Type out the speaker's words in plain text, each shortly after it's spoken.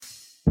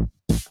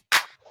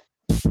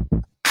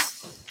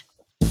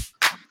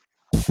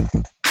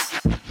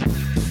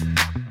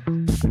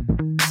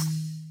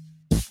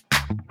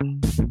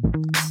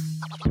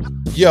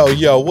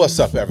Yo, what's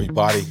up,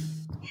 everybody?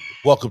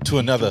 Welcome to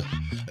another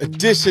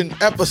edition,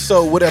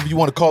 episode, whatever you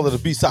want to call it, a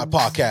B-Side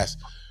Podcast.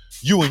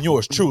 You and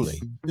yours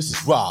truly. This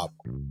is Rob,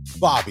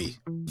 Bobby,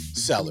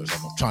 Sellers.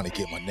 I'm trying to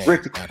get my name.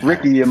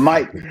 Ricky and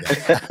Mike.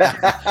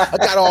 I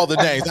got all the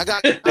names. I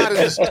got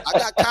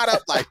caught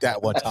up like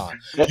that one time.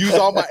 Use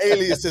all my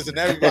aliases and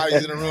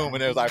everybody's in the room,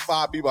 and there's like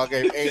 5 people I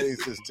gave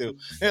aliases to.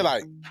 They're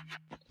like,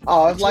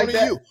 oh, it's like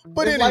that. You.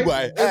 But it's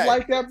anyway, it's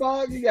like that,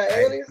 Bob. You got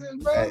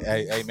aliases, bro.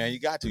 Hey, man, you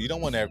got to. You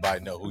don't want everybody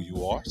to know who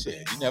you are.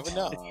 Shit, you never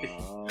know. You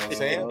know what I'm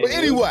saying? But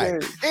anyway,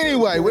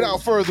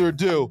 without further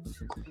ado,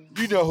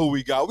 you know who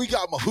we got. We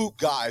got my hoop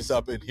guys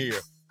up in here.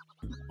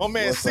 My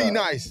man What's C up?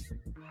 Nice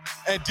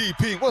and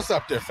DP. What's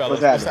up there, fellas?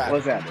 What's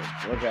happening?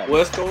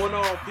 What's going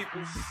on,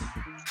 people?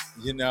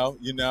 You know,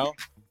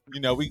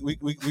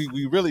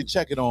 we really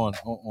checking on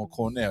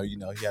Cornel. You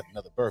know, he had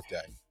another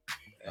birthday.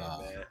 Hey,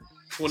 man.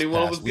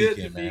 21 was good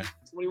weekend, to me. man.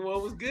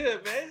 21 was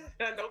good, man.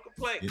 No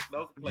complaints.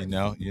 No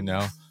complaints. You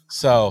know.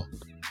 So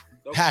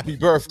happy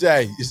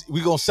birthday.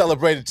 We're gonna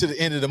celebrate it to the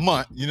end of the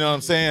month. You know what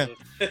I'm saying?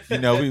 You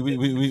know,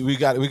 we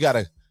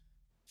gotta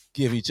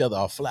give each other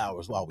our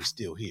flowers while we're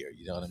still here.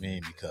 You know what I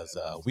mean? Because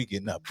we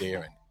getting up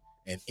there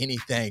and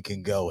anything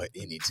can go at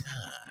any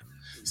time.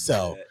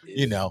 So,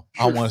 you know,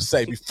 I want to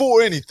say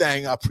before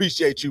anything, I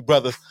appreciate you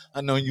brothers. I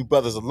know you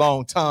brothers a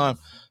long time.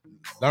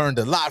 Learned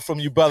a lot from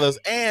you brothers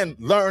and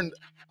met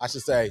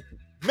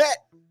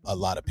a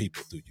lot of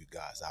people through you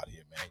guys out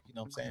here, man. You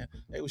know what I'm saying?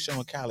 They were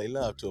showing Cali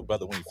love to a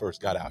brother when he first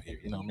got out here.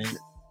 You know what I mean? You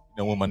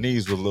know, when my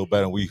knees was a little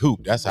better, we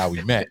hooped. That's how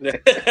we met. You know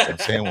what I'm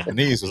saying? When my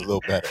knees was a little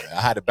better, I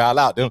had to bow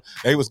out.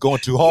 They was going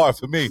too hard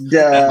for me.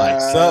 I'm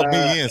like, sub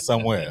me in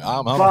somewhere.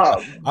 I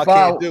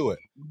can't do it.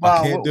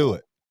 I can't do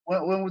it.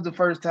 When was the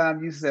first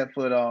time you set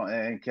foot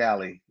in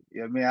Cali?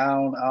 I mean, I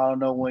don't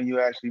know when you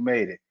actually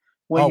made it.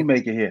 When you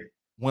make it here?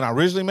 When I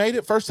originally made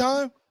it, first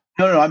time?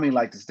 No, I mean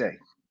like to stay.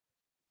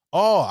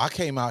 Oh, I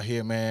came out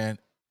here, man,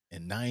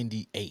 in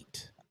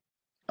 98.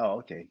 Oh,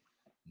 okay.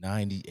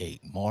 98,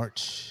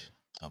 March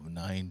of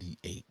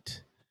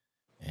 98.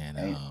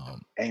 And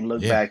ain't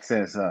looked back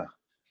since, huh?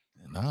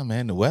 Nah,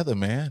 man, the weather,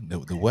 man.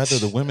 The weather,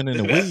 the women in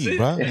the weed,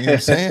 bro. You know what I'm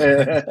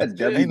saying?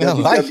 Ain't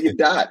nothing like it.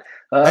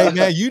 Hey,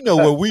 man, you know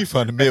where we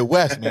from, the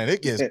Midwest, man.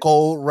 It gets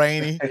cold,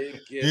 rainy.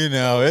 You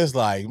know, it's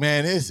like,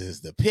 man, this is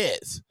the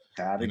pits.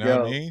 You know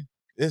what I mean?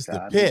 It's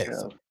the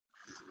pits.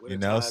 You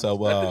know,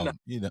 so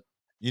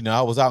you know,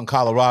 I was out in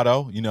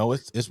Colorado. You know,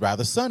 it's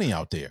rather sunny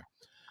out there.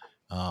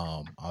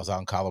 I was out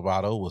in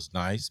Colorado. It was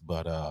nice,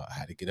 but I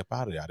had to get up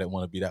out of there. I didn't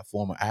want to be that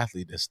former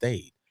athlete that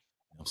stayed.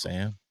 You know what I'm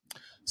saying?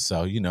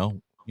 So, you know,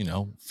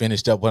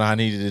 finished up what I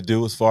needed to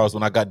do as far as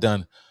when I got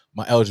done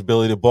my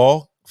eligibility to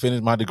ball,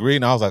 finished my degree,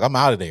 and I was like, I'm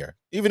out of there.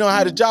 Even though I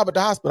had a job at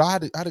the hospital, I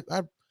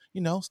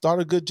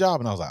started a good job,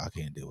 and I was like, I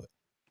can't do it.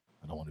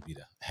 I don't want to be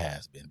the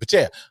has-been. But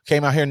yeah,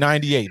 came out here in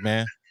 98,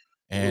 man.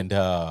 And came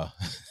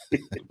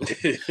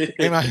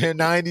out here in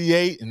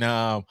 98, and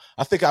I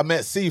think I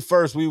met C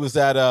first. We was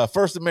at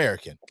First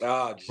American.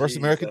 Oh, geez, First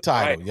American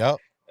title. Right. Yep.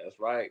 That's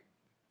right.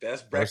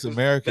 Best breakfast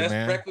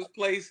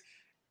place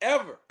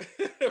ever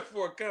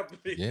for a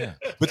company. Yeah.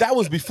 But that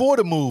was before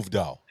the move,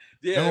 though.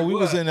 Yeah. Remember, we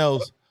was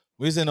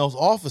in those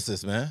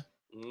offices, man.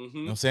 Mm-hmm. You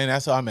know what I'm saying?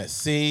 That's how I met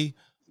C.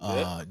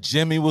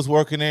 Jimmy was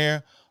working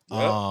there.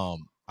 Yep.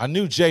 I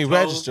knew Jay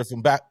Register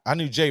from back. I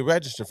knew Jay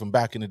Register from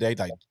back in the day,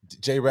 like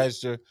Jay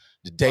Register,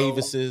 the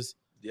Davises.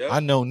 Yep. I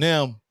know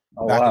them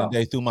back in the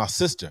day through my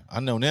sister.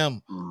 I know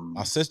them.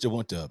 My sister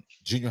went to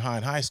junior high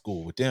and high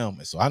school with them,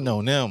 and so I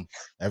know them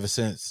ever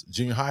since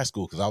junior high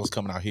school because I was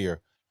coming out here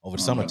over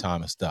the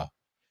summertime and stuff.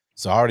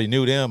 So I already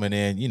knew them, and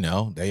then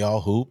they all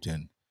hooped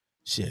and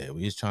shit.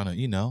 We was trying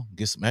to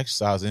get some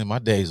exercise in. My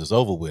days was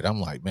over with. I'm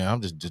like, man,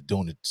 I'm just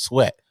doing the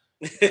sweat.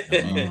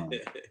 And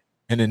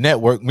the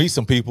network, meet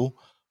some people.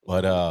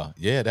 But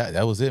yeah,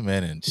 that was it,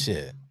 man. And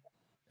shit,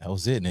 that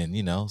was it. And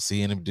then,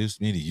 C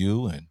introduced me to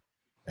you and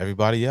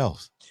everybody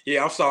else.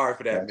 Yeah, I'm sorry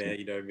for that, man.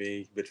 You know what I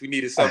mean? But we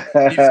needed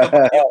somebody else on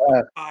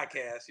the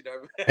podcast, you know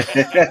what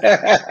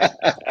I mean?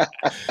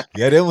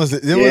 Yeah, there was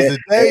the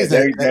days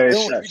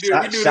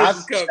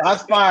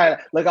shots fired.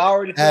 Look, I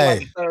already feel like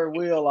the third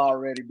wheel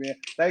already, man.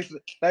 Thanks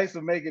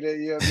for making it,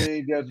 you know what I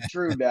mean? That's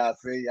true now,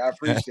 see. I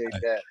appreciate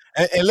that.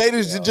 And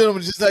ladies and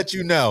gentlemen, just let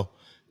you know,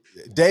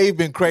 Dave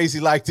been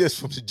crazy like this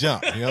from the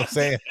jump. You know what I'm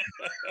saying?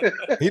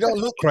 He don't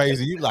look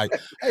crazy. You like,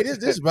 hey,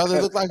 this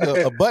brother look like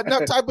a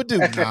button-up type of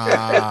dude.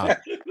 Nah.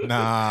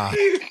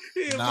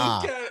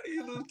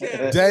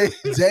 Dave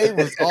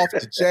was off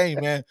the chain,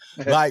 man.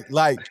 Like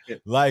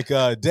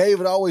Dave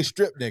would always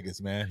strip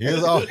niggas, man.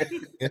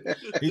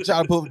 He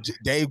tried to put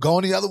Dave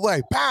going the other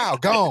way. Pow,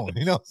 gone.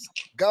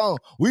 Gone.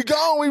 We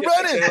gone. We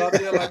running. Yeah,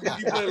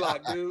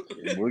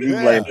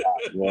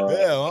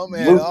 my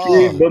man.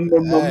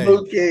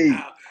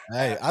 Mookie.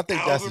 Hey, I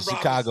think that's a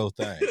Chicago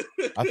thing.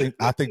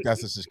 I think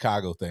that's a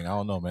Chicago thing. I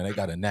don't know, man. They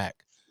got a knack.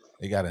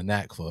 They got a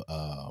knack for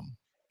I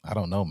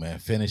don't know, man.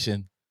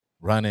 Finishing,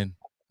 running.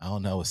 I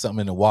don't know. It's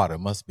something in the water.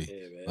 Must be.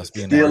 Yeah, man. Must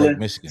be in that Lake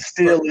Michigan.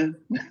 Stealing.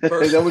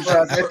 Is that what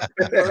y'all say?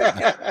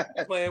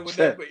 Playing with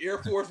nothing but Air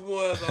Force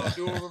Ones on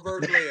doing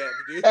reverse layups,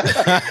 dude. I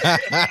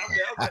was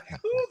like,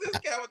 who's this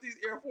guy with these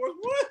Air Force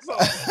Ones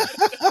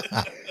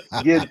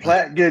on? Getting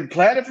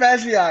plantar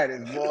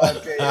fasciitis, boy. I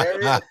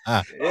tell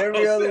you,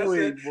 every other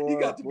week, boy. He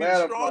got to be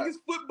the strongest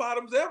foot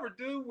bottoms ever,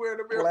 dude, wearing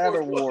the Air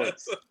Force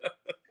Ones.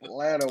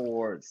 Plantar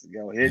warts.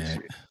 Go hit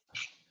you.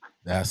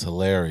 That's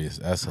hilarious.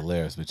 That's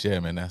hilarious. But yeah,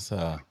 man, that's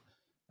how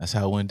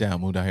it went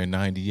down. Moved out here in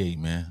 98,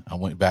 man. I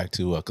went back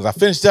to because I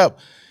finished up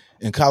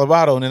in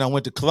Colorado and then I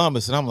went to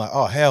Columbus and I'm like,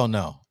 oh hell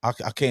no. I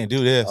can't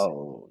do this.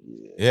 Oh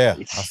yeah.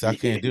 I said I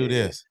can't do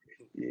this.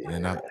 Yeah.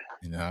 And I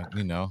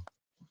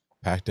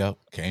packed up,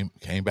 came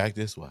back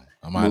this way.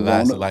 I might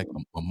lasted like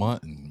a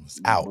month and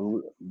was out.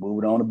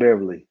 Moved on to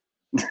Beverly.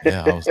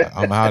 Yeah, I was like,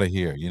 I'm out of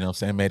here. You know what I'm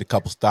saying? Made a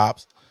couple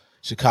stops.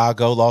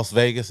 Chicago, Las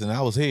Vegas, and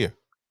I was here.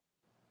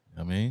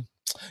 I mean,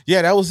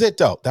 yeah, that was it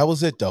though.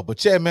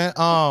 But yeah, man,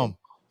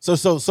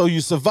 so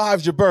you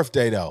survived your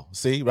birthday though.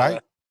 See,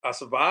 right? I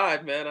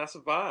survived, man. I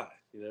survived.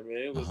 You know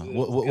what I mean?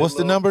 What's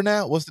the number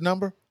now? What's the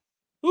number?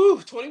 Ooh,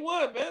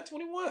 21, man.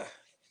 21.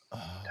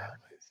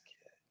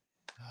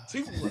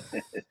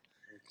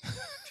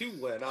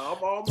 2-1. I'm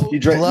almost. You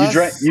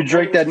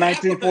drank that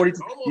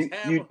 1942.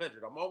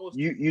 I'm almost.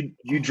 You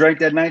drank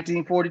that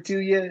 1942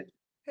 yet?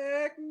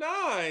 Heck no,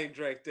 I ain't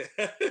drank that.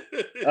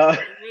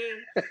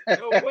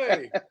 No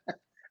way.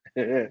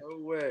 No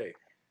way.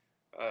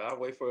 I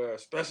wait for a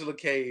special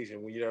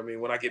occasion when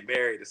when I get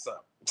married or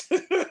something.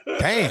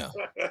 Damn.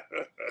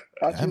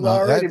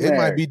 It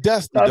might be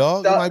dusty,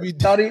 dog. It might be.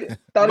 Thought he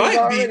was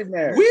already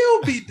married.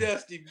 Will be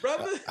dusty,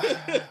 brother.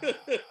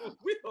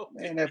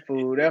 Man, that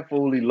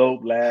fool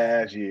eloped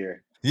last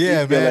year.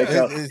 Yeah, man.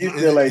 You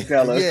still ain't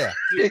tell us. Yeah.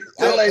 We're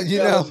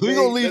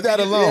gonna leave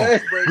that alone.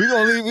 We're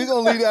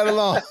gonna leave that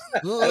alone.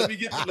 Let me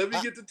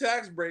get the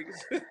tax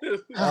breaks.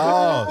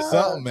 Oh,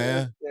 something,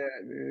 man. Yeah,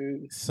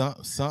 dude.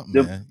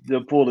 Something, man. The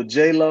pull of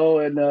J-Lo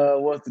and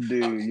what's the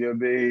dude? You know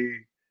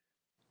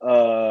what I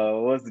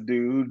mean? What's the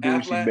dude?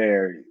 Who she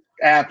married?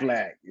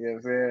 Affleck. You know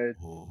what I'm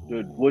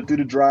saying? Went through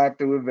the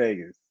drive-through in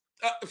Vegas.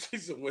 He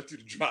said went through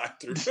the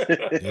drive-through.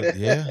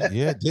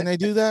 yeah. Didn't they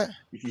do that?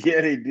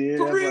 Yeah, they did.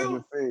 For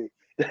real?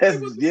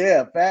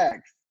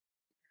 Facts.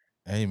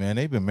 Hey, man,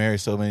 they've been married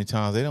so many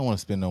times. They don't want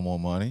to spend no more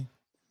money.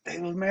 They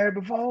was married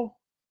before.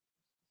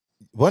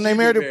 Wasn't they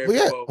married?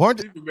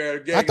 Weren't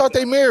they? I thought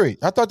they married.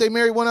 I thought they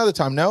married one other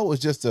time. No, it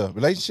was just a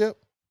relationship.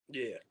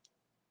 Yeah.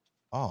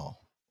 Oh.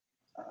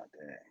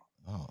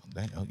 Oh,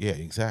 dang. Oh, yeah.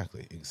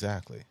 Exactly.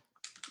 Crazy.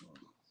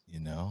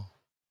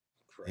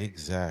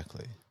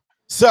 Exactly.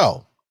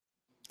 So,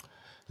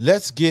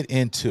 let's get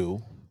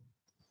into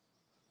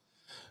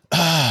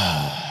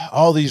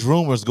all these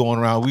rumors going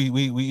around.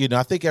 We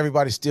I think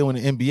everybody's still in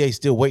the NBA,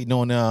 still waiting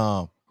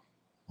on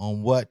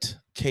what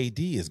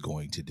KD is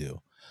going to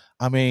do.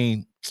 I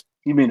mean,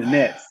 you mean the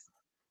Nets?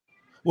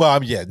 Well,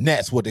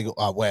 Nets. What they go?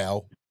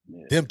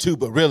 Them too,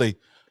 but really,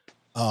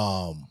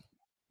 one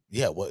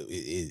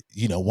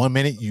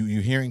minute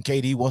you hearing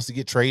KD wants to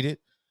get traded,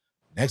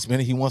 next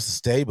minute he wants to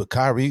stay, but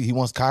he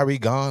wants Kyrie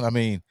gone. I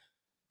mean,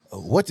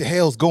 what the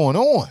hell's going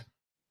on?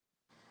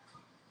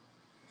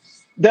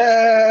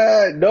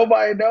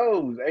 Nobody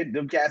knows.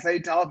 Them cats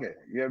ain't talking.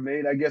 You know what I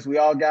mean? I guess we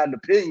all got an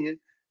opinion.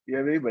 You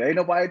know what I mean? But ain't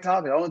nobody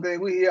talking. The only thing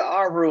we hear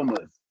are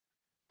rumors.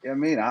 You know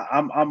what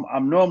I mean?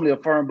 I'm normally a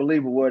firm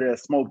believer where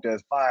there's smoke,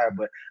 there's fire,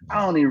 but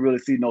I don't even really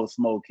see no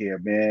smoke here,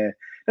 man.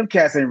 Them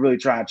cats ain't really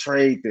trying to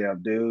trade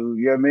them, dude.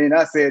 You know what I mean?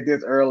 I said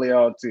this earlier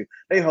on too.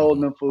 They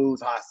holding them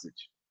fools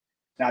hostage.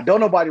 Now,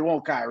 don't nobody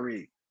want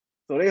Kyrie,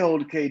 so they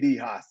hold KD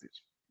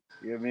hostage.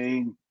 You know what I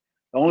mean?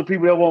 The only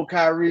people that want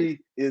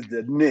Kyrie is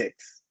the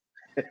Knicks.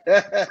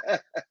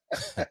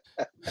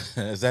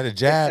 Is that a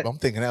jab? I'm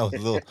thinking that was a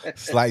little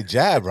slight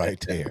jab right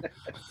there.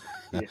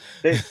 Yeah.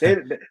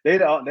 They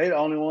the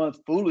only ones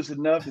foolish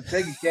enough to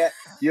take a cat.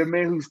 You know what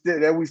I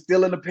mean? We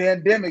still in the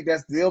pandemic that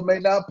still may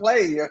not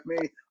play. You know what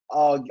I mean?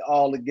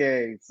 All the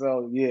games.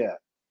 So yeah.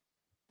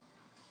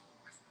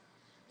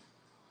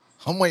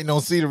 I'm waiting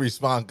on C to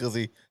respond because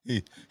he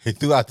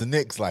threw out the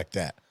Knicks like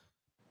that.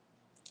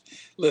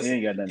 Listen, he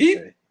ain't got nothing to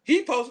say. He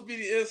supposed to be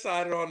the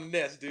insider on the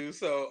Nets, dude.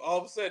 So all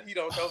of a sudden he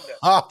don't know that.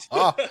 All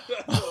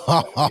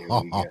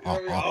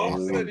of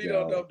a sudden he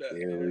don't know that.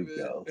 Here we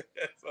go.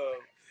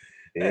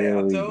 I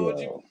told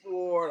you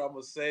before, and I'm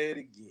gonna say it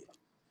again.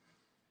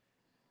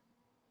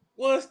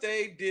 Once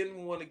they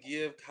didn't want to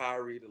give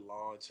Kyrie the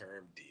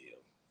long-term deal,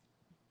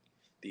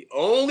 the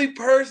only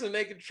person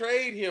they could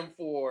trade him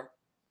for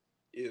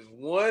is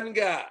one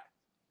guy.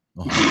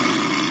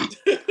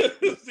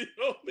 It's the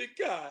only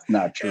guy. It's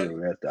not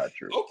true. That's not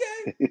true.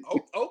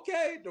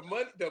 Okay.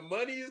 The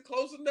money is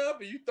close enough,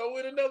 and you throw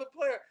in another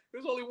player.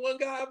 There's only one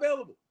guy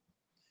available.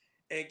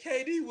 And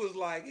KD was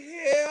like,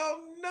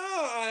 hell no,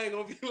 I ain't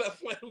gonna be left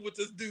playing with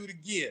this dude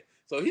again.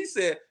 So he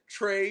said,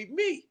 trade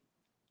me.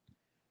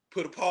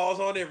 Put a pause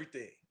on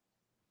everything.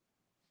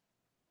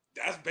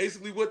 That's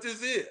basically what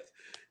this is.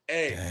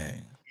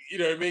 Hey, you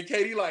know what I mean?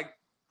 KD like,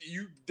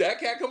 that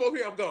cat come over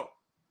here, I'm gone.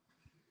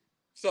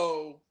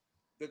 So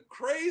the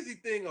crazy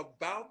thing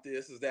about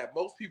this is that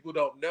most people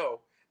don't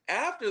know.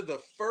 After the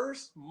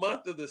first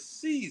month of the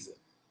season,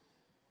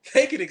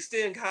 they can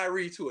extend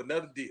Kyrie to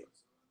another deal.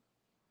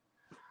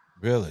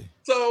 Really?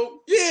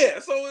 So yeah,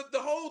 so the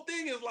whole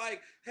thing is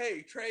like,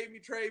 hey, trade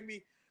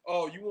me.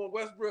 Oh, you want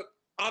Westbrook?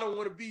 I don't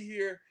want to be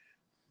here.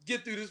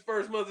 Get through this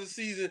first month of the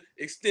season,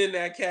 extend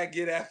that cat,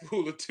 get that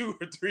fool a 2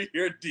 or 3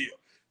 year deal.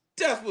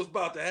 That's what's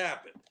about to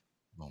happen.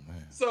 Oh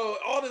man. So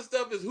all this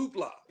stuff is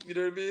hoopla. You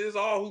know what I mean? It's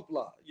all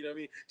hoopla. You know what I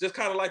mean? Just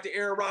kind of like the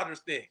Aaron Rodgers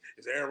thing.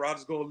 Is Aaron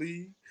Rodgers gonna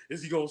leave?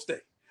 Is he gonna stay?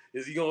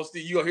 Is he gonna stay?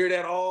 You gonna hear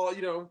that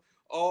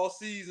all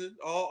season,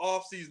 all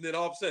off season, then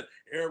all of a sudden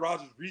Aaron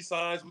Rodgers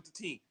re-signs with the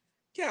team.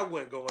 Cat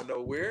wasn't going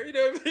nowhere. You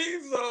know what I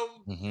mean? So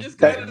it's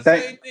kind of the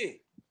same thing.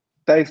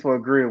 Thanks for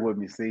agreeing with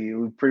me. See,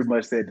 we pretty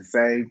much said the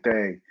same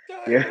thing.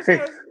 Yeah,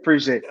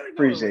 appreciate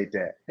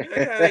that.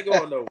 That ain't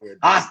going nowhere.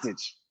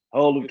 Hostage.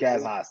 Hold them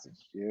cats hostage.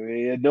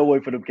 No way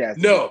for them cats.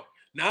 No,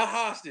 not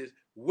hostage.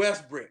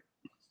 Westbrook.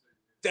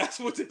 That's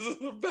what this is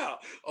about.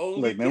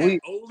 Only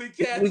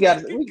cats. We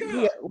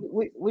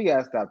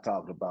gotta stop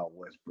talking about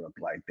Westbrook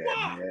like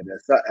that, man.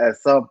 At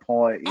some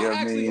point, you know what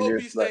I mean. I actually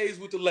hope he stays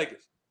with the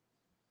Lakers.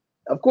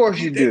 Of course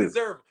you do.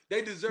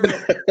 They deserve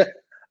it.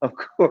 Of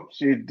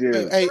course you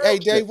do. Hey,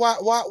 Dave,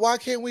 why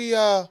can't we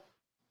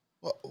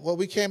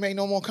we can't make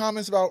no more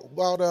comments about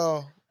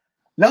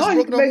no,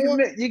 you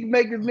can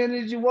make as many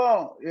as you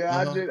want. Yeah,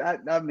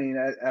 I mean,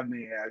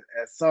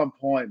 at some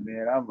point,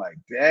 man, I'm like,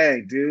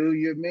 dang, dude,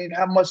 you mean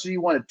how much do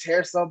you want to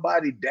tear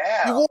somebody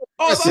down?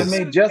 I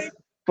mean, just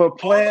for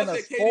playing a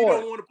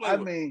sport. I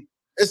mean,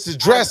 it's the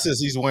dresses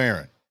he's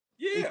wearing.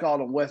 Yeah. He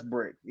called him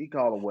Westbrook.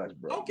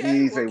 Okay.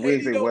 He said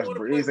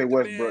Westbrook. He said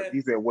Westbrook.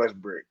 He said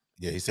Westbrook.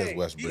 Yeah, he says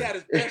Westbrook. He had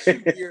his best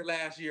shooting year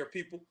last year,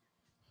 people.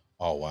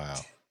 Oh wow.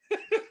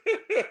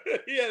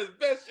 He had his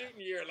best shooting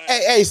year last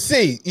year. Hey,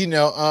 see,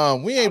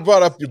 we ain't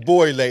brought up your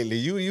boy lately.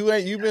 You've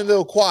been a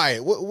little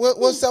quiet.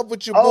 What's up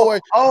with your boy,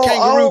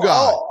 Kangaroo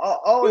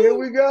God? Here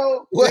we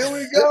go. Here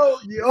we go.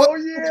 Oh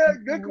yeah,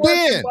 good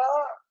question, Bob.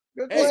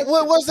 Good question.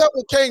 What's up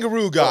with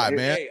Kangaroo God,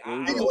 man?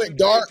 He went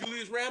dark.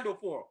 Julius Randle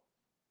for him.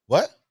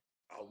 What?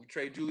 Oh, we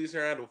trade Julius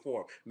Randle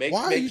for him.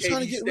 Why are you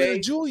trying to get rid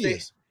of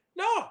Julius?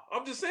 No,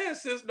 I'm just saying,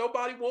 since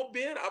nobody won't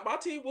Ben, my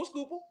team will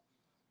scoop him.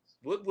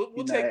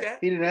 We'll take that.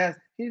 He didn't ask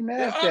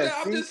that.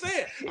 I'm just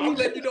saying. I'm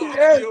letting you know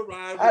I'm still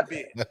riding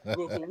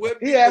with Ben.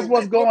 He asked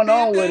what's going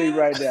on with him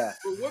right now.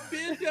 For what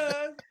Ben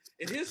does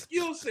and his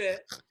skill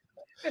set,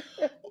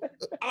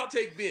 I'll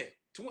take Ben.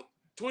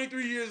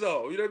 23 years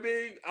old. You know what I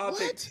mean? I'll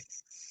take it.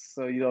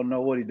 So you don't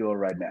know what he's doing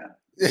right now.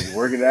 Is he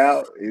working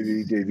out?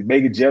 Is he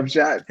making jump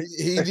shots?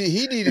 He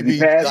need to be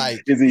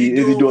like. Is he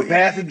doing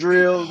passing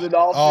drills and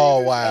all?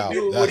 Oh wow! He's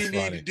doing what he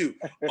needs to do.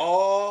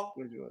 All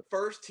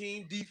first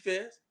team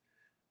defense,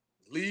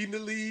 leading the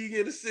league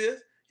in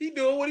assists. He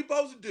doing what he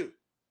supposed to do.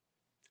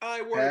 I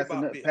ain't worried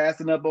about Ben.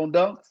 Passing up on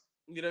dunks.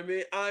 You know what I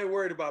mean? I ain't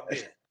worried about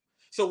Ben.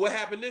 So what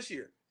happened this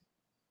year?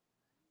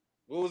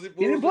 What was it?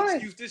 He didn't play.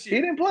 This year?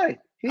 He didn't play.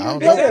 He didn't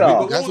play at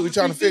all. That's what we're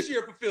trying to fix this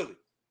year for Philly.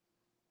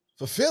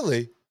 For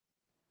Philly.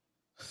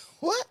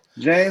 What?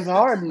 James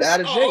Harden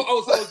out of shape.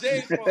 So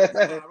James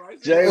Harden,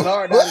 right? James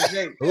Harden out of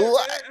shape.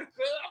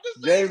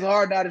 James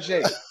Harden out of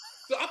shape.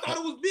 So I thought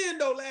it was Ben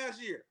though last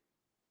year.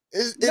 It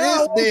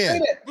is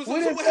Ben.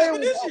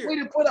 We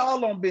didn't put it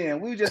all on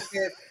Ben. We just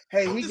said,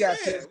 hey, he got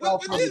pissed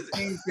off from the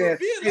team. Said,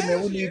 hey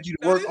man, we need you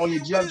to work on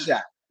your jump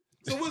shot.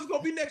 So what's it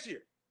gonna be next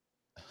year?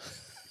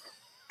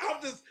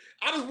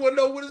 I just want to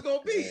know what it's gonna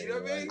be. You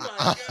know what I mean?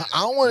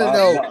 I want to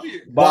know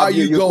why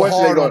you go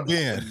hard on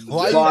Ben.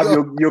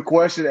 Bob, your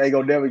question ain't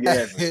gonna never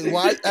get answered.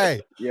 Why?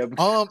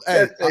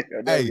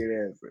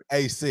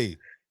 Hey, C.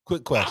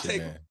 Quick question,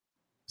 man.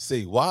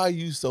 C. Why are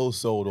you so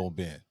sold on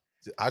Ben?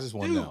 I just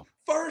want to know.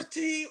 First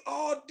team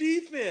all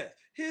defense.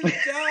 His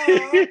job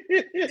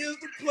is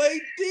to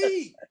play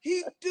D.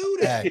 He do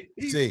that.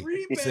 He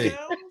rebounds. You know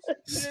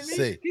what I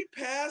mean? He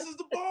passes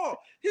the ball.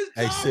 His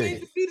job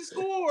ain't to be the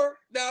scorer.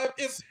 Now,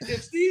 if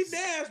Steve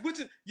Nash,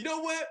 which is, you know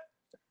what?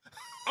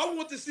 I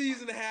want the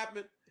season to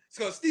happen.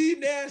 Because Steve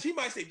Nash, he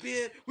might say,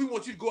 Ben, we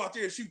want you to go out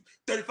there and shoot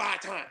 35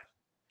 times.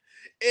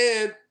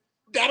 And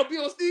that'll be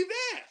on Steve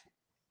Nash.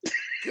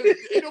 Because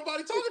ain't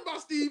nobody talking about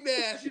Steve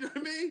Nash, you know what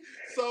I mean?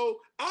 So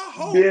I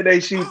hope. Yeah,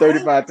 they shoot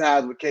 35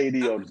 times with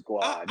KD on the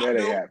squad.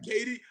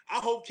 I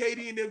hope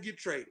KD and them get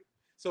traded.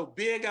 So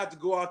Ben got to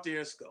go out there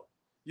and score.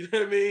 You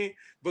know what I mean?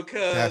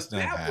 Because that's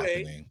not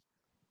happening.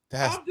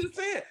 I'm just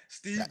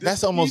saying,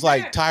 that's almost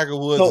like Tiger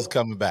Woods is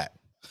coming back.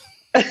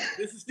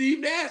 This is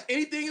Steve Nash.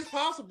 Anything is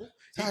possible.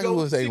 Tiger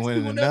Woods ain't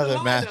winning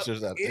another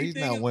Masters. He's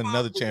not winning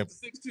another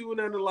championship. 6-2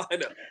 and under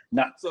lineup.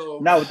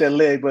 Not with that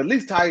leg, but at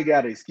least Tiger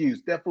got an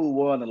excuse. That fool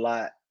won a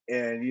lot,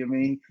 and you know what I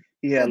mean,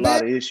 he had a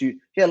lot of issues.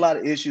 He had a lot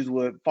of issues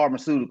with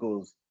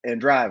pharmaceuticals and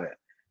driving,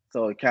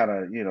 so it kind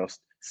of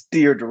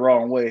steered the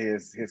wrong way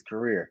his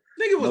career.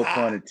 No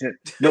pun intended.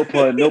 No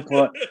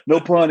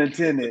pun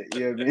intended.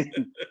 You know what I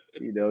mean?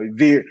 He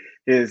veered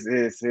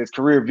his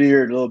career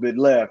veered a little bit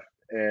left,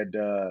 and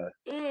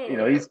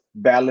he's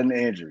battling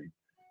the injury.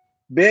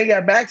 Ben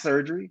got back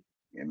surgery.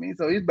 You know what I mean?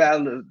 So he's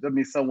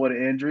battling, somewhat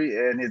an injury,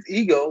 and his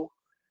ego,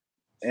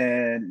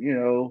 and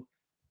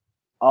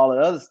all the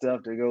other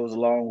stuff that goes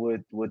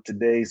along with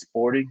today's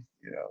sporting.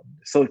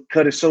 So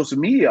cut his social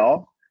media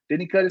off.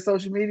 Didn't he cut his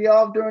social media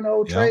off during the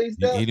whole trade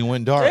stuff? He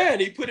went dark. Yeah,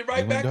 and he put it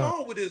right back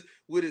on with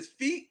his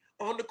feet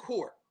on the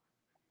court.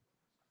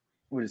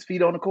 With his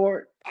feet on the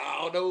court?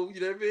 I don't know,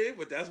 you know what I mean?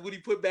 But that's what he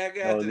put back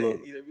after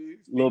that. You know what I mean?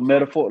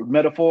 Little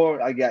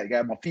metaphor. I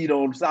got my feet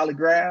on solid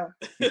ground.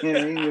 You know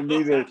what I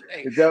mean?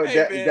 Is that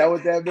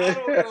what that means?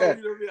 I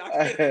don't know, you know what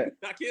I mean?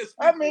 I can't speak.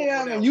 I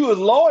mean, you was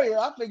a lawyer.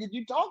 I figured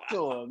you talked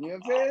to him. You know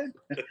what I'm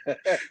saying?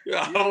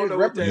 I don't know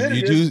what that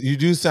is. You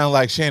do sound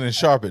like Shannon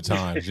Sharp at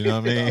times. You know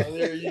what I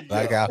mean?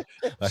 Like how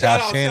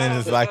Shannon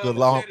is like with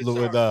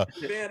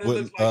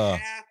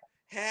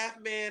half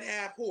man,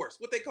 half horse.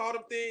 What they call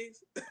them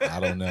things? I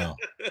don't know.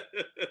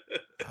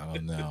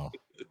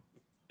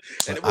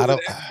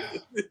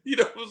 You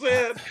know what I'm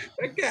saying?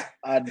 That guy.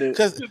 I do.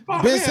 Because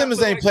Ben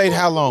Simmons ain't played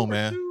how long,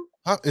 man?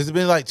 Has it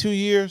been like 2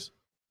 years?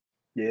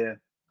 Yeah.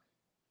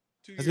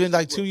 It's been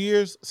like 2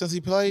 years since he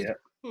played? Yep.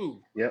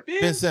 Who? Yep.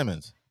 Ben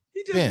Simmons.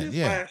 He just missed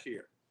last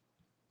year.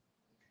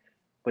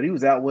 But he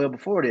was out well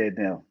before that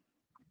now.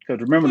 Because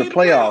remember the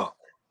playoffs.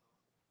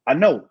 I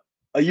know.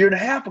 A year and a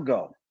half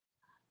ago.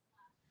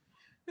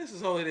 This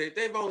is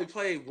they've only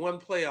played one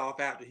playoff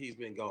after he's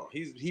been gone.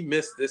 He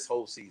missed this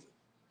whole season.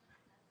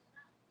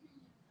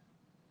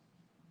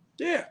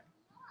 Yeah.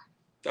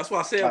 That's why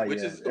I said which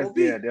is gonna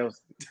be. Yeah, that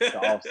was the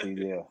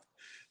offseason, yeah.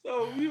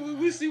 So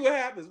we see what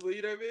happens, but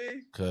you know what I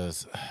mean?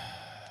 Because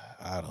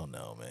I don't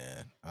know,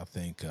 man. I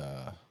think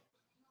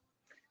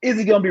is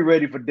he gonna be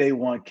ready for day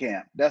one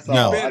camp? That's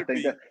all. I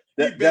think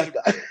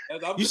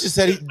you just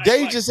said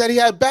Dave just said he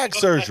had back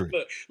surgery.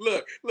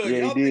 Look. Yeah,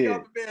 y'all think I'm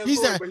a bad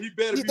boy, but he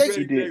better be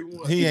ready day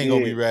one. He ain't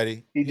gonna be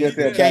ready. He just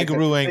said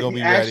Kangaroo ain't gonna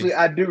be ready. Actually,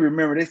 I do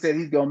remember they said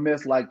he's gonna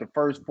miss like the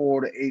first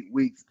 4 to 8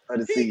 weeks of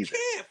the season.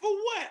 He can't for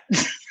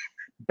what?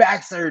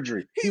 Back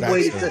surgery. He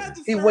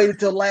waited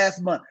till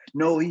last month.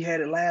 No, he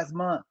had it last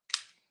month.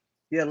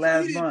 Yeah,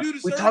 last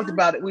month. We talked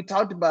about it. We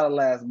talked about it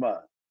last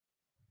month.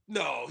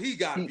 No, he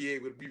got to be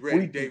able to be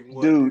ready day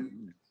one. Dude.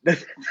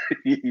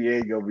 He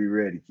ain't gonna be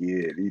ready,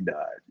 kid. He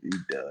died. He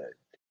done.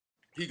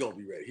 He gonna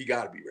be ready. He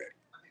gotta be ready.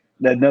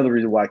 That's another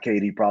reason why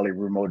KD probably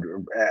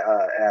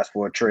asked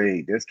for a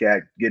trade. This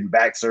guy getting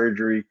back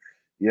surgery.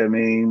 You know what I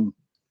mean?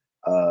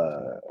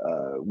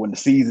 When the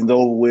season's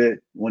over with,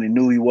 when he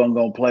knew he wasn't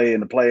gonna play in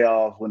the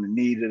playoffs, when he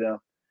needed him.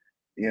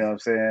 You know what I'm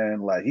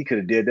saying? Like he could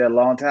have did that a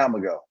long time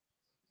ago.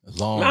 They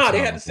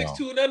had the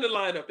 6-2 and under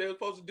lineup. They were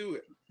supposed to do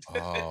it.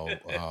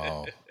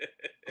 Oh.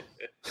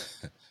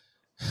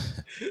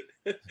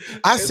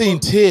 I seen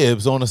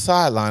Tibbs on the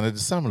sideline at the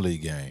summer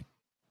league game.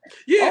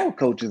 Yeah, all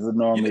coaches are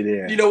normally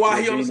there. You know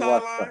why he on the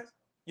sideline?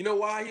 You know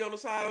why he on the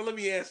sideline? Let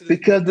me answer this.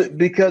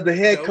 Because the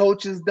head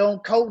coaches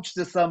don't coach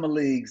the summer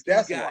leagues.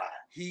 That's why.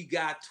 He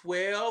got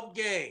 12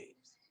 games.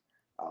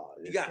 Oh,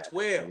 he got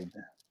 12.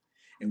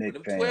 And when the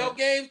 12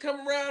 games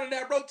come around and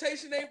that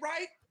rotation ain't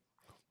right,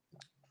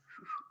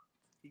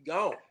 he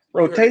gone.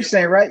 Rotation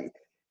ain't right.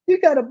 You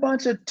got a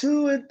bunch of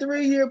 2 and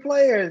 3 year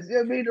players. You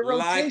know what I mean? The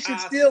rotation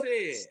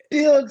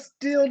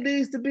still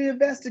needs to be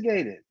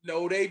investigated.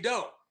 No, they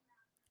don't.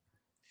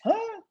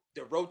 Huh?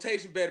 The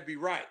rotation better be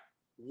right.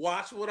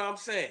 Watch what I'm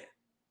saying.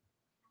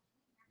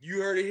 You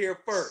heard it here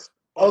first.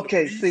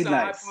 Okay, see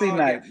night. He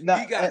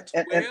got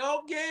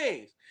 12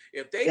 games.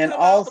 If they come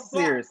out the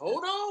box,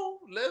 hold on.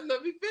 Let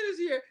me finish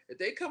here. If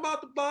they come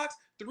out the box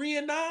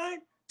 3-9,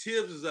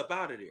 Tibbs is up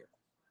out of there.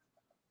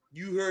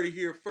 You heard it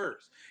here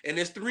first. And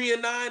it's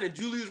 3-9, and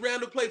Julius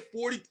Randle played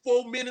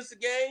 44 minutes a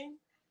game.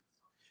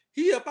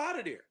 He up out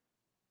of there.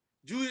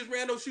 Julius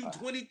Randle shooting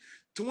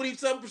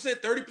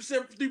 20-something%,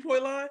 30%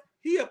 3-point line.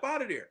 He up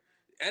out of there.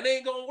 That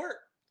ain't gonna work.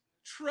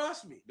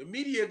 Trust me, the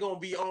media gonna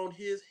be on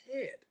his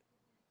head.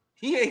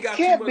 He ain't got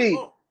too much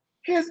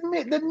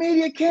on. The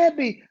media can't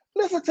be.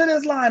 Listen to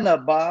this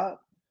lineup, Bob.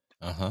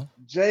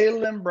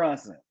 Jalen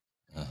Brunson.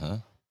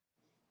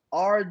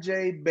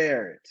 R.J.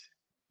 Barrett.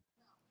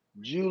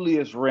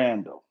 Julius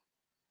Randle,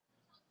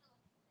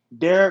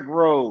 Derrick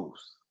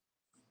Rose,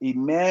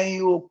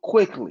 Emmanuel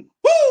Quickly.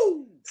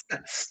 Woo!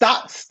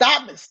 Stop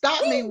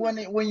me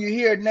when you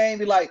hear a name.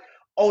 You're like,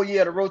 oh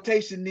yeah, the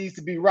rotation needs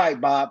to be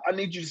right, Bob. I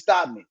need you to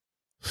stop me.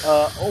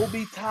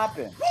 Obi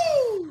Toppin.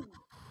 Woo!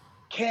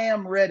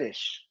 Cam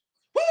Reddish.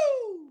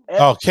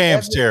 Woo!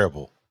 Cam's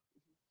terrible.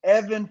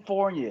 Evan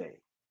Fournier.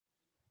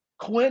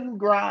 Quentin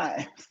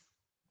Grimes.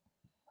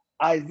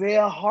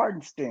 Isaiah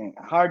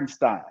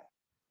Hardenstein.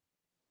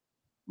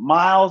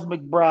 Miles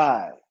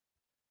McBride,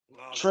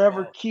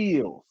 Trevor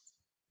Keels,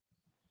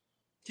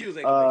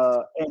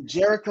 and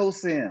Jericho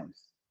Sims.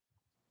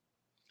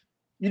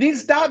 You need to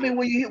stop me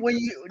when you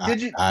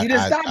didn't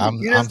stop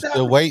me. I'm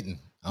still waiting.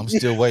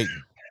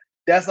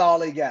 That's all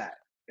they got.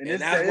 And this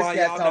cat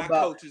talking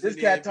about this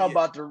cat talking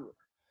about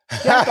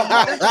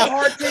that's a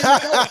hard team to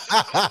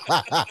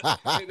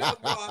coach. And that's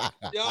why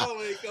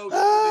y'all ain't coaching in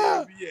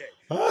the NBA.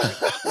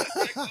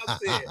 Like I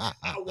said,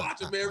 I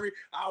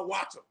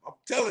watch them. I'm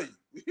telling you.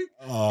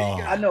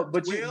 I know,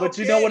 but you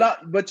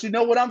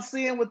know what I'm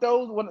seeing with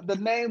the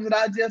names that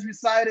I just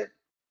recited?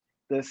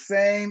 The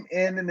same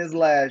ending as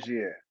last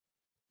year.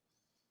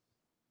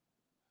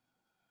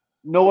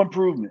 No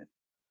improvement.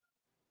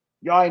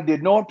 Y'all ain't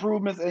did no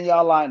improvements in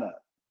y'all lineup.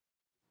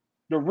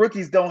 The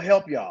rookies don't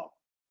help y'all.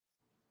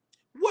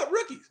 What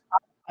rookies?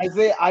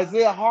 Isaiah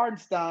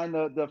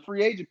Hardenstein, the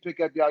free agent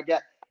pickup y'all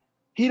got,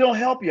 he don't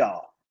help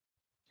y'all.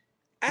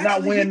 Actually,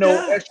 not win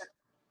no extra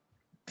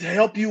to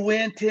help you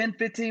win 10,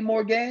 15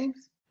 more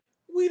games.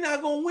 We're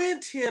not gonna win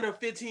 10 or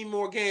 15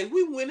 more games.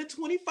 We win at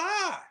 25.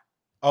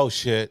 Oh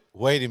shit!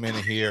 Wait a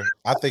minute here.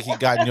 I think he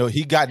got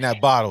in that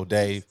bottle,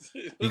 Dave.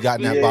 He got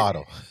in that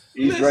bottle.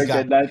 He drank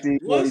that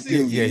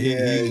 1942.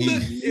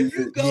 If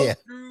you go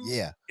through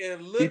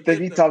and look,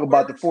 he talk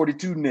about the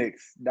 42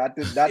 Knicks, not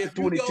the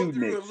 22 Knicks. If you go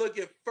through and look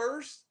at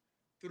 1st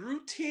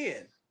through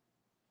 10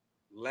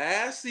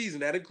 last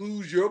season, that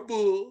includes your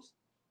Bulls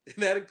and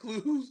that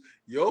includes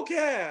your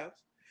Cavs,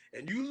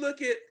 and you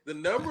look at the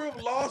number of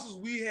losses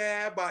we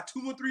had by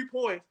 2 or 3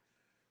 points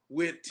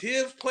with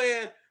Tibbs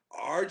playing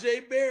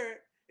R.J.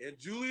 Barrett and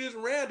Julius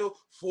Randle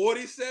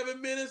 47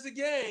 minutes a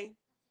game,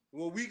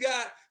 when we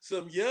got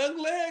some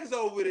young legs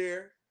over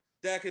there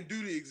that can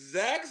do the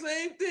exact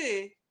same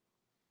thing,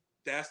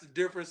 that's the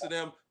difference in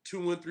them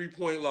 2 and 3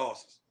 point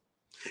losses.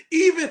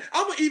 I'm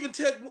gonna even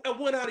take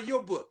one out of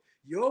your book.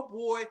 Your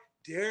boy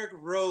Derrick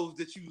Rose,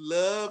 that you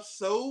love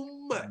so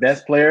much,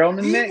 best player on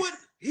the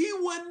Knicks. He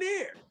wasn't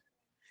there.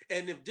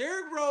 And if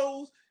Derrick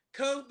Rose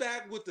comes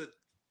back with the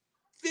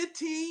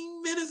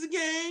 15 minutes a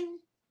game,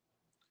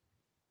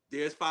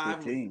 there's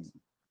 5 wins.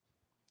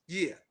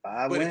 Yeah.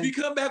 But if he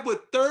come back with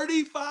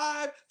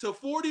 35 to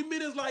 40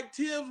 minutes like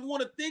Tibbs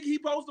want to think he's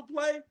supposed to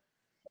play,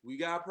 we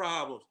got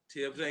problems.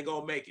 Tibbs ain't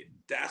going to make it.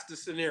 That's the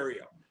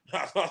scenario.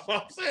 That's what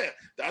I'm saying.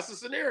 That's the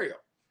scenario.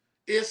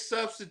 It's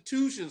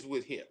substitutions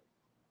with him.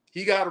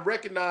 He got to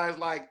recognize,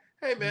 like,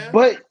 hey, man,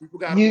 but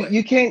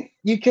you can't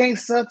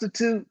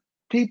substitute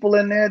people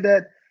in there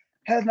that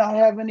has not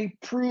have any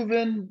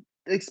proven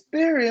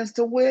experience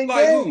to win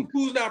games.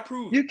 Who's not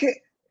proven? You can't.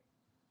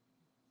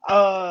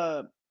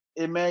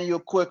 Emmanuel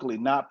Quickly,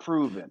 not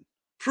proven.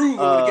 Proven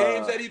the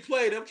games that he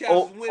played. Them Cavs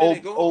was winning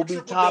and going for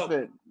triple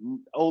double.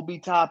 Obi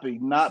Toppin,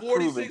 not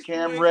proven.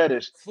 Cam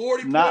Reddish,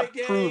 40 not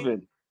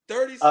proven.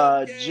 30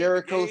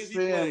 Jericho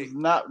Sims,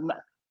 not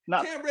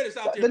Cam Reddish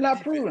out there. They're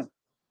not proven.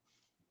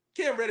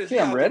 Cam Reddish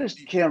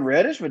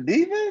for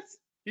defense?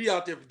 He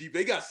out there for defense.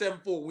 He got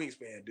 7'4"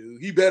 wingspan,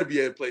 dude. He better be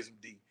able to play some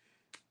D.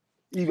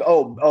 So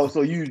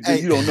you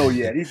don't know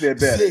yet. He said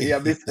better. He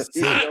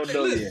don't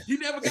know yet. He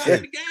never got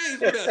in the games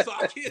with us, so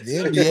I can't. The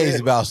NBA is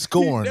about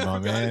scoring, my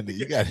man. The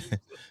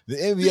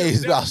NBA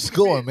is about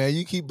scoring, man.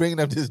 You keep bringing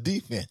up this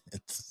defense.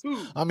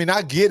 I mean,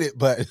 I get it,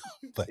 but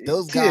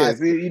those guys,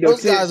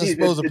 those guys are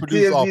supposed to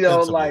produce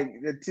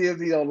offensively. The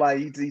Tibbs he don't like.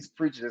 He's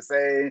preaching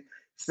the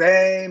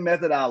same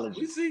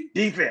methodology. We see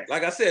defense.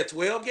 Like I said,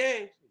 12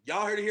 games.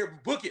 Y'all heard it here.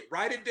 Book it.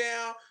 Write it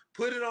down.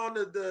 Put it on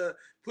the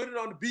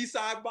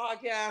B-side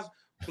podcast.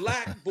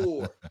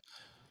 Blackboard.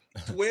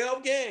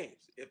 12 games.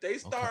 If they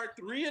start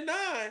 3-9,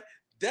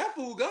 that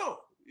fool gone.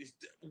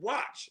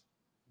 Watch.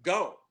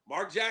 Go.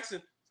 Mark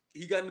Jackson,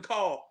 he got in the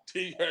call.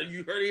 You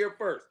heard it here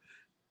first.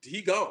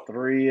 He gone.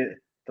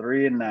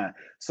 3-9.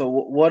 So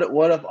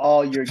what if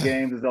all your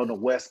games is on the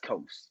West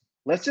Coast?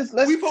 Let's put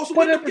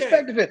it in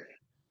perspective.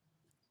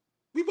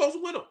 We supposed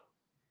to win them.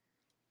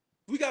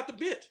 We got the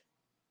bench.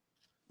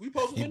 We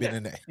supposed to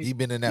win that. He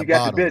been in that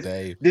bottle,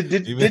 Dave.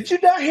 Did you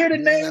not hear the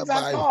names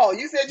I called?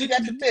 You said you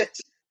got the bench.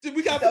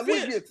 We got the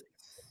bench.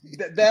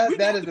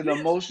 That is an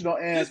emotional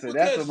answer.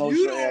 That's an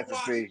emotional answer.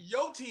 Watch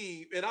your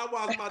team and I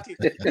watch my team.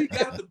 We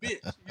got the bench.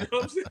 You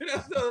know what I'm saying?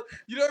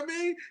 You know what I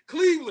mean?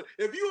 Cleveland.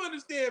 If you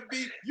understand,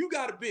 B, you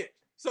got a bench.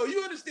 So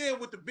you understand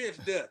what the bench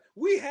does.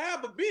 We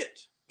have a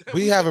bench.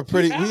 We have a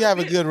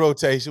good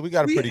rotation. We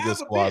got a pretty good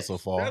squad so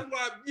far. That's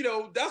why,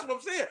 that's what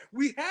I'm saying.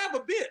 We have a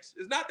bench.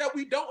 It's not that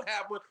we don't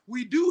have one.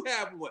 We do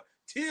have one.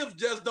 Tibbs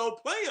just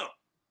don't play them.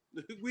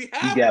 We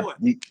have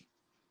one.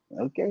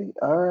 Okay,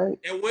 all right.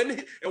 And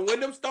when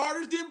them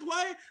starters didn't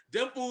play,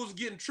 them fools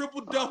getting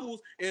triple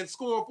doubles and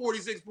scoring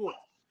 46 points.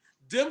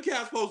 Them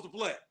cats supposed to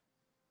play.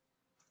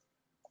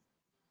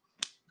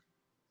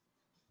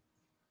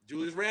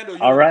 Julius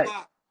Randle, all right.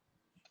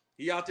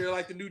 He out there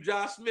like the new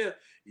Josh Smith.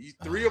 He's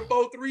 3 or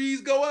 4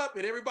 threes go up,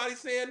 and everybody's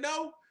saying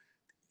no.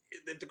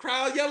 If the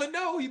crowd yelling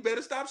no, he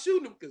better stop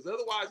shooting them because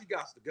otherwise he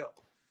got to go.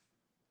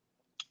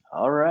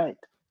 All right.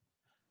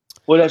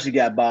 What else you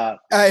got, Bob?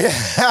 Shout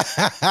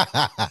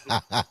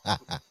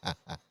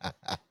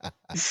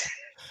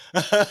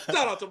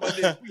out to my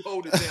niggas. We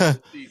hold it down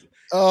this season.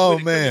 Oh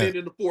man,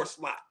 in the 4th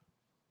slot.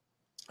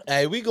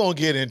 Hey, we gonna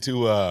get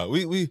into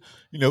we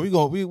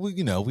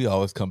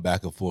always come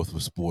back and forth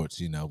with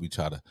sports. We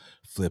try to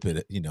flip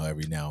it,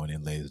 every now and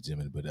then, ladies and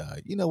gentlemen. But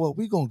you know what?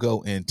 We're gonna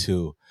go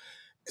into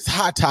it's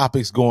hot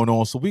topics going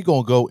on, so we're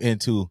gonna go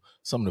into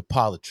some of the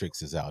politics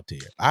that's out there.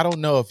 I don't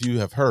know if you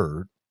have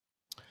heard,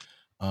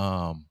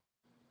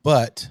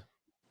 but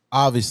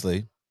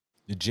obviously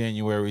the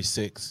January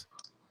 6th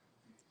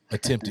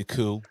attempted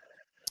coup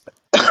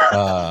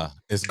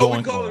is So we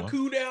going call it a on.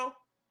 coup now?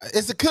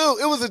 It's a coup.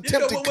 It was an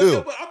attempted but,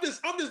 coup. But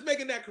I'm just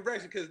making that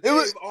correction because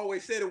Dave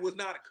always said it was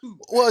not a coup.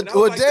 Well,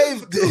 like,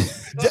 Dave,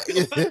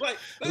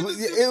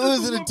 it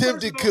was an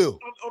attempted coup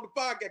on the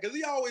podcast because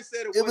he always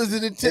said it was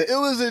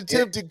an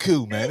attempted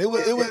coup, man. It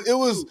was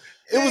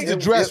the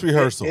dress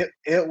rehearsal.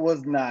 It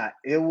was not.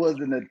 It was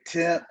an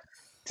attempt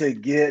to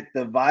get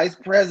the vice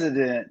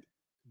president,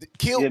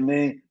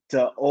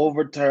 to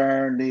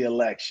overturn the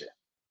election.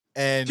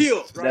 And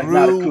killed, right? That's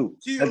not a coup.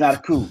 That's not a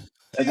coup.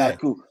 That's not a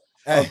coup.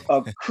 Hey.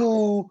 A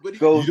coup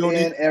goes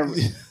in and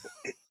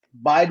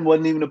Biden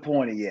wasn't even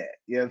appointed yet.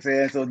 You know what I'm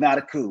saying? So it's not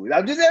a coup.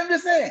 I'm just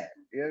saying.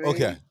 You know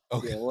what I mean?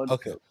 Okay.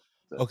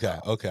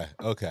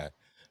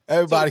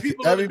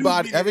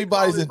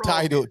 Everybody's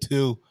entitled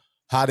to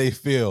how they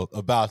feel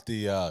about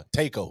the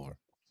takeover.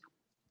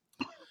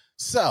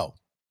 So,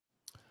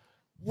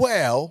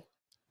 well,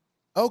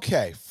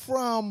 okay,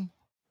 from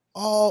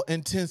all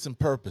intents and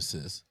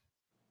purposes,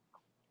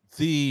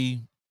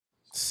 the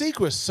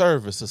Secret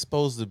Service is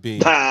supposed to be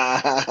the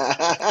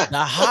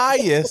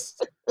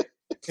highest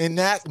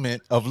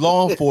enactment of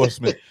law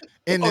enforcement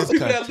in this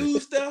people country. That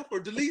lose stuff or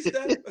delete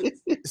stuff.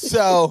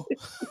 So,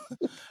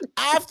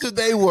 after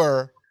they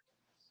were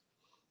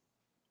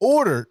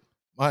ordered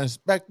by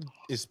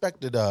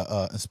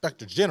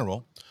Inspector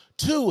General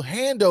to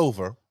hand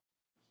over,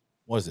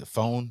 what is it,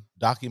 phone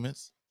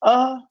documents?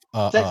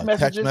 Text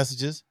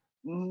messages.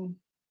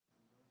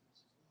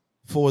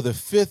 For the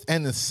 5th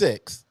and the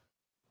 6th,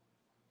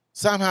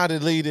 somehow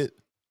deleted.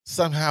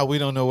 Somehow we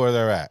don't know where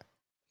they're at.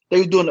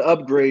 They were doing the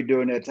upgrade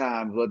during that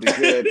time, what they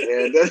said.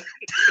 And that's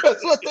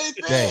what they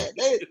said.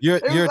 You're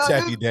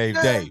techie, Dave.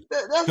 Dave,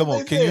 come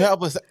on. Can you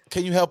help us?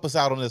 Can you help us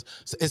out on this?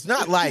 It's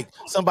not like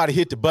somebody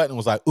hit the button and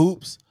was like,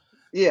 "Oops."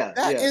 Yeah,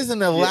 that is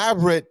an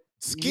elaborate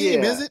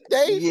scheme, is it,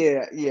 Dave?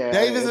 Yeah.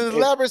 Dave is an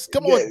elaborate.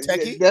 Come on,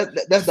 techie.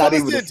 That's not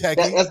even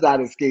that's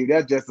not a scheme.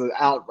 That's just an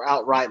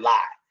outright lie.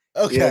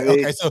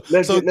 Okay. So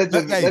tell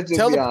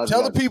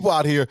the people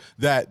out here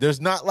that there's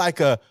not like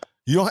a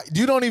you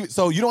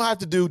don't have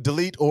to do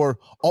delete or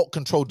alt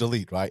control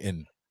delete, right?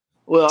 And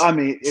well, I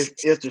mean,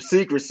 it's the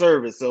Secret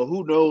Service, so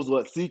who knows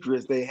what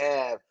secrets they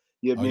have?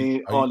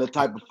 On the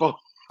type of phone.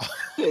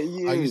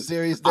 Are you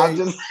serious,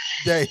 Dave?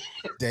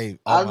 Dave.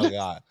 Oh my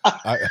God,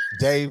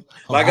 Dave.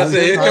 Like I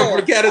said, here come from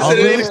the cat and said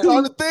it ain't a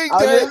coup.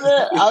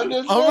 I'm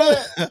just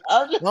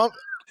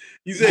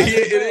You said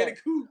it ain't a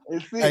coup.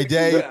 Hey,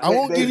 Dave, I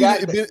won't give you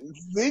the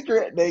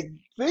secret.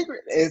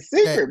 It's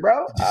secret,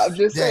 bro. I'm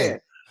just saying.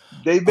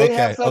 They may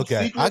have some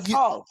secret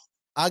sauce.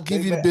 I'll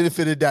give you the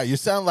benefit of the doubt. You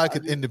sound like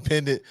an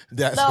independent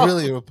that's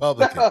really a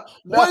Republican.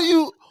 What do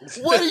you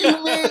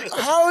mean?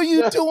 How are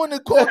you doing the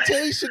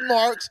quotation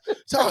marks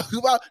talking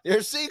about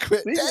their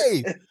secret?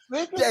 Dave.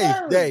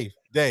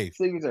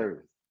 Secret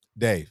Service.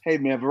 Dave. Hey,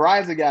 man,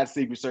 Verizon got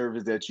Secret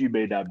Service that you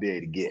may not be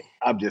able to get.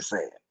 I'm just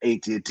saying.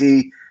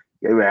 AT&T,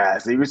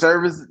 Secret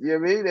Service, you know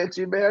what I mean? That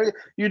you may,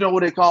 you know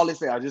what they call it?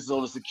 Say, I just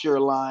on a secure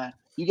line.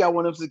 You got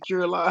one of them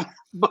secure lines?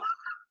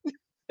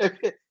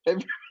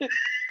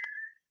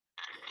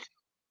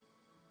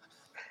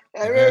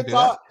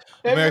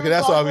 America,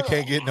 that's why we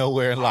can't get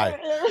nowhere in life.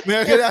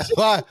 America,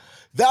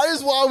 that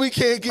is why we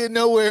can't get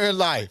nowhere in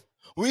life.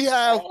 We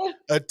have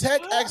a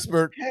tech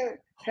expert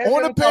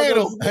on the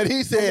panel, and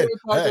he said,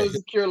 "Hey,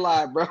 secure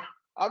line, bro."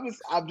 I'm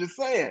just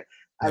saying.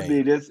 I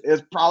mean, it's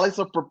probably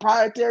some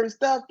proprietary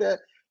stuff that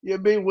we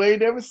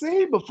ain't never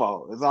seen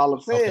before. That's all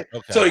I'm saying.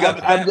 Okay. So you got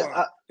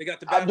they got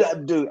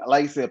the dude,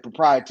 like you said,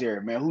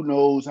 proprietary, man. Who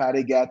knows how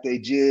they got their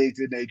jigs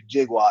and their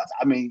jigwads?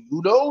 I mean,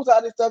 who knows how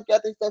this stuff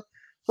got their stuff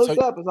hooked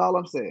up? Is all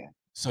I'm saying.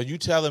 So you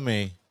telling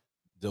me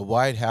the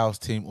White House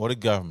team or the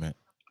government,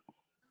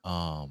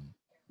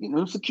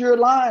 secure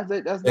lines.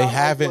 They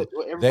haven't.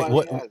 What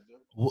everybody has.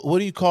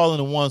 What are you calling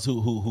the ones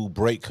who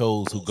break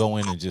codes, who go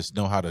in and just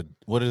know how to?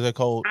 What are they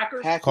called?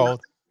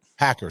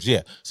 Hackers.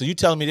 Yeah. So you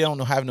telling me they don't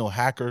have no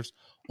hackers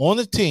on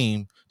the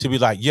team to be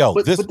like, yo,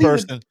 this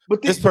person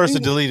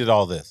deleted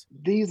all this.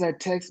 These are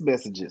text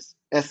messages.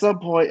 At some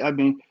point, I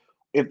mean,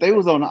 if they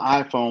was on the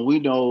iPhone, we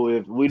know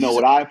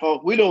what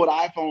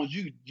iPhones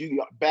you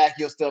back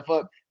your stuff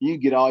up, you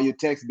get all your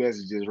text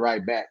messages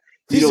right back.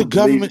 These are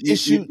government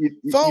issued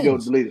phones. You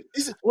don't delete it.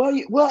 These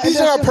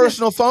are our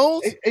personal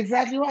phones.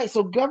 Exactly right.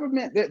 So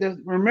government.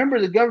 Remember,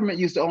 the government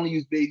used to only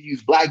use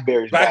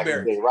BlackBerries back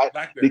in the day, right?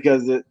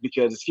 Because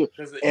it's here.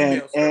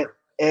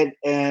 And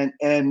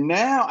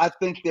now I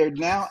think they're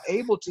now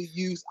able to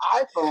use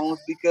iPhones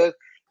because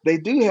they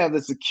do have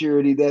the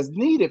security that's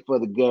needed for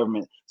the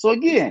government. So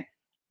again,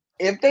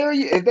 if they're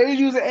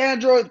using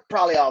Android,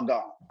 probably all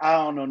gone. I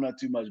don't know not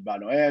too much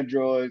about no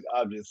Androids.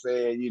 I'm just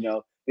saying,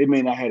 they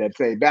may not have that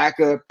same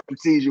backup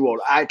procedure on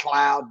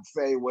iCloud the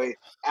same way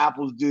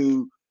Apple's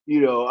do.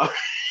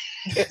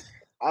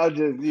 I'll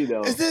just,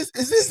 Is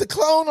this the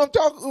clone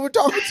we're talking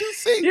to?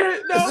 See,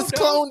 is this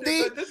clone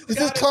D? Is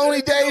this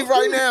clone Dave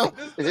right now?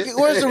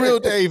 Where's the real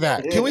Dave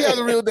at? Can we have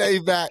the real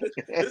Dave back?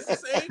 It's the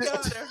same guy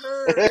that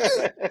heard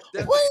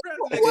that what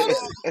is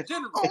it?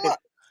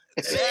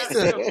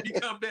 Jesus.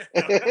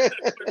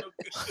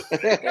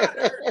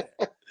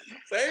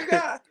 Same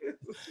guy.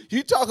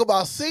 You talk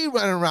about C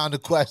running around the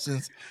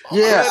questions.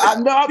 Yeah,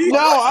 He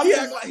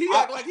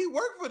act like he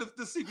worked for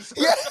the Secret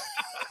Service.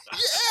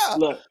 Yeah.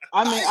 Look,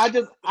 I mean,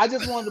 I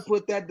just wanted to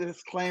put that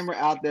disclaimer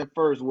out there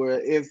first, where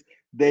it's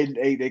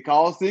they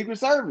call Secret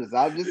Service.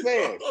 I'm just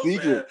saying,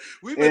 secret.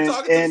 We've been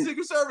talking to the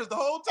Secret Service the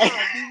whole time.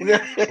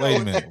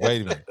 Wait a minute.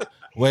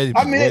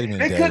 I mean,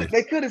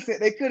 they could have said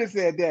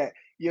that.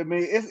 You know what I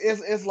mean?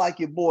 It's like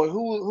your boy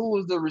who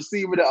was the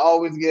receiver that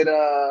always get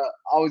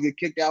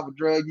kicked out for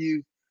drug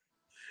use.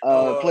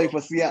 Play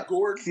for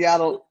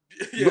Seattle.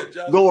 Yeah,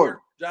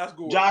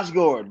 Josh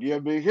Gordon. You know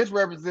what I mean? His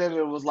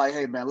representative was like,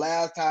 "Hey man,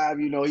 last time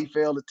he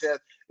failed the test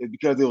is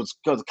because of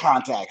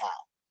contact high."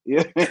 You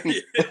know what I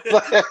mean?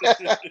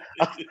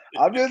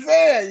 I'm just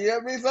saying. You know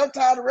what I mean?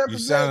 Sometimes the representative.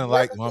 You sounding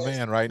like my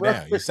man right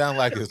now. You sound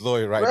like his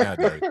lawyer right now,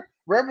 Dave.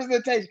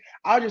 Representation.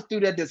 I just threw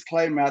that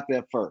disclaimer out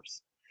there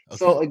first. Okay.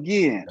 So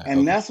again,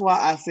 and that's why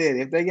I said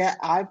if they got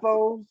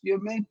iPhones, you know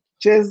what I mean?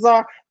 Chances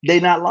are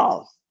they not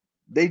lost.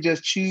 They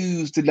just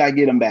choose to not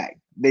get them back.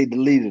 They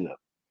deleted them.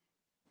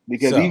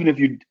 Because even if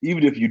you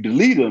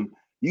delete them,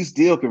 you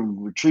still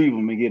can retrieve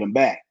them and get them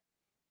back.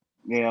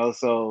 You know,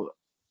 so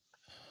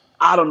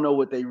I don't know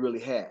what they really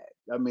had.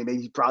 I mean,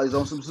 they probably was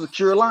on some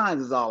secure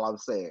lines. Is all I'm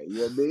saying. You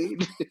know what I mean?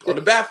 On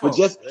the back phone.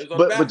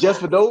 But just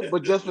for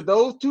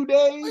those 2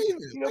 days, you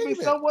know what I mean?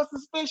 Somewhat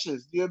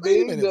suspicious. You know what I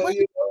mean? That's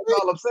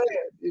all I'm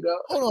saying. You know.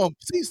 Hold on.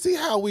 See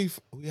how we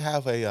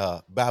have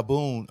a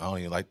baboon. I don't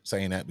even like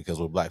saying that because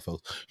we're black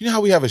folks. You know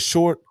how we have a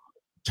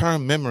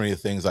short-term memory of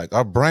things. Like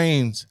our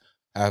brains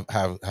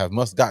have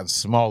must gotten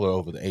smaller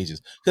over the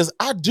ages. Because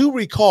I do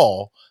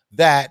recall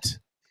that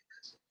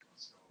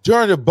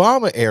during the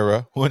Obama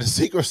era, when the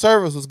Secret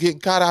Service was getting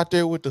caught out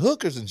there with the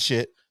hookers and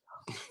shit,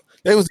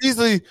 they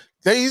easily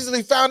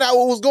found out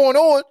what was going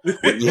on with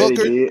the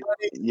hookers,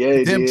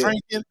 them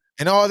drinking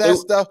and all that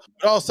stuff.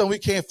 But all of a sudden, we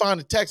can't find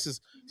the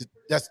Texas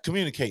that's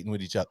communicating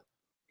with each other.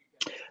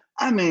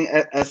 I mean,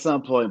 at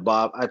some point,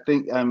 Bob,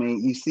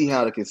 you see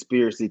how the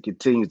conspiracy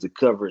continues to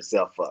cover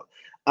itself up.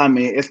 I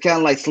mean, it's kind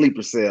of like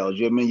sleeper cells.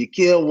 You know what I mean? You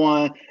kill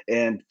one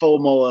and 4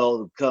 more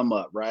will come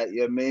up, right? You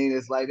know what I mean?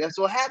 It's like that's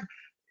what happened.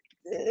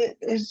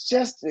 It's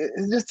just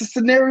the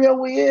scenario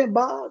we're in,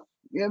 Bob.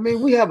 You know what I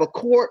mean? We have a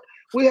court,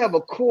 you know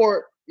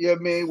what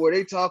I mean, where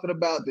they talking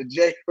about the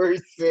January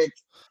 6th,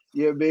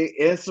 you know what I mean,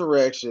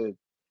 insurrection,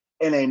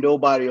 and ain't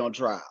nobody on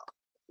trial.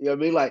 You know what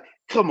I mean? Like,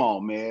 come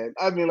on, man.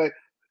 I mean, like,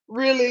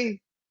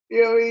 really?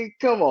 You know what I mean?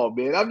 Come on,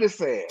 man. I'm just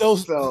saying.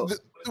 The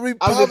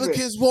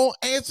Republicans won't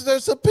answer their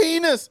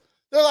subpoenas.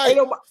 They're like,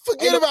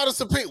 forget about a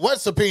subpoena. What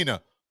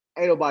subpoena?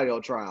 Ain't nobody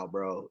on trial,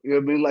 bro. You know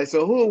what I mean? Like,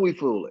 so who are we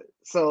fooling?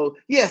 So,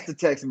 yes, the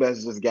text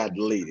messages got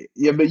deleted.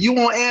 Yeah, but you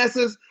want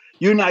answers?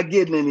 You're not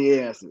getting any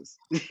answers.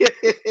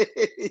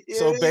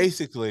 So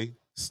basically,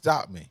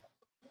 stop me.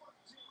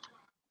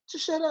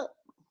 Just shut up.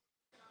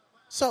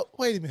 So,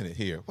 wait a minute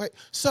here.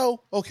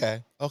 So,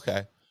 okay.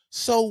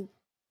 So,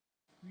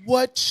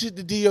 what should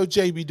the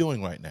DOJ be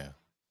doing right now?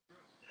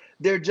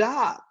 Their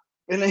job.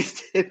 And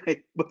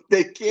but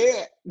they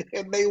can't.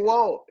 And they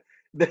won't.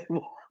 They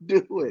won't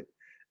do it.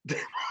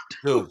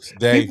 Dude,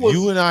 Dave,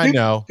 you and I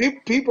know.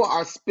 People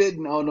are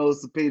spitting on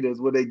those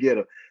subpoenas when they get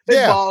them.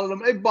 They balling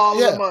them. They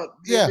balling them up.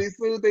 Yeah. As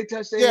soon as they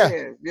touch their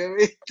hands. You know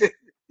what I mean?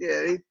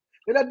 Yeah.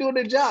 They're not doing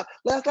their job.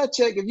 Last I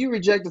checked, if you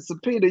reject a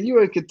subpoena,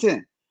 you're in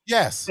contempt.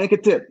 Yes. In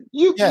contempt.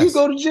 You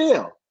go to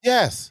jail.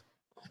 Yes.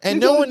 And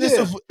knowing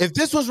if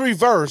this was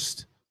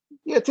reversed.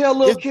 Yeah, tell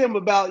Lil Kim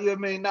about, you know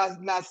what I mean,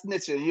 not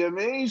snitching. You know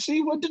what I mean?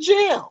 She went to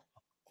jail.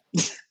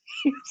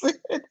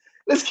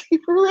 Let's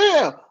keep it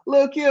real.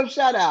 Lil Kim,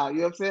 shout out.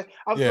 You know what I'm saying?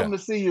 I'm coming to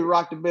see you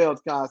Rock the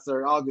Bells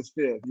concert August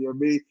 5th. You know what I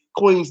mean?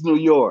 Queens, New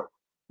York.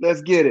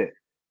 Let's get it.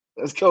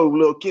 Let's go,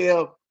 Lil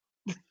Kim.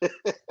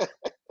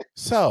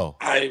 So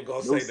I ain't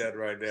gonna say that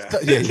right now.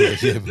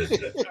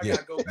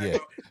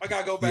 I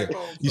gotta go back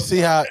home. You see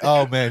how?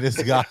 Oh man,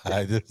 this guy.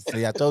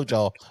 See, I told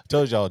y'all,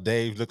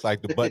 Dave looked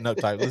like the button-up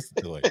type.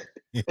 Listen to it.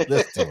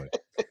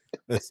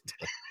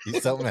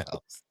 He's something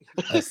else.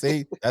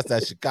 See, that's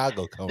that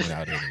Chicago coming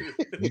out in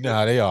it. You know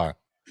how they are.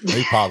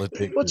 They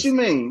politics. What you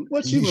mean?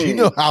 You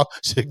know how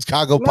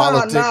Chicago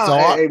politics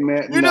are. Hey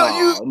man,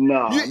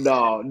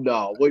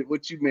 no.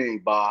 What you mean,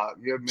 Bob?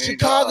 You know what I mean?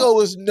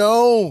 Chicago is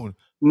known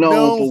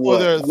for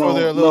their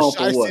little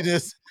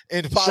shystiness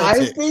in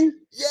politics.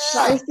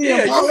 Shiesty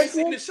in politics? You ain't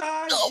seen the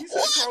shy. He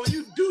said, "Carl,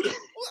 you do them.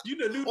 You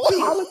the new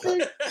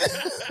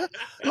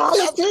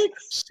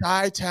politics.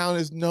 Chi-Town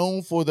is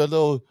known for the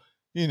little,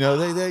 they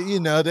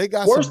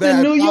got worse some bad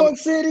than New York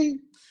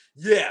City.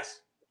 Yes.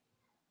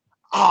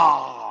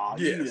 Oh,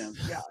 yes.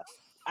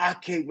 I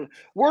can't believe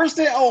worse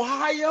than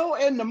Ohio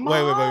and the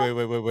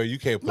mob. Wait. You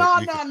can't put no.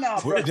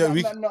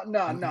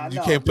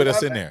 You can't put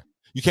us in there.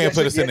 You can't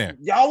put us in there.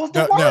 Y'all was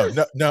the worst.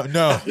 No.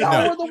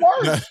 Y'all were the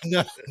worst.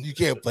 No, you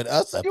can't put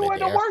us up in there. You were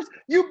the worst.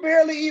 You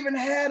barely even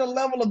had a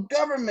level of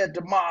government.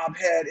 The mob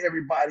had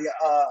everybody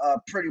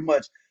pretty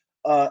much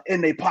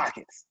in their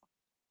pockets.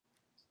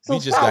 So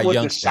we just got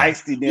Youngstown.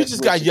 We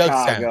just got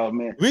Youngstown,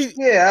 man.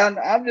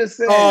 I'm just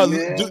saying,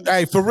 man.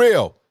 Hey, for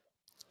real.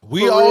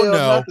 We all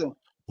know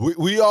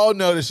we all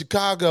know that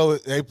Chicago,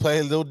 they play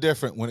a little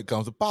different when it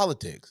comes to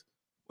politics.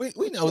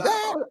 We know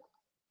that.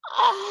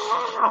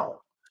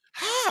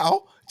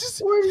 How?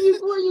 Just where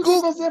you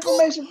get this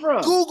information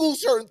from? Google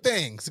certain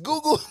things.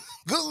 Google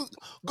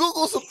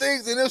some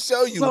things, and it'll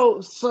show you.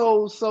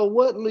 So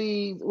what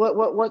leads?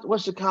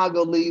 What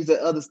Chicago leads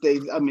that other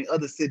states? I mean,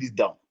 other cities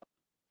don't.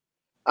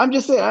 I'm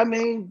just saying. I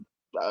mean,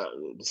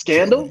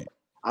 scandal.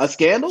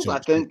 Scandals. I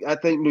think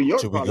New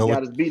York probably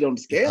got his beat on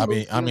the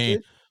scandals.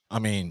 I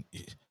mean,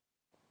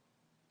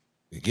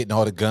 getting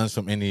all the guns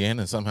from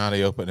Indiana and somehow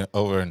they open it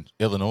over in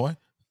Illinois.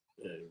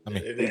 I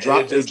mean, they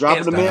dropping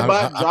the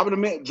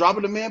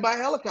man by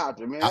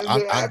helicopter, man.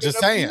 I'm just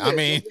saying. I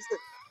mean,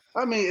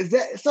 is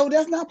that so?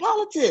 That's not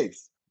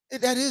politics.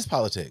 That is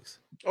politics.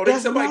 Oh,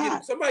 somebody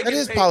that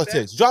is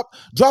politics. That?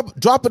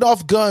 Dropping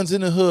off guns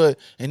in the hood,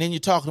 and then you're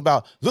talking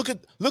about look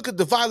at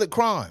the violent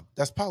crime.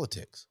 That's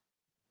politics.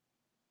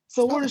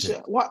 So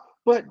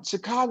but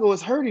Chicago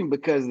is hurting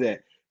because of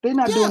that. They're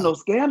not doing no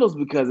scandals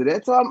because of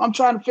that. So I'm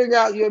trying to figure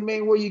out,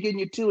 where you getting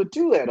your 2 and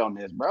 2 at on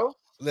this, bro.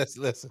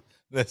 Listen.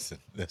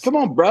 Come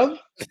on, bro.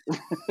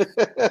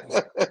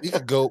 We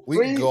could go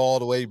all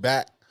the way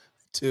back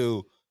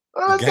to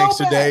the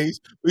gangster days.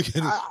 We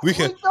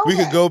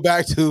could go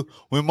back to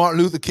when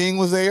Martin Luther King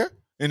was there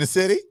in the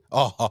city.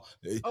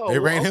 They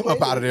ran him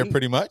up out of there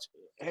pretty much.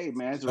 Hey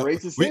man, it's a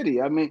racist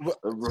city. I mean,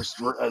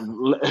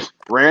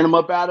 ran him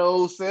up out of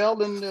old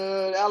Selma in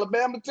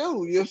Alabama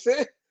too. You know what I'm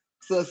saying?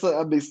 So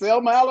I mean,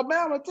 Selma,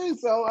 Alabama too.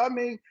 So I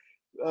mean,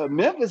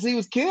 Memphis, he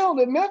was killed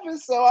in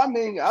Memphis. So I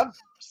mean,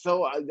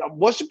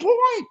 what's your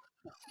point?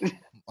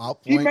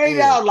 He made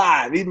it out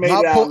live. He made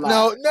it out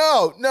live.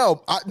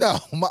 No.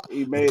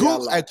 He made it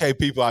out live. Okay,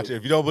 people out there,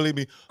 if you don't believe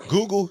me,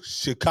 Google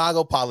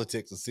Chicago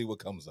politics and see what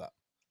comes up.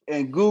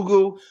 And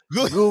Google.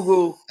 Where you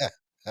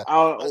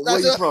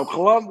from?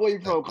 Columbus? Where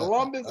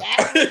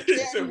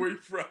you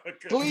from?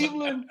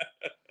 Cleveland?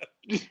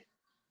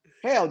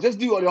 Hell, just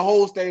do the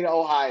whole state of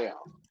Ohio.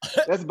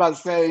 That's about the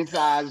same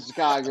size as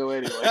Chicago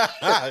anyway.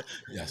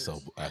 Yeah,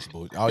 so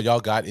all y'all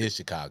got is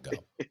Chicago.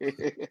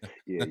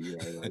 Yeah.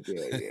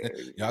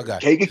 Y'all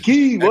got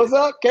Kankakee. What's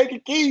up,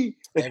 Kankakee?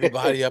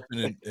 Everybody up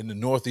in the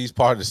northeast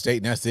part of the state,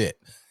 and that's it.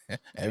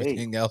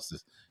 Everything else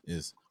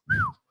is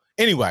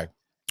anyway.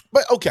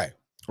 But okay.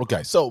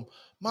 So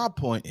my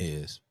point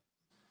is,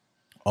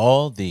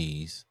 all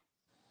these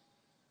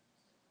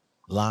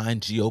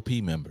lying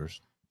GOP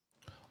members,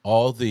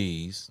 all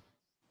these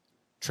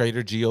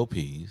traitor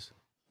GOPs,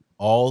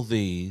 all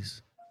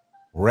these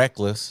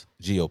reckless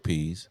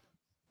GOPs,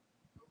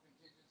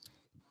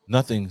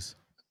 nothing's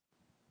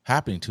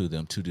happening to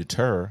them to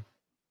deter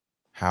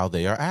how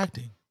they are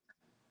acting.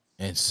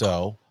 And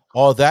so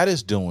all that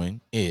is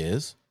doing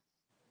is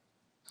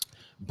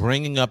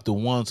bringing up the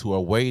ones who are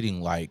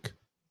waiting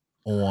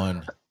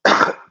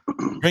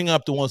bring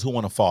up the ones who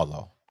want to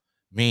follow,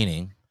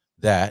 meaning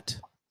that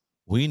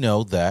we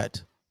know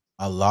that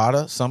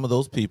some of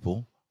those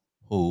people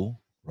who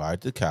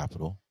ride to the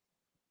Capitol,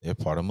 they're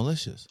part of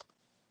militias.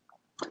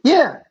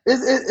 Yeah,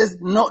 it's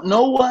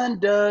no one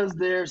does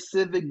their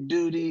civic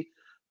duty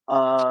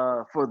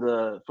for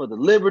the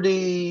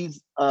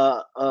liberties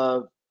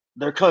of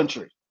their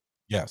country.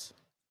 Yes,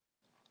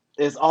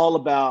 it's all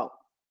about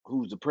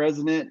who's the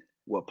president,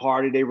 what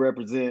party they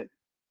represent.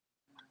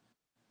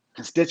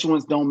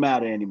 Constituents don't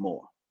matter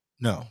anymore.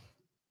 No,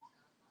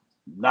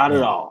 not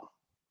at all.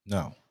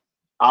 No,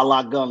 a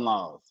la gun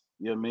laws.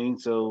 You know what I mean?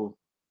 So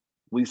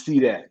we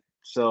see that.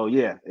 So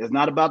yeah, it's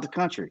not about the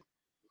country.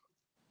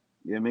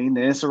 You know what I mean?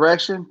 The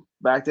insurrection,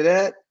 back to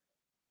that,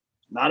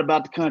 not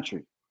about the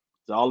country.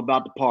 It's all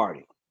about the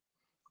party.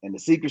 And the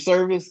Secret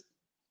Service,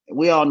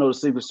 we all know the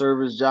Secret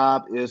Service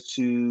job is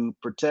to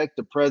protect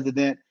the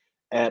president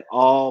at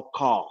all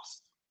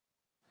costs.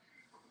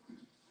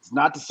 It's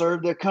not to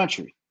serve their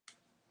country.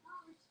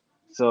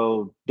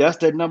 So that's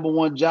their number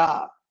one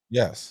job.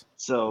 Yes.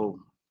 So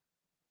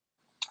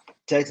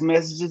text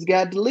messages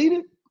got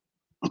deleted.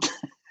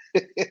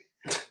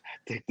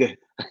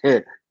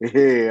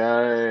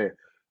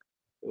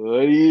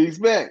 What do you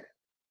expect?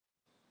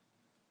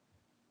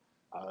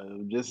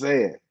 I'm just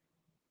saying.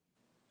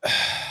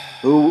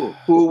 Who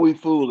are we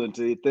fooling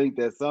to think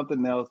that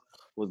something else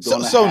was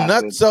going to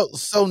happen?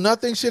 So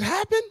nothing should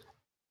happen?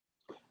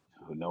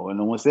 No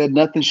one said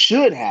nothing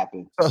should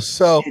happen.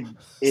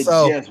 It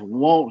just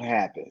won't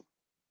happen.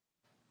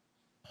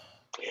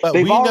 But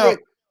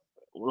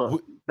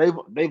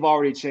they've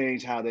already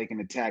changed how they can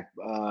attack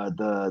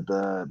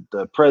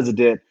the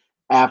president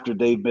after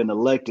they've been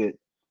elected.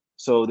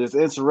 So this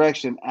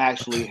insurrection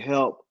actually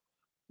helped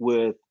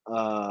with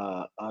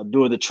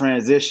doing the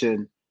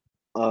transition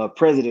of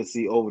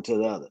presidency over to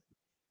the other.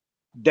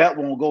 That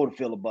won't go to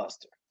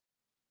filibuster.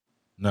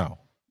 No.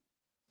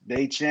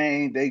 They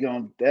changed.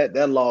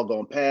 That law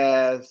gonna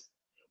pass,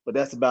 but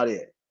that's about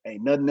it.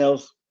 Ain't nothing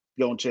else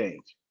gonna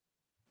change.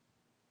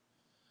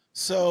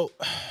 So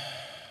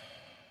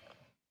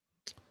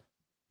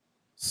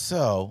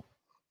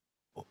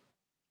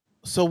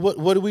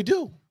what do we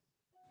do?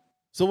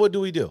 So what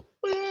do we do?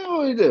 What do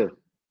we do?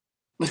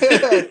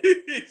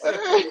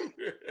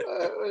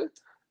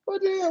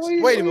 What the hell?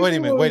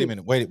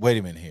 Wait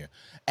a minute here.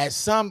 At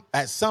some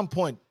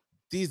point,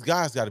 these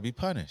guys got to be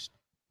punished.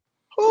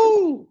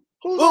 Who's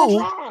on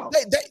trial?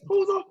 They,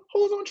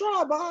 who's on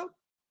trial, Bob?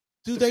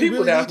 Do they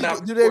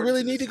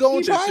really need to go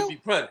on trial? Should be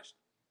punished.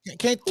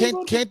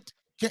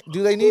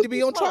 Do they need to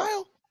be on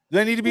trial? Do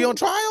they need to be on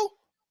trial?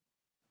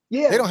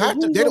 Yeah, they don't have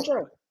to.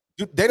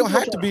 They don't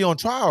have to be on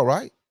trial,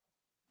 right?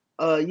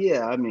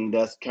 Yeah, I mean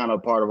that's kind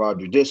of part of our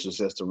judicial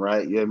system,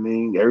 right? You know what I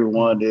mean?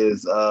 Everyone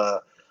is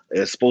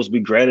supposed to be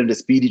granted a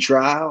speedy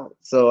trial,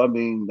 so I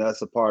mean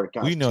that's a part of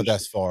Constitution. We know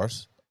that's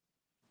farce.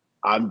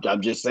 I'm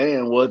just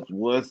saying what's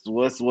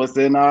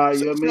in our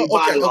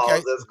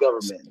bylaws as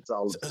government. It's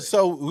all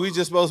so we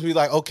just supposed to be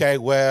like, okay,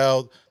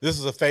 well, this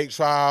is a fake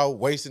trial,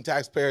 wasting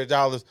taxpayer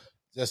dollars.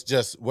 That's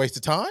just waste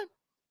of time.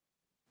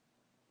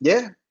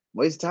 Yeah,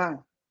 waste of time.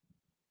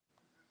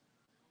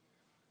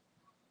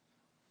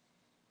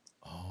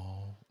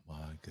 Oh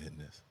my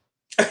goodness.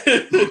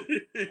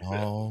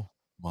 Oh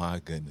my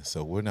goodness.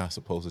 So we're not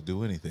supposed to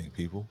do anything,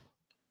 people.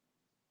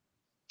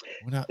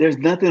 We're not. There's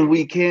nothing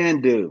we can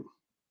do.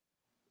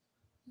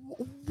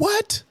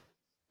 What?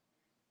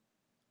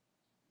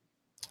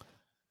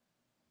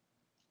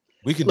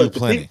 We can do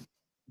plenty.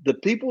 The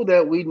people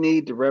that we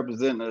need to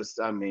represent us,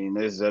 I mean,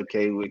 it's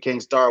okay. We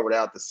can't start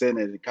without the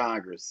Senate and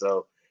Congress.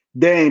 So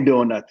they ain't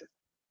doing nothing.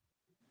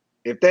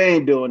 If they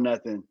ain't doing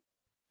nothing.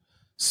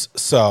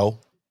 So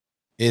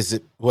is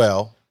it,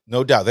 well,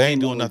 no doubt. They ain't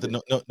doing nothing.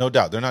 No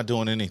doubt. They're not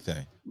doing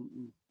anything.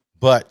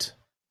 But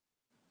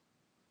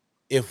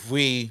if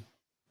we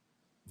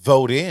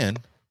vote in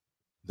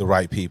the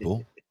right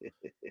people,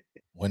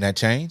 wouldn't that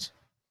change?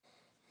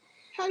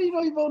 How do you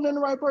know you're voting in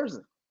the right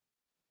person?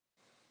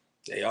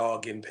 They all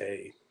getting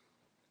paid.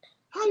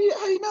 How do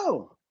you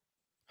know?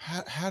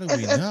 How do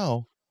we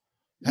know?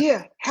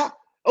 Yeah.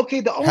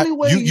 Okay. The only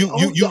way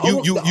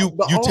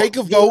you take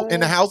a vote in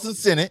the House and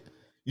Senate.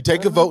 You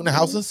take a vote in the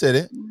House and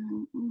Senate,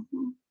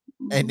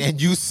 and then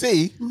you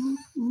see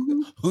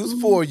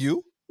who's for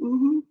you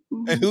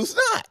and who's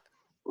not.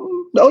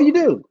 No, you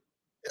do.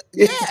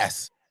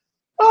 Yes.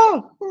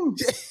 Oh.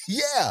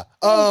 Yeah.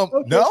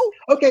 Okay. No.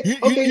 Okay.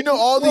 You know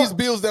all these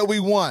bills that we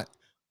want.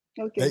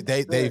 Okay.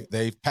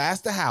 They've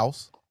passed the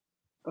House.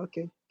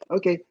 Okay.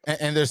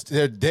 And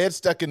they're dead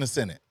stuck in the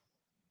Senate.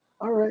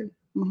 All right.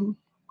 Mm-hmm.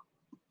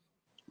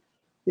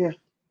 Yeah.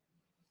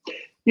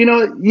 You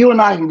know, you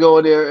and I can go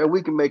there and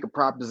we can make a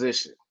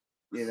proposition.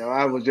 You know,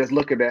 I was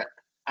looking at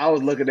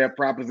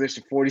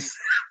Proposition 47.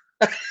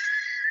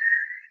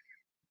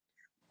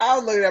 I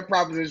was looking at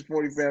Proposition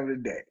 47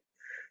 today.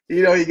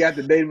 You know, he got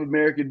the Native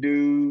American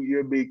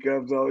dude,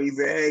 comes on. He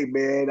said, hey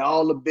man,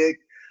 all the big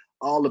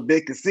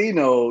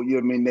casino,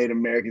 Native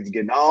Americans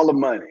getting all the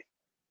money.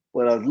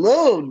 But us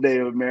little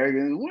Native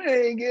Americans, we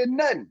ain't getting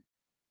nothing.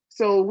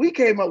 So we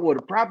came up with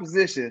a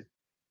proposition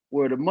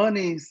where the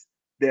monies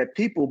that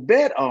people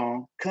bet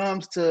on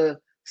comes to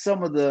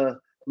some of the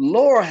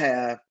lower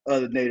half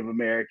of the Native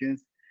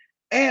Americans,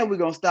 and we're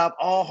gonna stop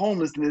all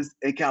homelessness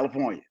in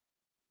California.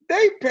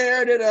 They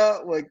paired it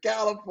up with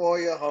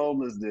California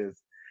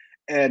homelessness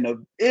and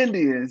the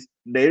Indians,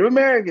 Native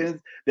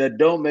Americans that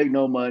don't make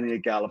no money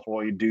in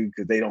California do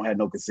because they don't have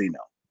no casino.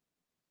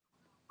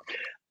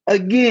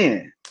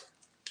 Again,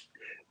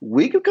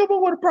 we could come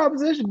up with a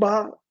proposition,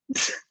 Bob.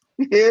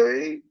 You hear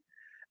me?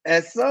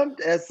 At some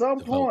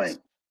point. Votes.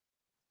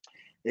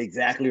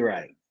 Exactly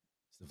right.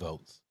 The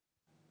votes.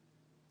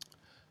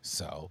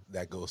 So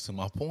that goes to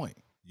my point.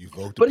 You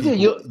vote. But again,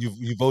 you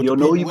vote. You don't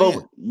know who you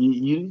vote.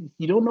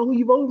 You don't know who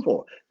you voting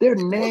for. Their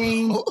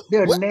names.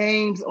 Their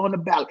names on the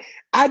ballot.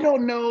 I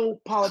don't know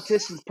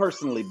politicians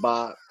personally,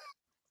 Bob.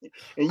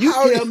 And you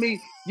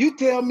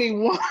tell me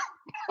one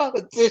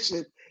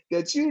politician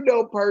that you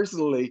know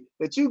personally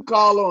that you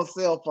call on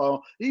cell phone.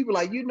 You be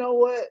like, you know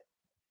what?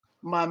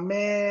 My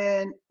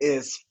man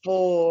is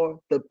for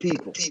the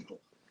people.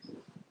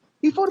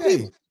 He's for the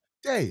people.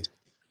 Dave,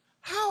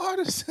 how are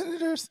the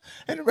senators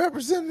and the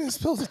representatives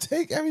supposed to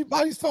take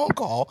everybody's phone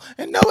call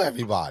and know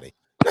everybody?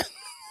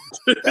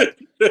 There's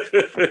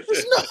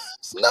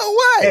no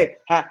way. Hey,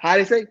 how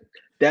they say?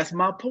 That's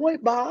my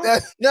point, Bob.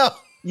 No.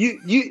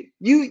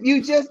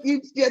 You just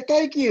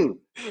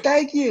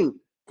thank you.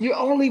 You're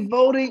only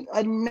voting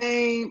a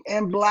name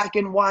in black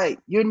and white.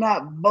 You're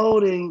not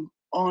voting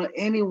on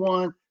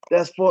anyone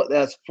that's for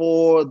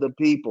the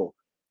people.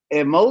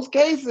 In most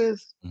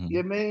cases,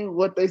 you mean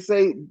what they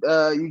say,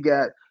 you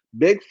got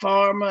big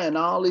pharma and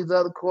all these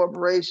other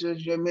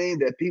corporations,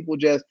 that people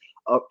just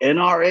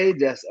NRA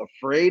just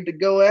afraid to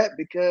go at,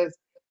 because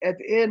at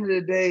the end of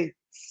the day,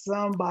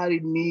 somebody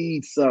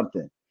needs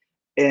something.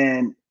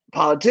 And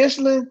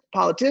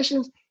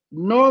politicians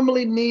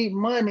normally need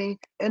money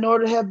in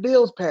order to have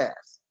bills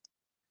passed.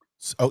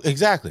 Oh,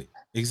 exactly.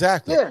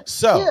 Yeah.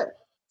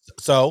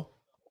 So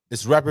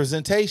it's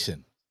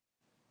representation.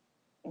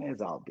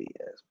 It's all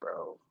BS,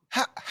 bro.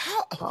 How?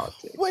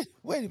 Politics. Wait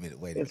a minute.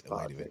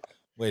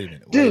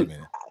 Dude,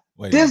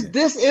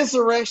 this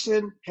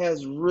insurrection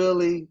has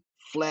really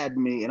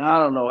flattened me, and I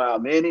don't know how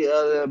many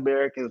other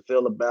Americans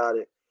feel about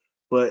it.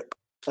 But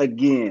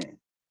again,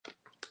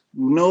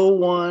 No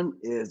one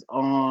is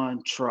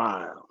on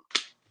trial.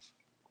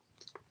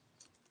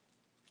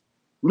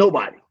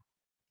 Nobody.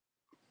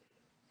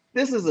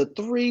 This is a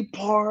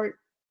 3-part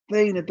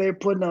thing that they're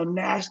putting on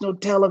national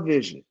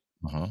television.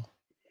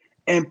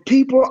 And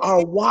people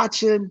are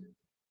watching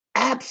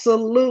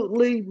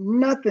absolutely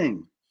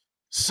nothing.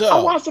 So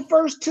I watched the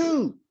first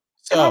 2.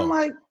 And I'm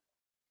like,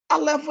 I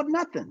left with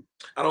nothing.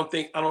 I don't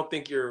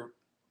think you're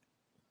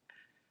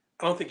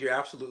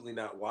absolutely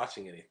not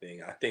watching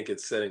anything. I think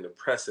it's setting a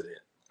precedent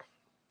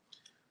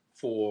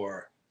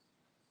for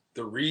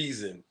the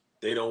reason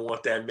they don't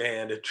want that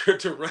man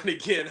to run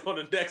again on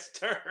the next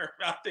term.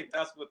 I think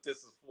that's what this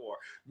is for.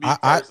 Me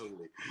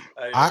personally,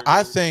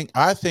 I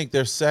think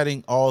they're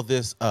setting all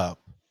this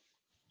up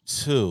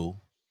to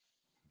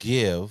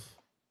give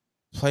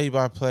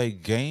play-by-play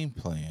game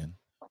plan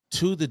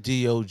to the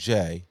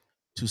DOJ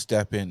to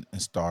step in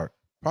and start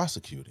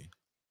prosecuting.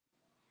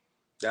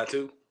 That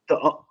too.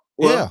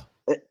 Yeah.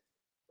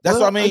 That's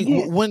what I mean.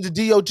 Again, when the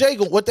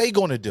DOJ what they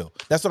going to do?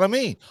 That's what I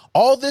mean.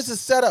 All this is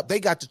set up. They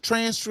got the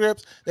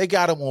transcripts. They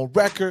got them on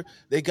record.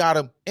 They got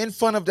them in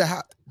front of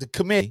the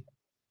committee.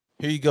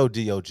 Here you go,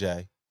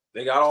 DOJ.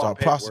 They got all start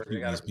the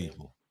prosecuting these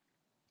people.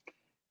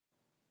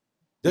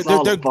 They're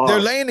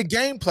laying the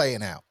game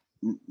playing out.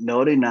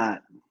 No, they're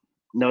not.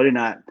 No, they're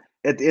not.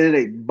 At the end of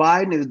the day,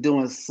 Biden is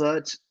doing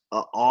such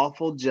an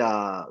awful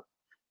job,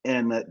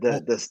 and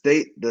the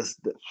state,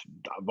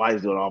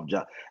 Biden's doing an awful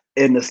job.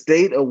 In the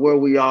state of where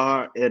we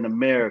are in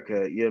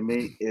America, you know what I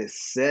mean, is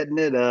setting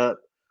it up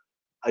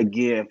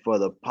again for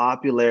the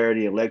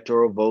popularity,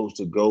 electoral votes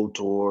to go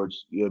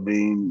towards, you know what I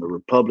mean, the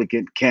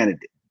Republican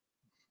candidate.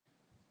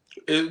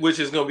 Which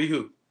is going to be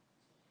who?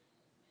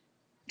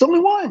 It's only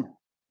one.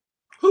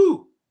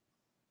 Who?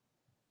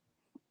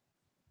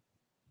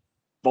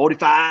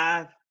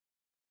 45.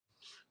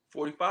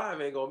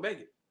 45 ain't going to make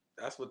it.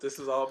 That's what this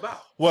is all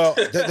about. Well,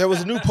 there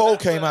was a new poll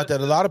came out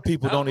that a lot of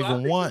people don't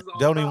even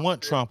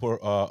want Trump or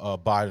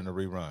Biden to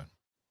rerun.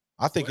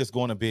 I think it's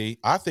going to be.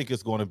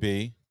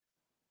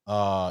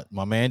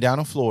 My man down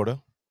in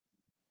Florida.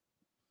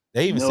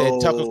 They even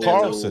said Tucker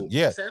Carlson.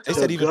 Yeah, they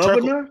said even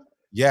governor.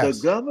 Yes,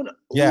 the governor.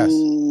 Yes,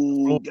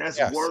 Ooh, that's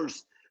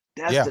worse.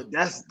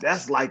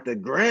 That's like the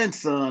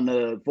grandson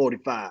of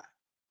 45.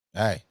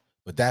 Hey,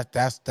 but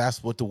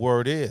that's what the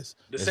word is.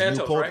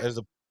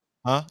 DeSantos,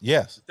 right?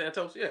 Yes.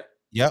 DeSantos, yeah.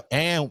 Yep,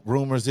 and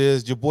rumors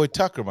is your boy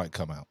Tucker might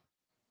come out.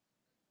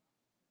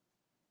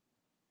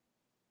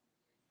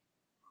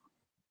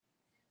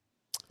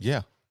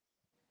 Yeah.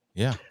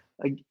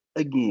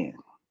 Again,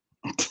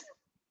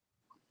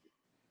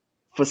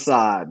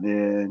 facade,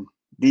 man.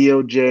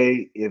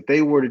 DOJ, if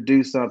they were to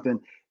do something,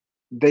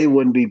 they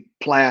wouldn't be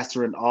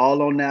plastering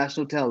all on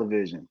national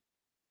television.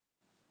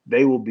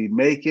 They will be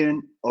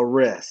making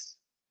arrests,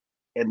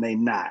 and they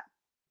not.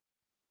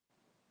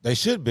 They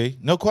should be,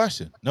 no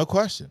question.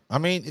 I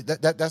mean,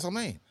 that's what I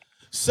mean.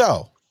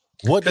 So,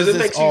 what does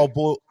this all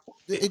boil?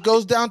 It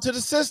goes down to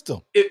the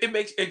system. It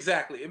makes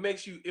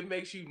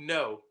you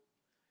know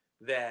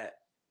that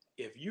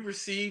if you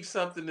receive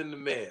something in the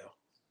mail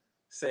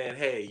saying,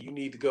 "Hey, you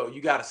need to go. You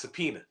got a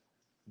subpoena."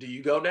 Do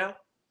you go now?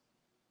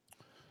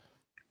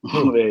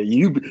 Man,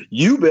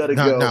 you better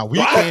go. No, we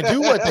can't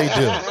do what they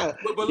do.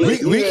 But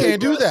we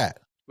can't do that.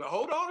 But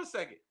hold on a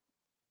second.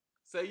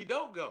 Say you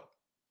don't go.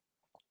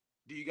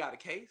 Do you got a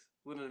case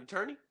with an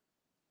attorney?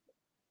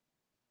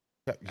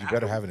 You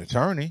better have an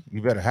attorney.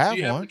 You better have one.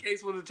 You have a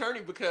case with an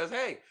attorney because,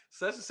 hey,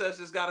 such and such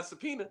just got a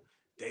subpoena.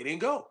 They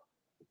didn't go.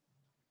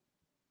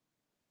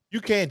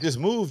 You can't just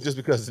move just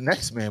because the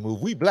next man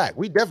moved. We black.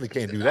 We definitely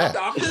can't do that.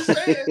 I'm just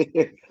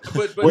saying.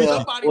 But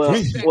somebody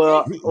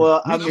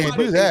I can't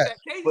do that.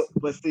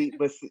 But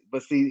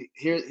see,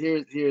 here's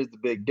the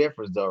big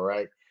difference, though,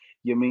 right?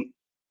 You mean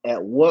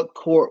at what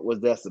court was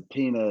that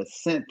subpoena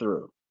sent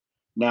through?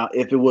 Now,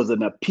 if it was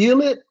an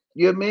appellate,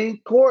 you know what I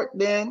mean, court,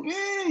 then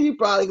you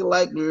probably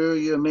like, you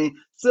know what I mean,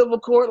 civil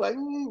court, like,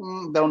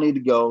 don't need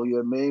to go, you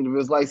know what I mean?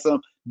 If it's like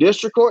some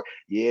district court,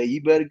 yeah,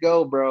 you better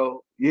go,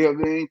 bro. You know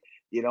what I mean?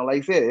 You know,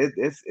 like I said,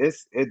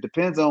 it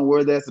depends on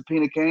where that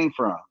subpoena came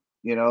from.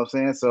 You know what I'm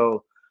saying?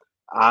 So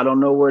I don't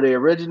know where they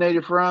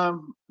originated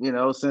from, you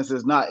know, since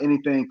it's not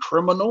anything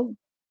criminal,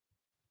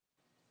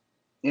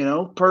 you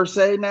know, per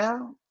se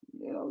now.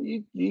 You know,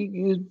 you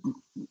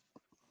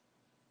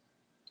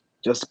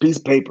just a piece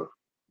of paper.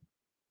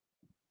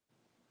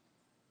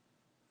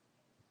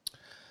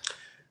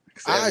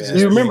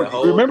 You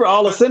remember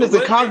all the senators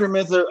and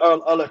congressmen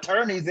are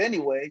attorneys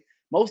anyway.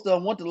 Most of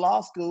them went to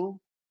law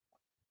school.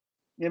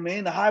 You know what I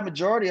mean? The high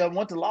majority of them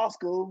went to law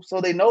school,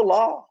 so they know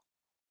law.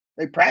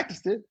 They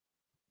practiced it.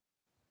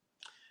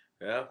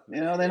 Yeah.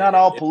 You know, they're not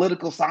all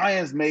political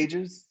science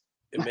majors.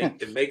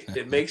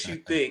 It makes you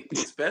think,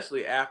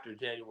 especially after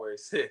January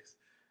 6th,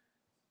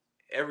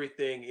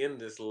 everything in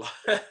this law,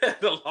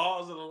 the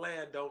laws of the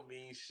land don't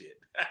mean shit.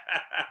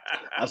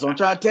 That's what I'm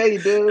trying to tell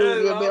you,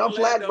 dude. I mean, I'm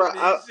flat, bro.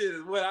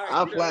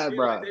 I'm flat,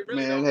 bro.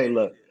 Man, hey,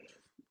 look.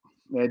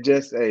 Man,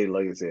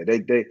 like I said,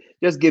 they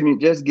just give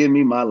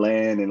me my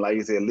land, and like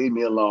I said, leave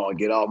me alone,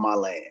 get off my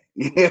land.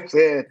 You know what I'm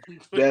saying?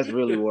 That's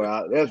really where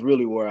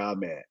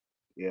I'm at.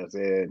 You know what I'm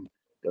saying?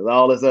 Because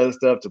all this other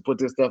stuff to put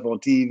this stuff on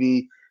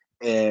TV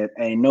and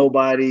ain't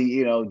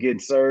nobody, getting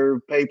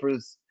served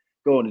papers,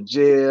 going to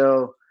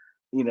jail,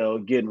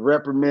 getting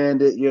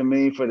reprimanded, you know what I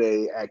mean, for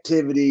the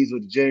activities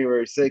with the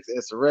January 6th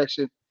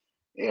insurrection.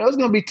 It's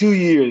gonna be 2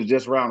 years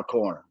just around the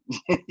corner.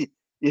 You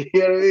know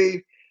what I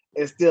mean?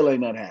 It still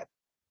ain't nothing happening.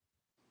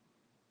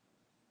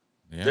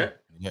 Yeah.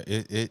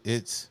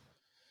 It's.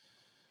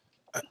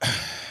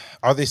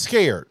 Are they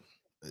scared?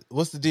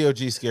 What's the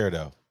DOG scared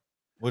of?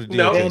 What the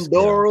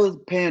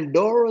DOJ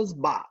Pandora's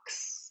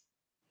box,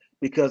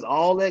 because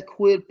all that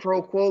quid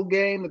pro quo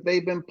game that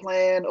they've been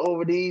playing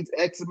over these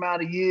X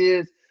amount of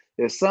years.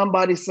 If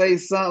somebody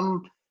says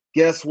something,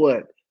 guess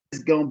what?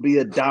 It's gonna be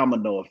a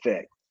domino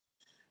effect.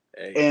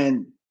 Hey.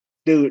 And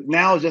dude,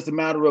 now it's just a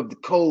matter of the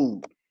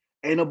code.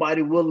 Ain't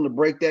nobody willing to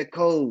break that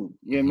code.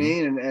 You know what I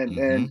mean?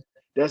 And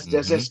that's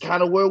just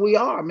kind of where we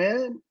are,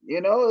 man.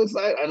 It's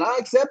like, and I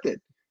accept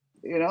it.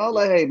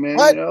 Like, hey, man,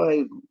 what?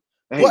 Hey,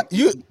 what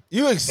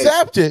you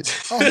accept it?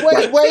 Oh,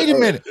 wait a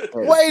minute.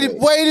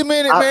 Wait a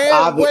minute, man.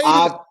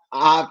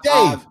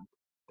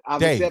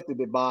 I've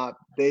accepted it, Bob.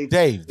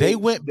 They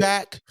went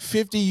back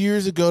 50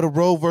 years ago to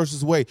Roe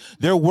versus Wade.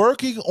 They're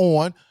working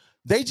on.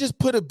 They just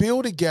put a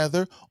bill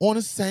together on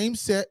a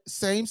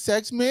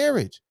same-sex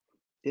marriage.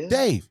 Yeah.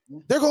 Dave,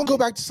 they're gonna go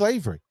back to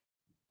slavery.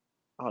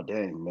 Oh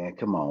dang, man!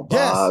 Come on,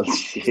 Bob.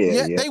 Yes.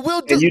 Yeah, they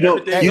will do.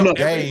 And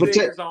Dave,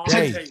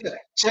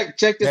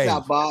 check this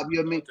out, Bob.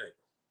 You know what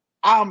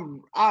I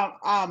mean?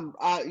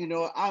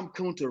 I'm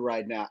Kunta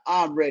right now.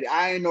 I'm ready.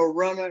 I ain't no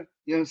runner.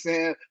 You know what I'm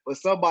saying? But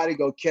somebody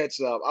go catch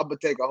up. I'm gonna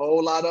take a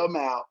whole lot of them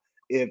out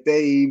if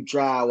they even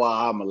try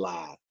while I'm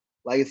alive.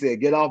 Like I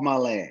said, get off my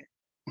land.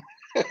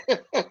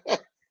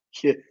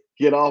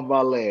 get off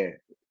my land.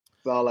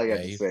 That's all I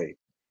got to say.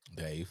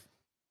 Dave.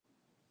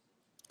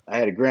 I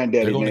had a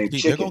granddaddy named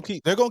Chicken.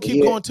 They're gonna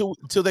keep going till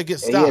they get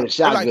stopped. He had a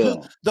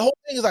shotgun. The whole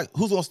thing is like,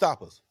 who's gonna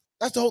stop us?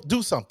 That's the whole.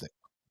 Do something.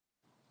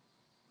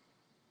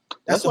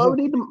 That's why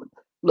we need to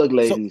look,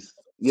 ladies.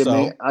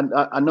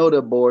 I know the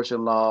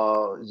abortion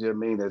law. You know what I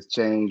mean? Has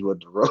changed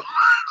with the road.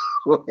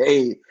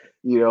 Hey,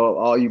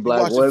 all you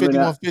black women.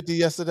 5150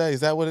 yesterday. Is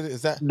that what it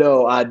is?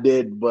 No, I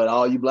did. But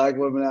all you black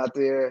women out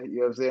there, you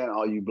know what I'm saying?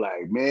 All you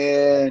black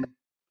men,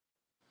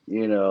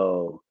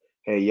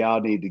 hey,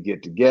 y'all need to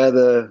get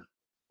together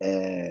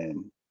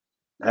and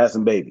have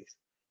some babies,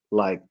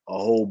 like a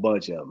whole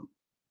bunch of them.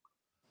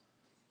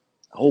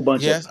 A whole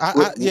bunch of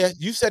them. Yes,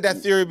 you said that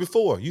theory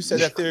before. Yeah,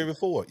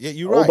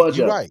 you're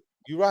right.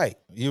 You're right.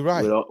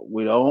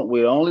 We're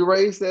the only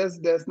race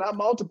that's not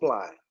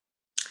multiplying.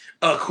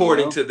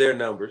 According to their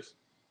numbers.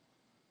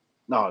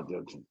 No, okay.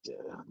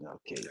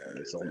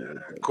 It's only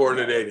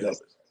according to their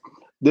numbers.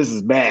 This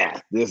is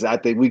math. I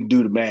think we can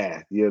do the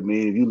math. You know what I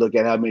mean? If you look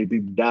at how many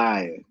people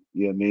dying,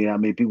 you know what I mean? How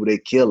many people they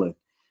killing?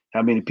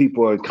 How many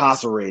people are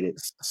incarcerated?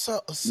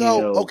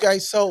 Okay.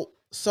 So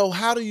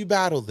how do you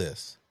battle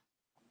this?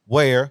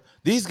 Where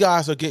these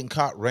guys are getting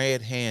caught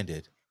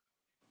red-handed,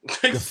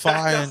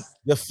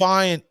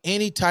 defying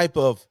any type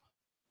of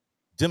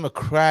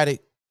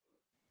democratic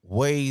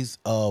ways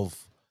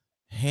of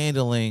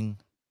handling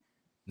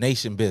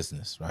nation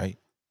business, right?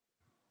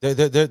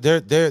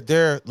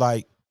 They're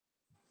like,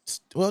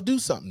 well, do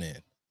something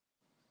then.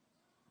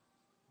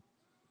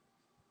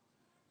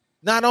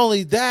 Not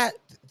only that,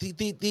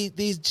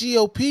 these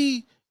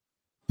GOP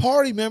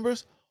party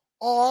members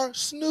are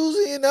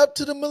snoozing up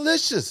to the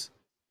militias.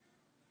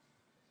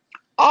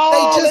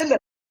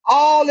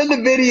 All in the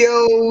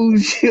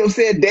videos, you know what I'm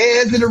saying,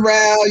 dancing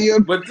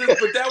around. But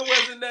that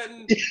wasn't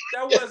nothing.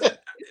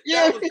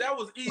 That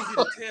was easy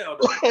to tell.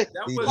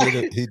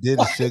 He did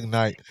a Suge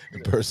Knight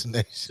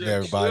impersonation.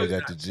 Everybody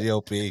that the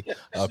GOP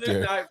up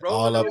there,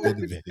 all up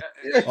in the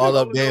video, all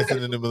up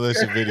dancing in the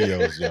militia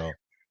videos, yo.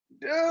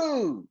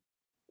 Dude,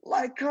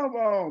 like, come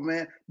on,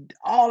 man!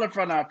 All in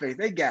front of our face.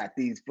 They got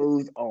these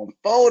fools on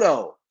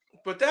photo.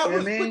 But that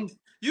was.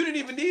 You didn't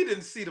even need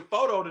to see the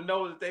photo to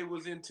know that they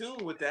was in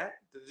tune with that.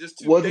 They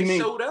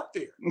showed up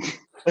there.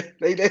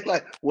 they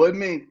like, what do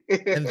you mean?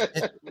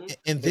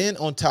 and then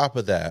on top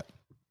of that,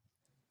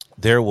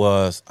 there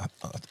was.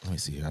 Let me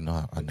see. I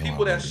know.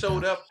 People that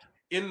showed up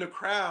in the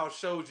crowd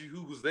showed you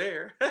who was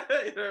there. You know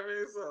what I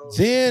mean? So.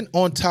 Then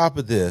on top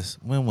of this,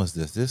 when was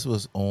this? This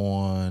was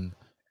on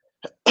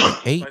the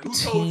 18th. Like, who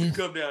told you to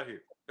come down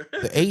here?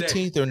 The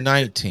 18th or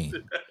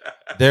 19th.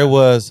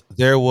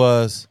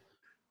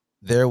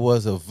 There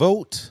was a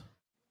vote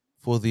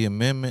for the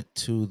amendment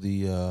to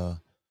the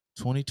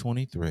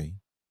 2023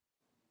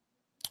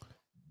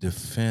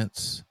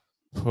 Defense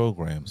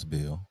Programs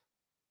Bill,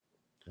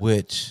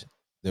 which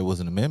there was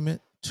an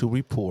amendment to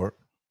report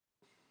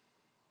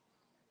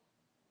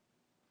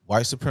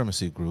white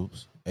supremacy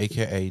groups,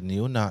 aka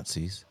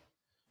neo-Nazis,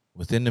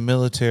 within the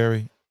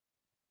military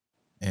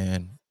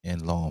and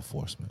law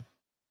enforcement.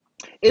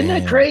 Isn't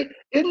that crazy?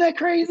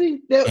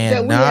 That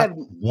we have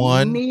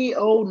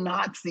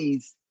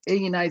neo-Nazis in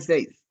the United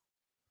States.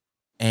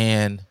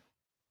 And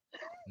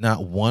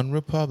not one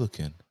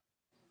Republican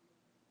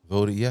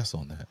voted yes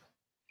on that.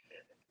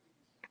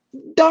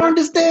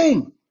 Darndest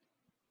thing.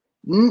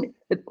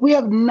 We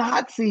have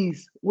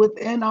Nazis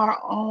within our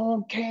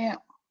own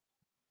camp.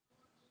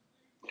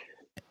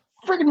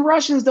 Freaking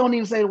Russians don't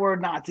even say the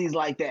word Nazis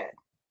like that.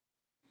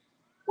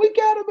 We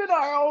got them in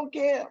our own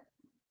camp.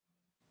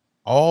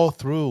 All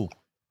through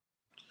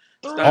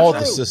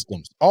the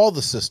systems. All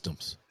the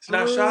systems. It's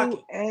not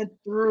shocking. And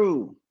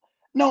through.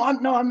 No,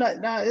 I'm not.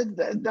 No,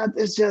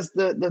 it's just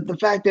the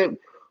fact that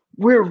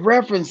we're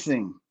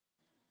referencing,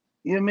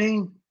 you know what I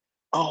mean,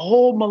 a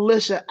whole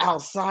militia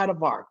outside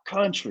of our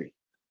country,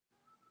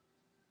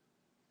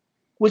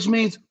 which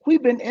means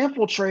we've been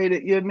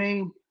infiltrated. You know what I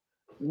mean?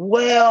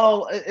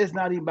 Well, it's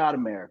not even about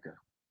America.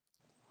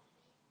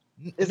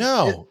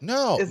 No.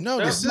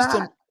 The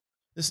system.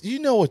 You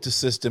know what the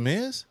system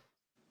is.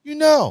 You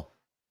know.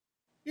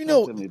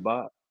 Talk to me,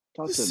 Bob.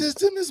 The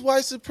system is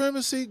white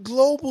supremacy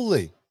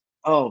globally.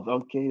 Oh,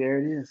 okay. There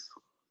it is.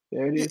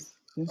 There it is.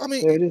 I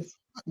mean, there it is.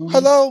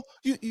 Hello,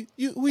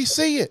 we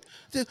see it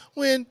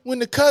when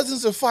the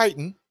cousins are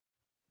fighting,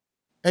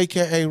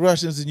 aka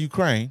Russians in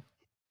Ukraine.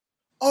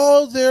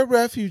 All their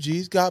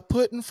refugees got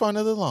put in front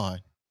of the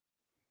line.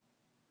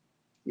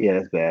 Yeah,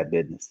 that's bad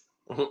business.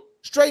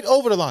 Straight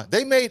over the line.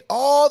 They made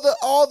all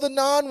the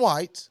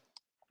non-whites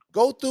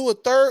go through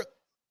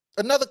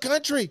another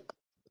country,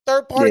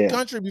 third-party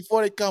country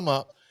before they come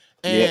up.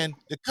 And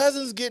the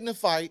cousins get in a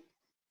fight,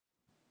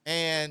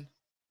 and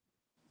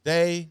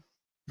they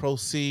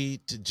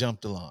proceed to jump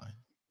the line.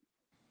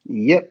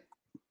 Yep.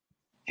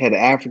 Had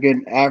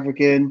African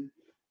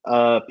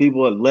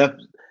people had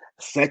left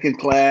second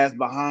class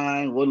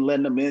behind, wouldn't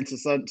let them into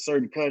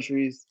certain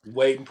countries.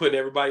 Putting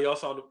everybody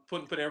else on the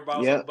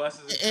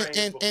buses and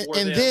trains before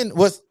and them.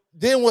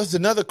 then was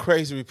another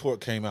crazy report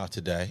came out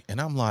today,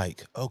 and I'm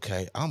like,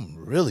 okay, I'm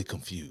really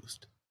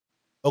confused.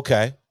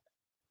 Okay.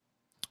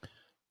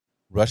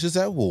 Russia's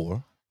at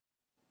war.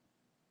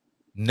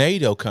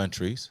 NATO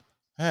countries,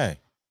 hey,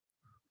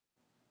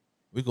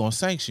 we're going to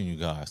sanction you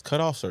guys, cut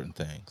off certain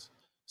things.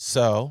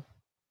 So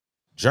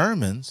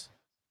Germans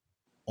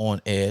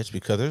on edge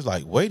because there's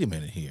like, wait a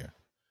minute here.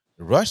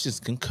 The Russians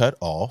can cut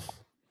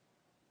off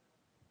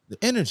the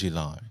energy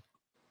line.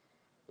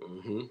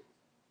 Mm-hmm.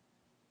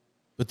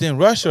 But then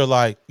Russia are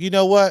like, you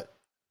know what?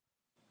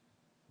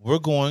 We're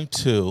going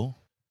to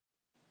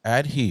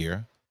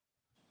adhere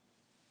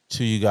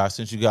to you guys.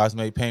 Since you guys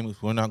made payments,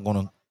 we're not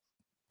going to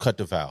cut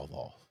the valve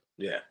off.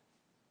 Yeah.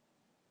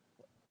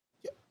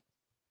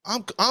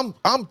 I'm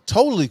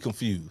totally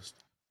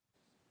confused.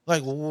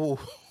 Like,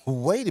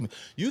 wait a minute.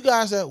 You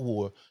guys at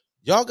war.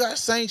 Y'all got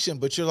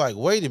sanctioned, but you're like,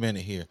 wait a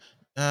minute here.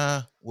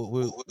 We're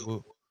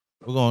not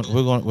going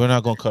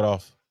to cut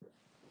off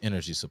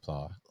energy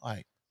supply.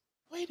 Like,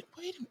 wait a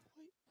minute.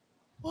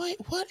 Wait,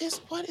 what is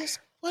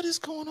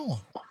going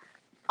on?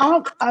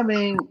 I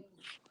mean,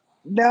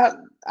 that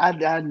I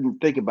didn't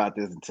think about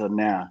this until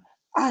now.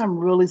 I'm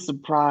really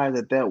surprised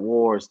that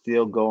war is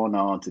still going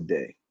on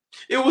today.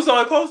 It was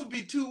only supposed to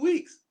be 2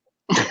 weeks.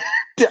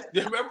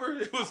 Remember,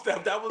 it was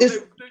that was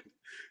it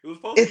was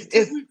supposed to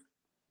be 2 weeks.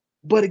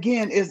 But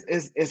again,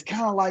 it's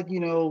kind of like,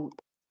 you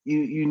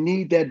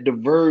need that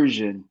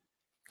diversion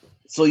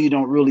so you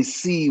don't really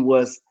see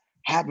what's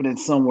happening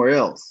somewhere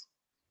else,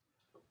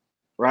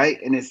 right?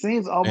 And it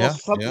seems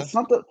almost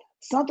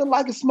something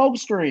like a smoke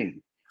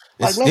screen.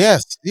 Like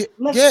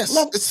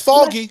it's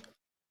foggy.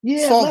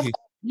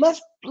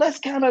 Let's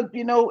kind of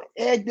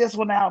egg this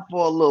one out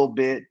for a little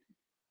bit,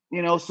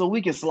 so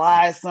we can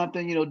slide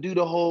something, do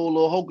the whole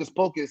little hocus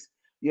pocus,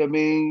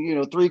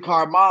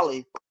 3-car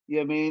Molly,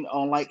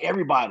 on like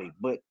everybody,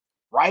 but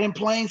right in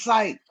plain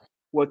sight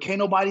where can't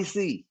nobody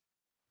see,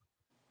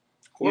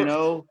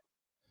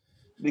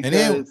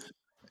 because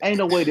ain't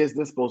no way this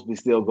supposed to be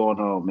still going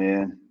on,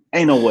 man.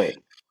 Ain't no way.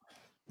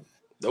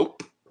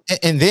 Nope.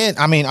 And then,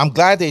 I mean, I'm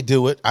glad they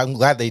do it. I'm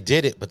glad they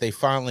did it, but they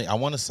finally, I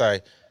want to say,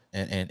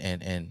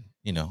 and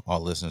all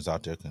listeners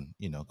out there can,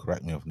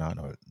 correct me if not,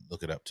 or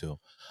look it up too.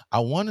 I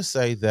want to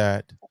say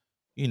that,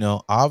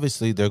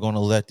 obviously they're going to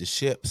let the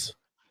ships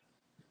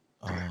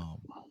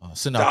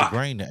send out the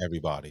grain to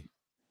everybody.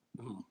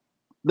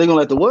 They're going to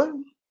let the what?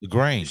 The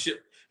grain.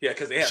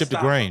 Because they had ship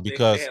stopped, the grain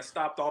because they had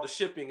stopped all the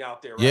shipping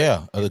out there, right?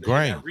 Yeah, of the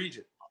grain. In that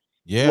region.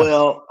 Yeah.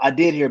 Well, I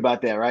did hear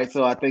about that, right?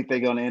 So I think they're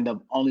going to end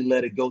up only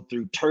let it go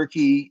through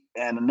Turkey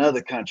and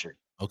another country.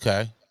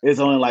 Okay. It's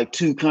only like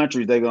 2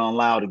 countries they're going to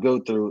allow to go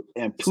through,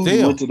 and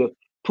Putin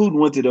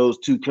went to those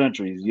 2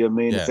 countries. You know what I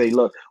mean? Yes. To say,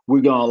 look,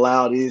 we're going to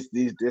allow this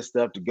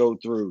stuff to go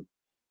through.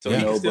 So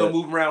he can still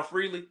move around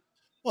freely.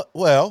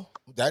 Well,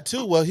 that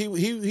too. Well,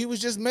 he was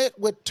just met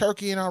with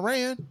Turkey and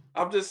Iran.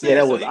 I'm just saying.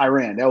 Yeah, that was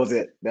Iran. That was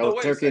it. That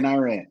was Turkey and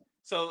Iran.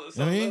 So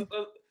I mean,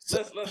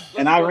 let's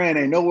and Iran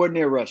ain't nowhere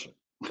near Russia.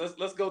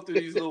 Let's go through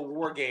these little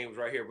war games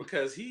right here,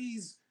 because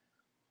he's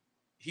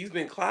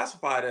been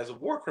classified as a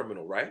war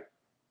criminal, right?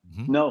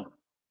 Mm-hmm. No,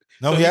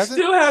 so he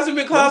still hasn't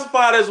been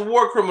classified as a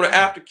war criminal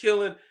after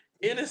killing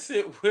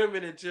innocent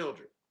women and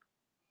children.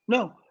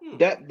 No,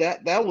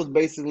 that was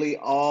basically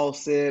all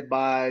said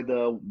by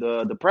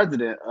the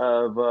president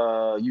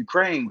of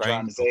Ukraine,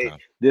 trying to say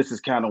this is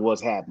kind of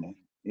what's happening,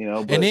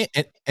 But,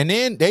 and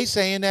then they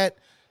saying that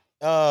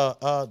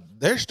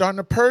they're starting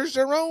to purge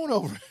their own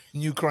over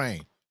in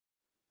Ukraine.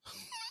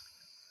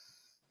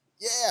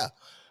 Yeah,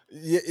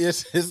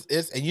 it's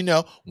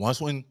and once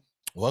when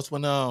why are they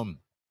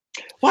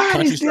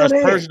country still starts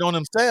there? purging on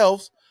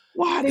themselves,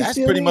 Why are they that's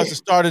still pretty much there? the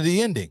start of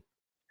the ending.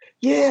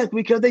 Yeah,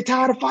 because they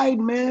tired of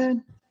fighting,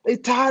 man. They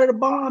tired of the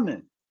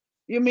bombing.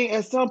 You mean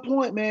at some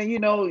point, man,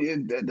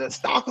 the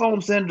Stockholm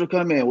syndrome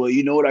come in. Well,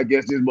 you know what? I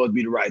guess this must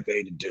be the right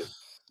thing to do.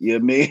 You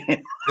know what I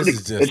mean? This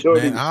is in just,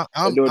 order man.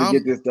 to, in order to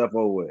get this stuff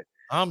over with.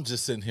 I'm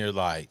just sitting here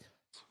like,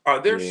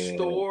 are there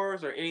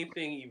stores or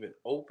anything even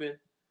open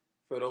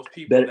for those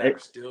people that are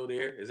still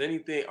there? Is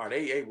anything? Are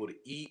they able to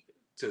eat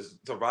to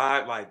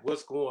survive? Like,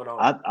 what's going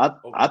on?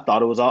 I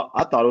thought it was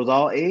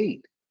all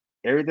aid.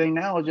 Everything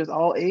now is just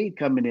all aid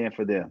coming in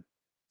for them.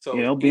 So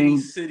any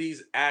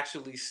cities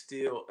actually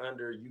still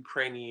under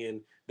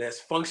Ukrainian that's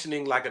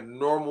functioning like a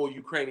normal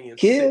Ukrainian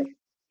city?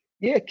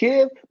 Yeah,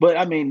 Kiev. But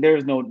I mean,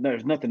 there's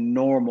nothing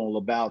normal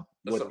about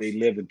what they're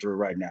living through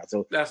right now.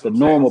 So that's the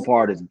normal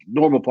part is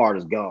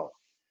gone.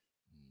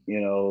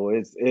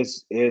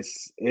 It's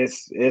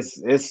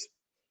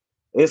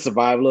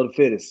survival of the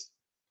fittest.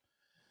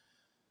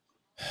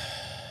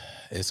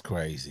 It's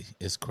crazy.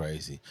 It's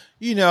crazy.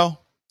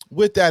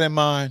 With that in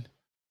mind,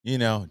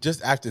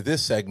 just after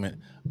this segment,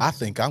 I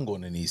think I'm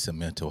going to need some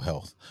mental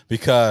health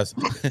because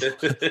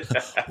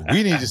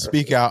we need to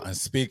speak out and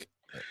speak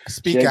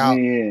out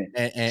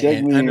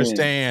and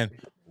understand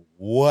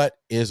what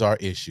is our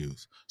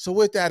issues. So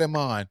with that in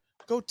mind,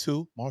 go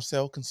to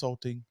Marcel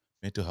Consulting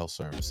Mental Health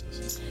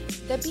Services.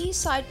 The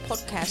B-Side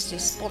podcast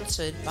is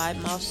sponsored by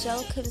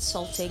Marcel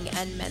Consulting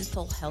and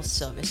Mental Health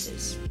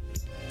Services.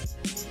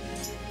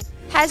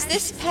 Has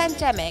this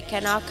pandemic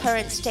and our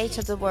current state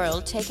of the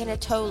world taken a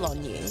toll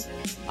on you?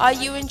 Are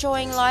you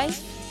enjoying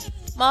life?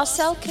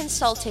 Marcel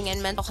Consulting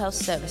and Mental Health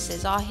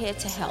Services are here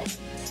to help.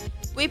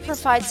 We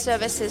provide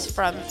services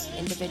from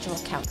individual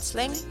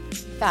counseling,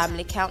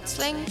 family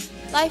counseling,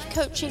 life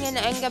coaching and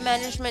anger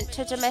management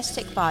to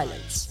domestic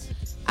violence.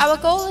 Our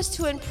goal is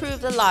to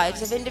improve the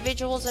lives of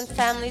individuals and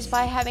families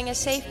by having a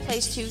safe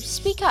place to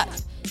speak up,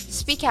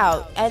 speak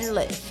out, and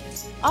live.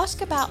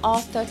 Ask about our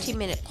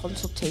 30-minute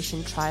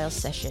consultation trial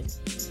session.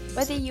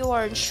 Whether you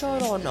are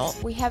insured or not,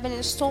 we have an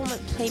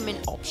installment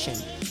payment option.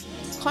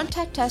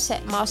 Contact us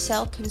at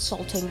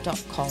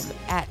marcelconsulting.com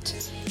at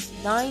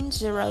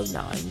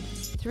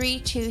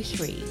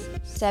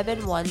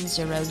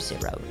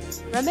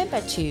 909-323-7100.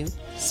 Remember to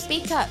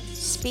speak up,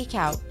 speak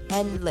out,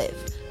 and live.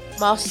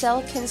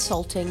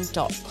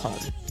 marcelconsulting.com.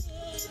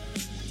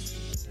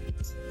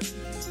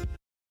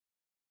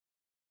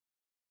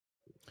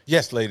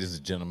 Yes, ladies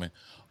and gentlemen,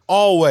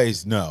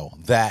 always know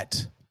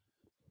that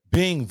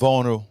being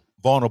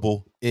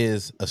vulnerable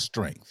is a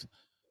strength.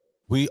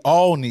 We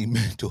all need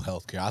mental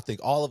health care. I think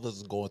all of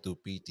us are going through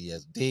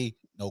PTSD,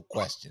 no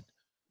question.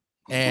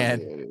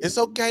 And it's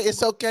okay.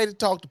 It's okay to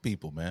talk to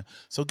people, man.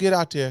 So get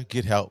out there,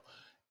 get help.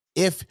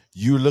 If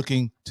you're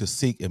looking to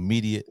seek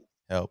immediate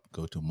help,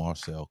 go to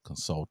Marcel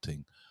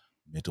Consulting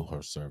Mental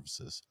Health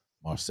Services,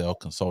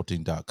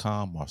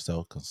 marcelconsulting.com,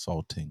 Marcel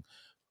Consulting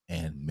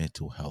and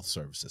Mental Health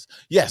Services.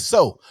 Yes,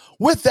 so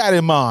with that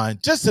in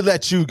mind, just to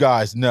let you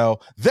guys know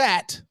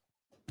that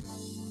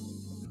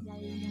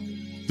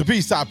the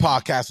B-Side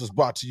podcast was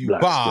brought to you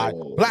by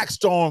Black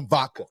Storm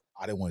Vodka.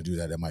 I didn't want to do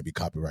that. That might be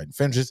copyright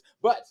infringements.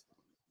 But,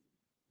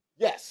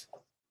 yes,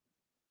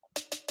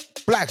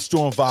 Black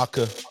Storm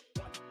Vodka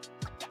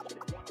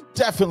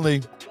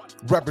definitely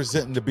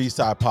representing the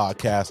B-Side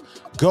podcast.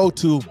 Go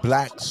to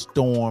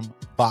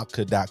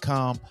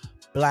blackstormvodka.com,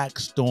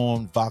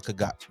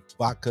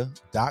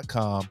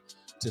 blackstormvodka.com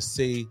to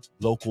see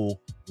local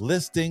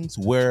listings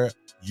where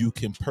you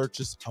can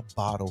purchase a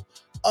bottle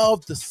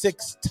of the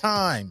 6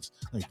 times.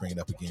 Let me bring it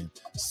up again.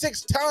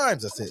 6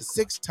 times, I said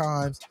 6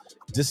 times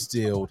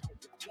distilled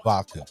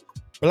vodka.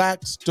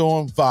 Black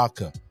Storm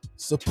Vodka.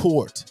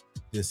 Support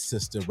this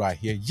sister right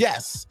here.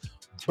 Yes,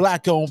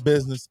 Black-owned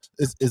business.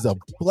 This is a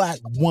Black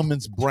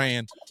woman's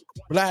brand.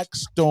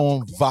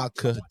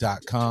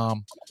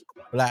 Blackstormvodka.com.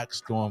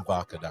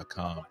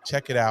 Blackstormvodka.com.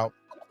 Check it out.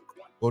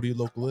 Go to your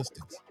local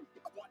listings.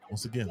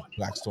 Once again,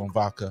 Black Storm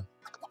Vodka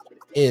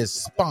is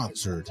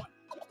sponsored,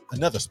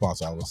 another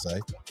sponsor, I will say,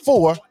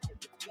 for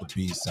the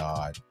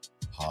B-Side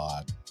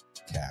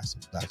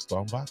podcast. Black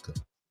Storm Vodka.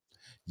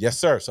 Yes,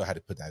 sir. So I had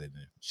to put that in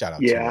there. Shout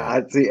out to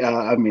I see.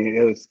 I mean,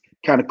 it was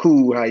kind of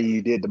cool how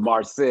you did the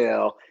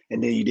Marcel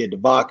and then you did the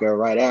vodka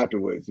right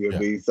afterwards. You know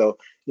what I mean? So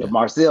if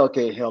Marcel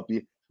can't help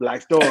you,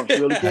 Black Storm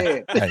surely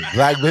can. Hey,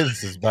 Black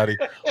businesses, buddy.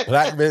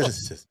 Black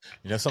businesses.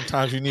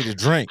 Sometimes you need a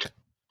drink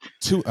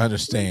to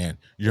understand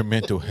your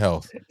mental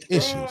health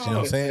issues. You know what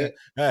I'm saying?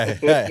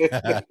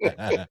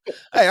 Hey,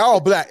 all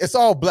Black. It's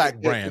all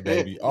Black brand,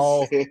 baby.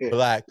 All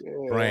Black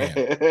brand.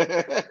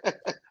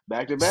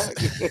 Back to back.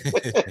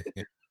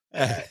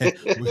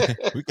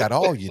 we got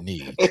all you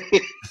need.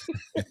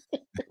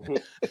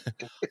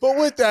 But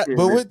with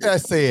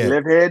that said,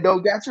 left hand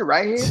don't got you,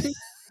 right hand.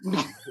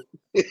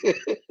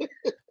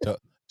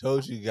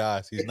 Told you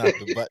guys he's not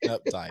the button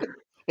up type.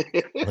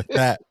 With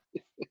that,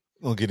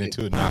 we'll get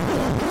into it now.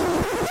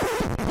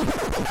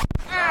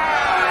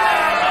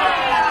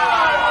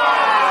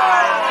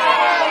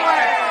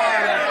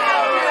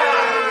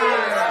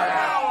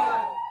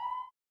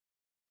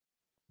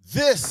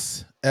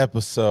 This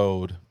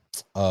episode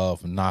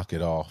of Knock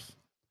It Off.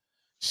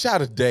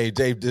 Shout out to Dave.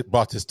 Dave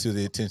brought this to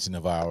the attention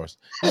of ours.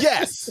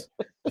 Yes,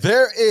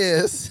 there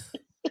is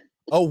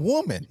a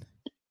woman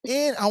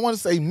in, I want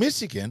to say,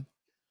 Michigan,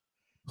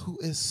 who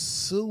is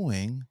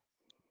suing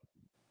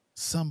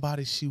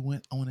somebody she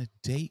went on a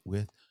date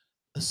with,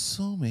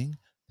 assuming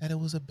that it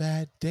was a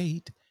bad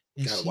date,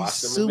 and she's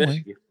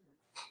suing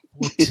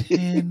for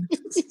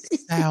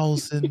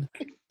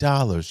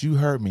 $10,000. You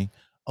heard me.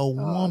 A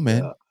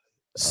woman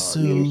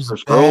sues.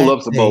 Scroll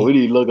up some more. We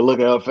need to look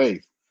at her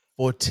face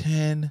for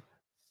 $10,000,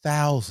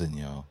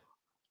 y'all.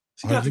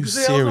 Are you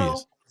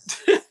serious?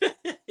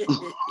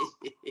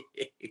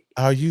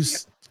 Are you?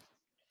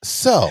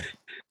 So,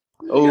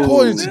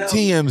 according to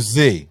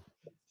TMZ,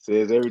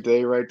 says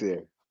everything right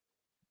there.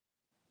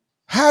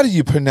 How do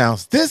you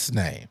pronounce this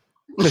name?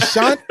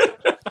 Kashante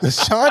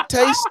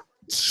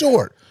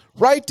Short,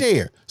 right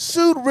there,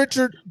 sued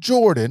Richard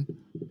Jordan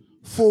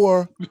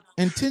for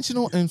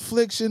intentional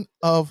infliction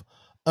of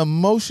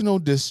emotional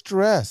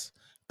distress,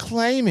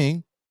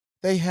 claiming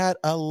they had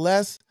a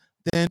less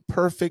than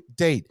perfect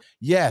date.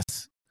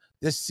 Yes,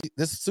 this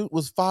suit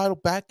was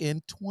filed back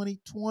in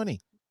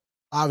 2020.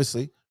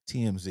 Obviously,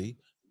 TMZ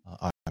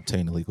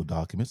obtained the legal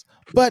documents,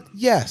 but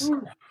yes,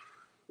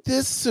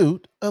 this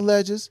suit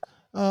alleges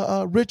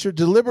Richard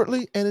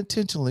deliberately and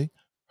intentionally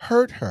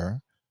hurt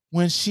her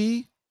when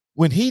he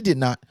did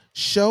not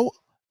show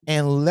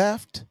and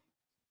left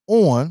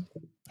on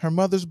her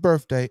mother's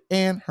birthday,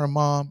 and her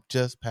mom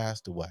just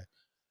passed away.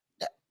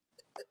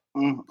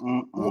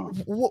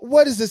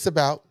 What is this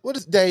about? What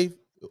is Dave?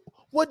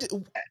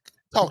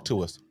 Talk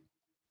to us.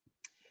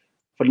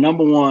 For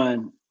number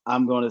one,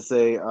 I'm going to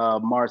say,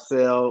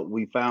 Marcel,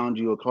 we found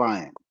you a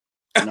client.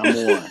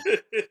 Number one.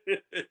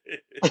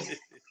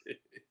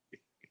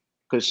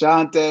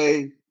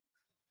 Kashante,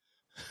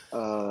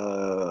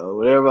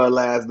 whatever her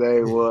last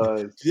name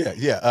was.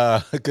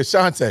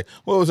 Kashante.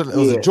 What was it?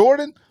 Was it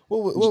Jordan?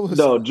 What was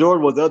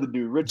Jordan was the other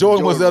dude.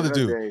 Jordan was the other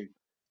dude. Name.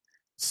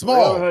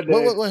 Small.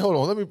 Wait, hold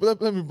on. Let me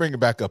bring it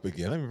back up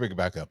again.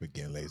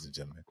 Ladies and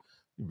gentlemen.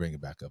 Let me bring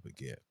it back up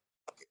again.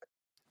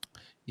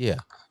 Yeah.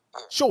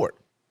 Short.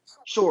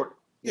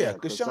 Yeah,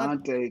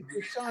 Kashante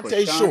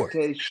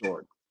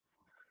Short.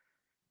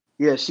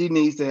 Yeah, she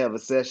needs to have a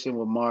session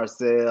with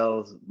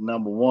Marcel's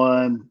number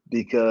one,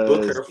 because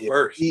book her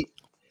first.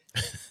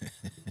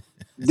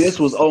 This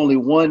was only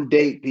one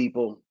date,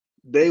 people.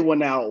 They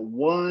went out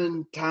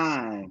one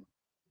time,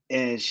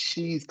 and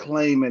she's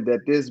claiming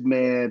that this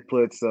man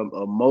put some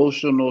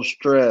emotional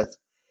stress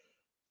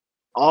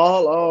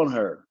all on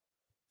her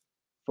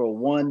for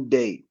one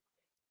date.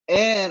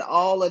 And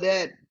all of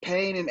that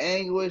pain and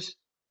anguish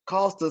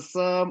cost a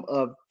sum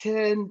of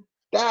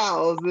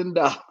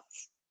 $10,000.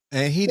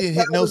 And he didn't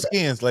hit no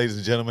skins, ladies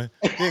and gentlemen.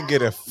 Didn't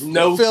get a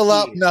fill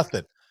up,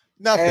 nothing.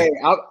 Hey,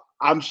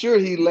 I'm sure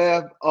he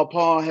left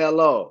upon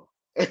hello,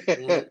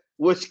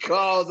 which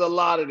caused a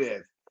lot of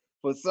this.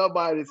 For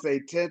somebody to say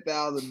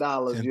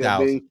 $10,000, you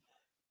know,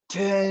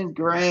 10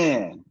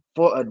 grand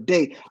for a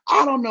date.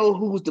 I don't know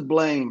who's to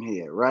blame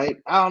here, right?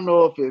 I don't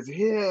know if it's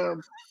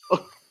him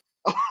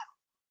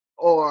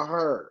or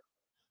her,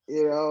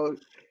 you know,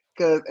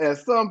 because at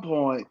some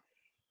point,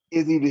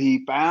 is either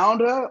he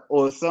found her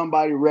or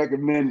somebody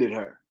recommended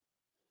her.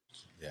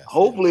 Yes,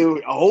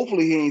 hopefully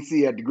he ain't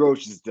see her at the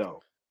grocery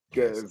store.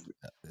 Because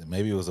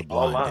maybe it was a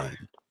blind online. date.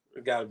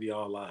 It gotta be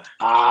online.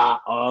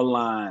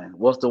 Online.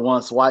 What's the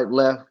one swipe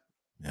left?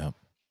 Yep.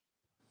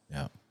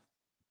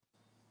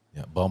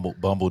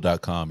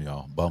 Bumble.com,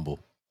 y'all. Bumble.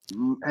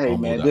 Hey,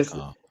 man,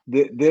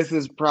 this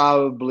is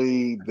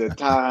probably the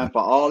time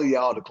for all of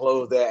y'all to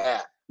close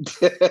that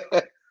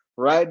app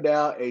right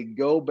now and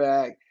go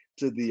back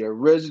to the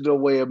original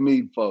way of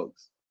meeting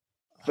folks,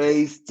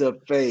 face to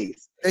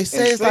face. They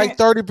say it's like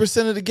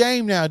 30% of the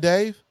game now,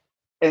 Dave.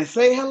 And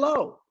say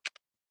hello.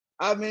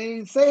 I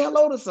mean, say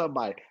hello to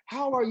somebody.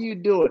 How are you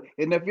doing?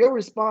 And if your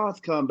response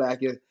come back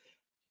is,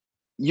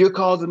 you're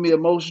causing me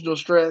emotional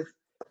stress,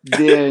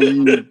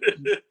 then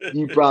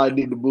you probably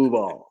need to move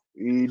on.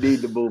 You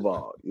need to move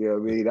on. You know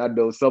what I mean? I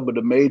know some of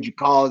the major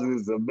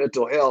causes of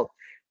mental health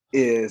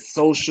is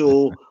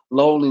social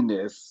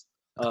loneliness,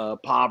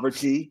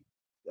 poverty,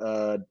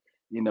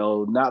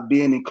 not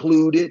being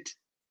included,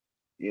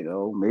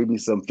 maybe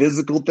some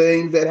physical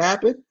things that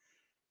happen.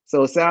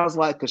 So it sounds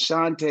like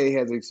Kashante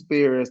has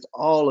experienced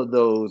all of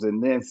those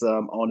and then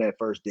some on that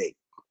first date.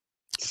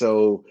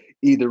 So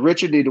either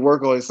Richard need to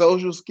work on his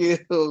social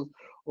skills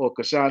or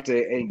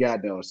Kashante ain't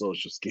got no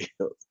social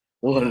skills.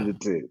 One of the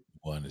two.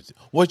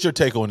 What's your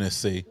take on this,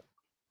 C?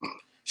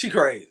 She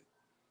crazy.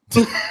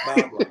 Where's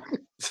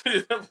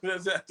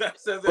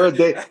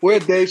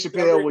Dave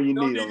Chappelle when you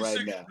need him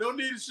right now? No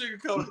need to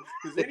sugarcoat it.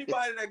 Because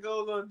anybody that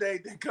goes on a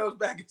date that comes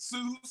back and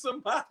sues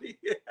somebody,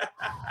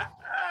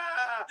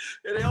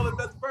 and they only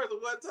met the person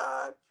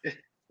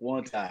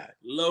one time.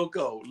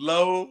 Loco.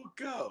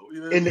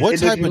 You know what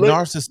type of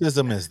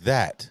narcissism is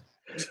that?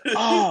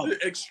 Oh,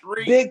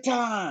 extreme, big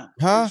time,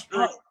 Huh?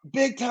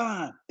 big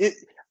time.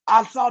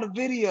 I saw the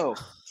video.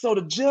 So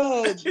the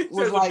judge was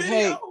there's a like, video.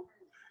 "Hey,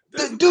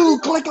 There's a dude, video.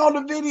 click on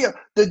the video."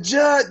 The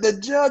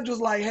judge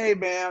was like, "Hey,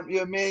 ma'am, you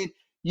know what I mean?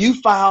 You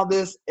filed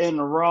this in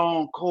the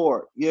wrong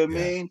court. You know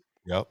what I Yeah. mean?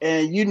 Yep.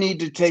 And you need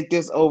to take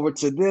this over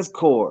to this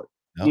court."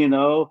 Yep. You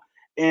know,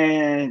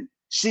 and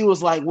she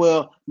was like,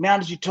 "Well, now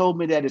that you told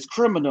me that it's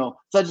criminal,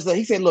 such and such,"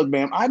 he said, "Look,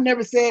 ma'am, I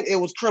never said it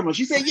was criminal."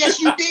 She said, "Yes,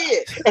 you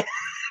did."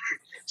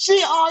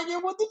 She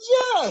argued with the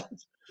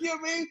judge. You know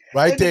what I mean?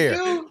 Right And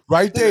there.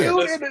 Right the there.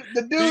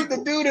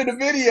 dude in the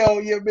video,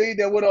 you know what I mean,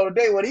 that went on a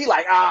date with, he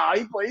like,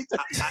 I've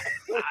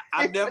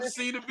never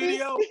seen the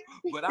video,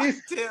 but I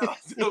can tell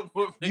the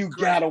woman you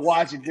crazy. gotta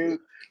watch it, dude.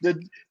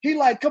 He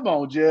like, "Come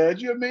on,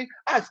 judge. You know what I mean?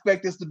 I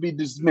expect this to be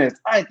dismissed.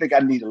 I ain't think I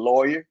need a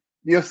lawyer."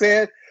 You know what I'm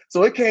saying?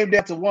 So it came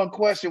down to one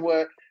question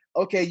where,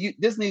 okay,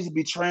 this needs to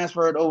be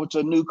transferred over to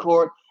a new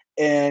court.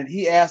 And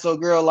he asked a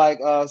girl like,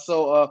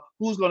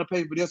 who's going to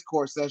pay for this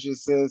court session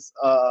since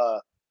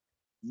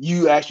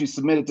you actually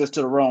submitted this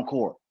to the wrong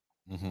court?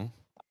 Mm-hmm.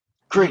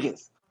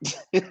 Crickets.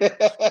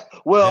 Chicka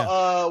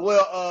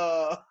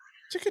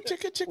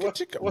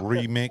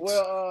remix.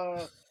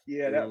 Well,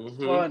 yeah, that was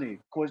funny.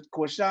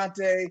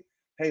 Quashante,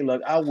 hey,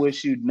 look, I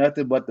wish you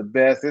nothing but the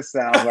best. It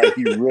sounds like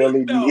you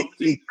really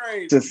need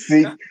to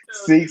seek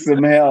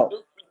some help.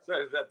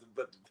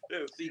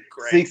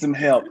 Seek some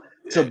help.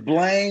 To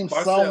blame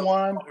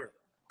someone.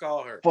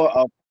 Call her.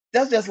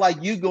 That's just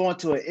like you going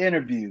to an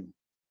interview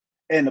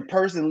and the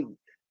person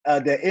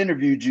that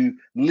interviewed you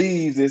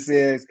leaves and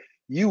says,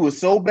 "You were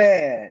so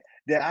bad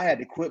that I had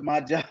to quit my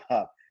job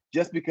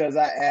just because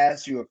I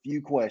asked you a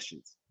few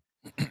questions."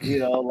 You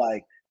know,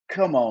 like,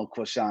 come on,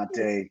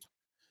 Quashante.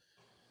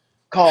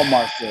 Call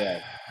Marcel.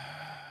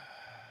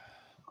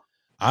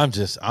 I'm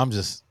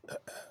just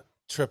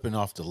tripping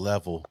off the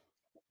level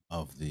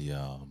of the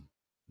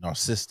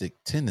narcissistic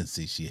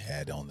tendency she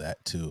had on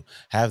that, to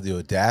have the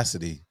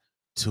audacity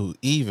to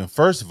even,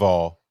 first of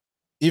all,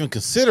 even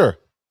consider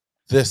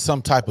this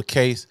some type of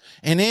case,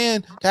 and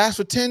then to ask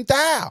for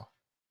 $10,000.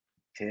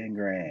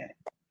 $10,000.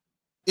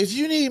 If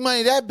you need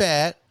money that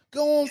bad,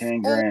 go on.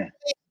 $10,000.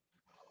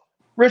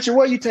 Richard,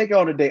 what you take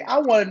on today? I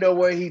want to know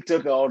where he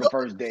took her on the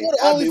first date.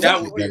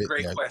 That would be a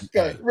great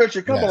question.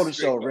 Richard, come on the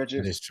show,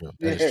 Richard. That is true.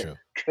 That is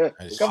true.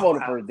 Come on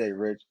the first date,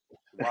 Rich.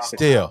 Wow.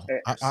 Still,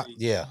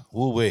 yeah,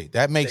 woo-wee.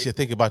 That makes you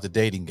think about the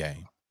dating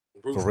game.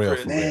 For real.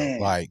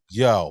 Like,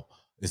 yo,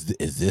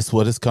 is this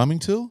what it's coming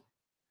to?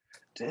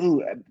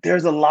 Dude,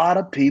 there's a lot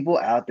of people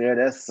out there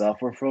that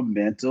suffer from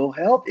mental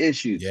health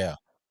issues. Yeah.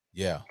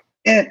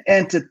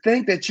 And to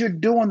think that you're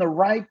doing the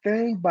right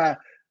thing by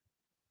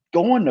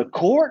going to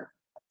court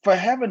for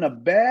having a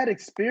bad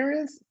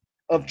experience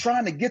of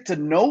trying to get to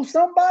know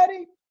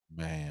somebody,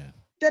 man,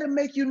 that'll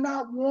make you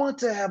not want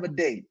to have a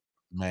date.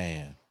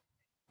 Man,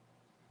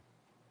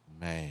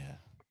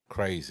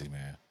 crazy,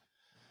 man.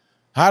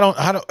 I don't.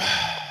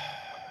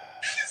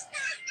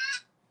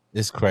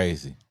 It's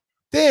crazy.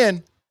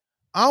 Then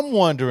I'm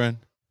wondering.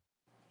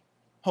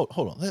 Hold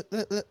on.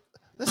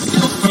 Let's.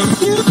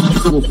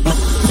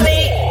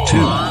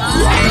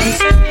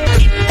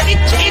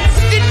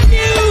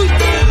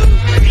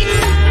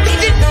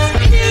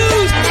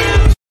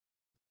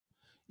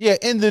 Yeah,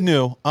 in the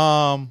new.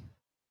 I'm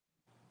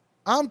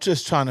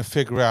just trying to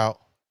figure out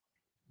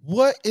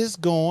what is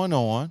going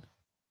on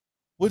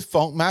with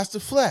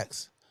Funkmaster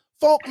Flex.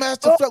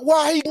 Funkmaster Flex,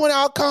 why he going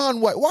out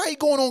Conway? Why he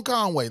going on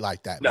Conway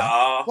like that?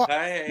 Nah,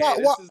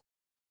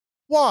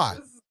 why?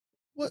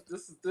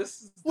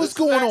 What's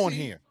going on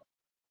here?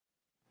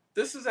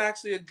 This is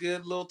actually a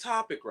good little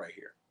topic right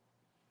here.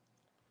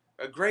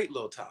 A great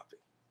little topic.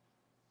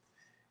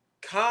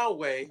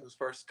 Conway was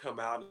first to come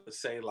out and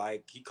say,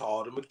 like, he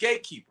called him a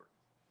gatekeeper,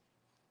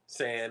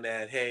 saying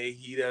that, hey,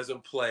 he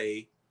doesn't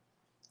play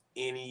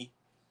any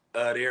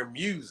of their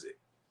music.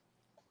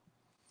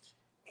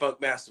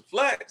 Funkmaster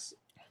Flex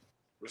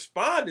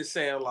responded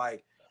saying,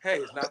 like, hey,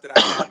 it's not that I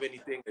have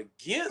anything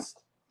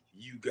against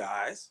you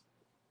guys,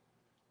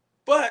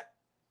 but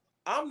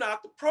I'm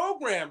not the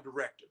program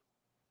director.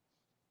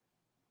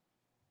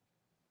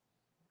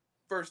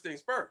 First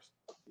things first.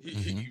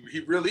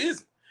 He really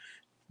isn't.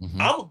 Mm-hmm.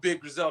 I'm a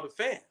big Griselda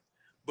fan,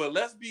 but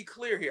let's be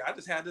clear here. I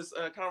just had this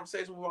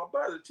conversation with my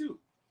brother too.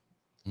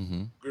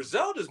 Mm-hmm.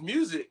 Griselda's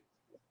music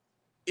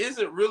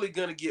isn't really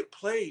going to get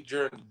played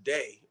during the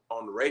day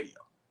on the radio.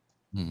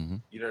 Mm-hmm.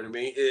 You know what I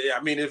mean?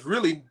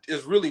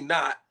 It's really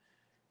not.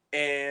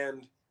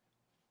 And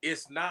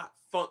it's not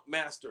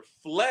Funkmaster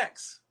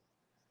Flex.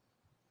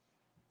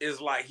 It's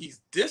like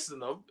he's dissing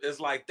them. It's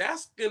like,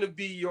 that's going to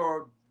be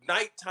your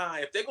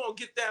nighttime. If they're going to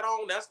get that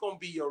on, that's going to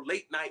be your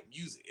late night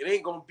music. It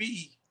ain't going to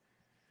be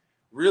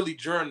really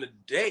during the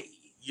day.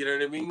 You know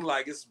what I mean?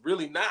 Like, it's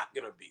really not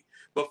going to be.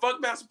 But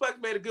Funkmaster Flex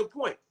made a good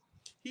point.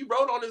 He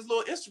wrote on his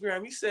little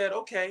Instagram, he said,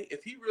 okay,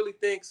 if he really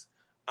thinks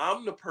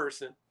I'm the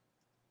person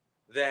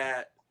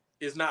that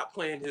is not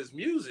playing his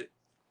music,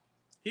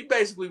 he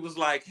basically was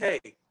like,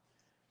 hey,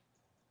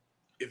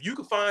 if you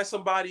can find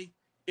somebody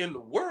in the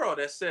world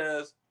that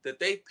says that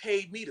they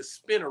paid me to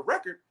spin a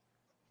record,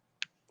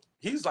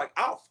 He's like,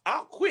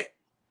 I'll quit.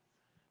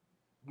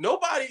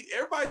 Everybody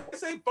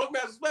say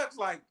Funkmaster Flex,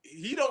 like,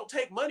 he don't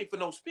take money for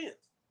no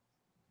spins.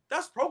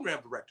 That's program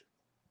director.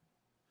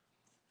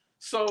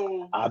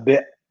 So I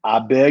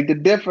beg to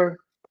differ.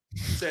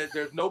 Said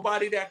there's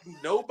nobody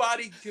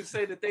can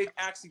say that they've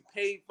actually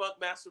paid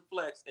Funkmaster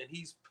Flex and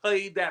he's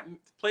played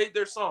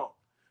their song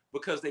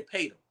because they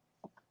paid him.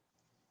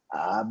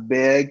 I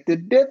beg to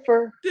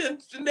differ. Then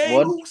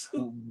name who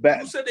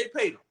said they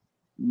paid him?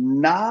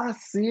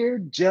 Nasir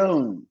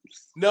Jones.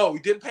 No, he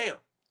didn't pay him.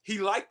 He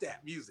liked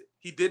that music.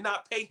 He did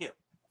not pay him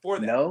for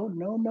that. No.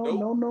 Wait,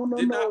 no.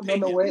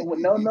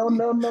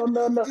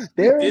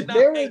 There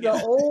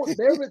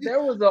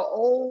was an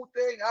old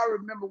thing I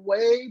remember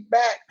way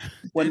back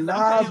when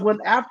Nas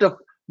went after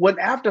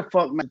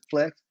Funkmaster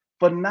Flex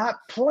for not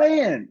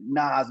playing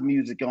Nas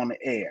music on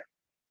the air.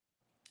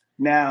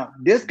 Now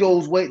this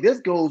goes way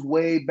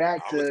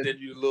back to send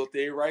you a little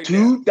thing right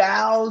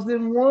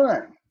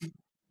 2001.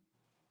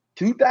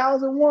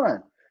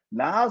 2001.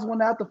 Nas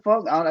went out to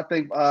Funk. I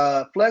think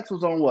Flex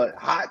was on what?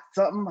 Hot,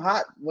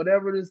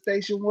 whatever the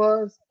station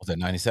was. Was that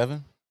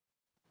 97?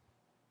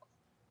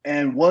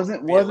 And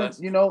wasn't playing,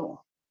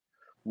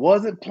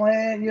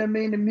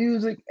 the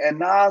music. And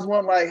Nas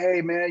went like,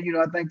 hey man,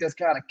 I think that's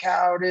kind of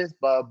cowardice,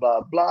 blah,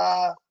 blah,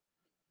 blah.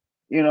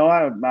 I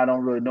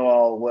don't really know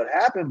all what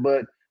happened,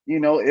 but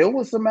it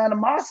was some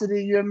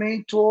animosity,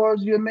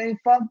 towards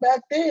Funk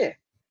back then.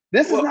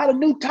 This is not a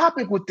new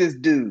topic with this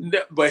dude. No,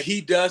 but he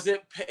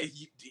doesn't pay.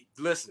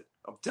 Listen,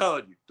 I'm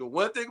telling you, the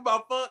one thing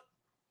about Funk,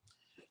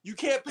 you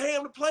can't pay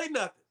him to play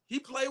nothing. He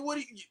play what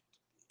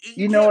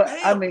you know what?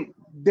 I mean,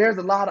 there's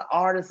a lot of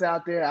artists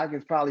out there. I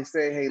can probably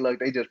say, hey, look,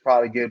 they just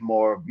probably get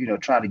more,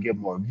 trying to get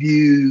more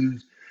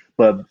views.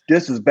 But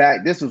this was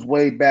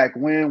way back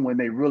when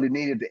they really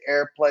needed the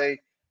airplay.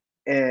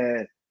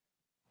 And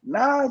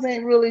Nas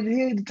ain't really,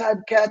 he's the type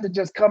of cat that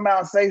just come out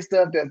and say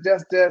stuff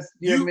that's just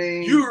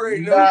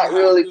not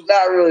really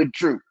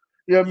true.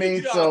 You know what I mean?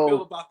 You know how I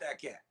feel about that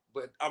cat.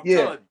 But I'm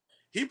telling you,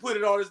 he put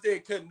it on his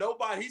day.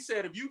 He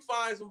said, if you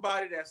find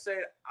somebody that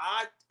said,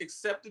 I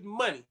accepted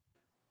money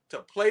to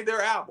play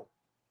their album,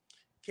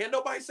 can't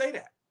nobody say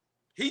that.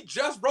 He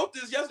just wrote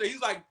this yesterday.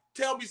 He's like,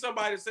 tell me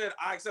somebody that said,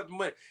 I accept the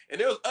money. And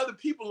there was other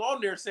people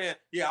on there saying,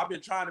 yeah, I've been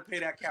trying to pay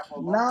that cat for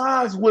a long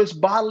time. Nas wished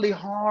bodily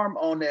harm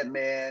on that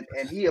man,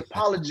 and he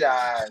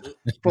apologized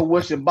for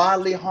wishing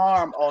bodily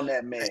harm on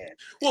that man.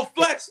 Well,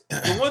 Flex,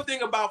 the one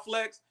thing about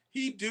Flex,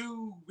 he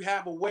do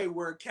have a way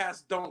where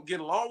cats don't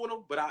get along with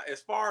him. But as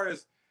far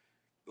as,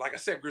 like I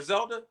said,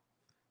 Griselda,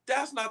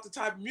 that's not the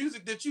type of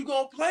music that you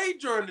gonna play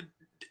during the.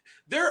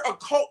 They're a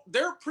cult.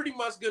 They're pretty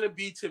much gonna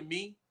be, to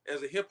me,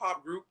 as a hip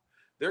hop group,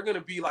 they're gonna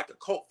be like a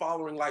cult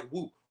following, like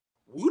Wu.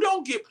 Wu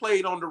don't get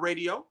played on the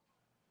radio.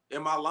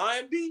 Am I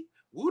lying, B?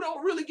 Wu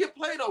don't really get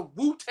played on.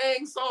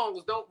 Wu-Tang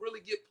songs don't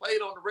really get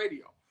played on the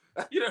radio.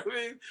 You know what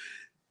I mean?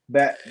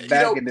 Back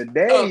in the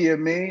day,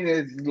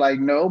 it's like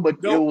no,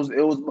 but it was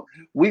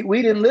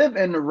we didn't live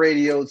in the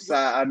radio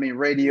side. I mean,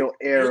 radio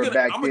era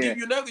back then.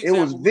 It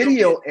was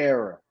video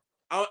era.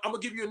 I'm gonna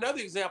give you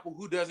another example.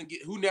 Who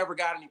never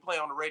got any play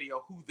on the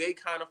radio? Who they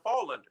kind of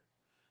fall under?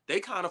 They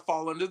kind of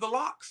fall under the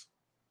Locks.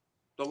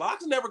 The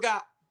Locks never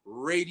got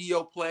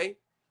radio play.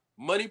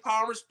 Money,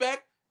 Power,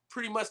 Respect.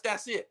 Pretty much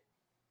that's it.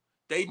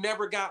 They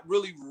never got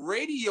really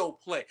radio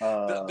play.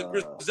 The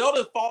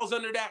Griselda falls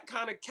under that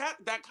kind of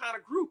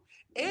group.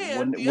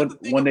 And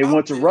when they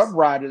went to Rough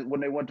Riders,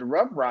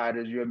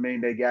 they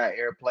they got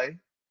airplay.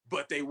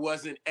 But they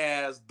wasn't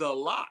as the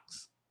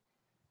Locks.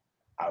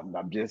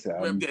 I'm just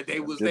throwing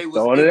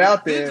it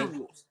out there.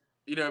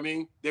 You know what I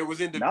mean? There was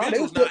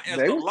individuals, not as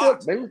the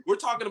Locks. We're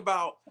talking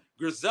about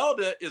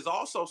Griselda is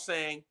also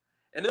saying,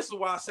 and this is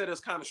why I said it's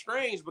kind of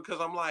strange,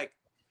 because I'm like,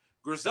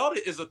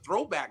 Griselda is a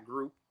throwback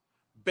group,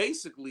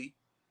 basically,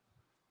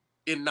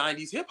 in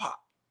 90s hip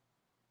hop.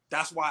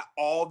 That's why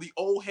all the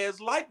old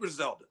heads like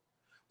Griselda.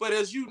 But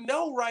as you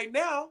know right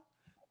now,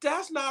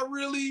 that's not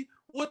really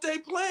what they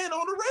playing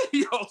on the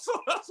radio. So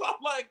that's why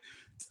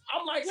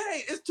I'm like,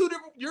 hey, it's two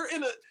different.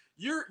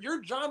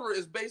 Your genre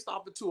is based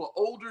off into an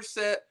older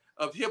set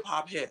of hip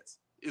hop heads,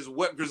 is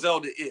what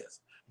Griselda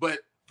is. But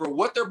for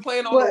what they're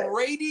playing on the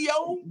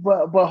radio,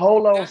 but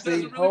hold on,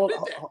 see, hold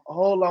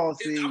on,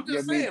 see. I'm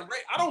just saying,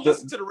 I don't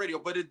listen to the radio,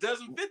 but it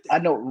doesn't fit that. I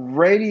know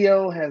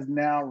radio has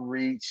now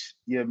reached,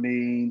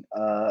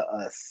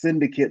 a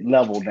syndicate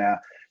level now.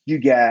 You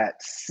got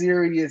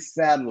Sirius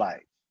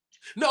satellite.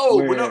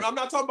 No, I'm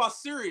not talking about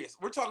Sirius.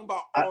 We're talking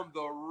about on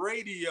the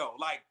radio,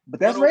 but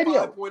that's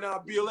radio.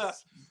 105.9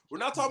 BLS. We're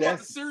not talking about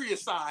the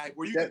Sirius side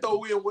where you can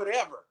throw in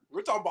whatever.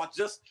 We're talking about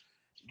just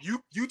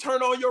you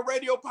turn on your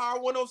radio, Power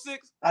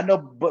 106. I know,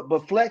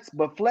 but Flex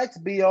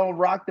be on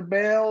Rock the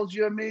Bells.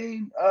 You know what I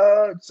mean?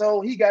 So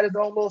he got his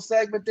own little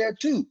segment there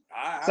too.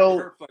 I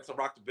heard Flex on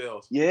Rock the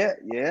Bells. Yeah,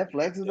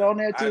 Flex is on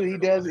there too. He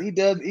does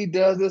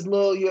this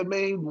little,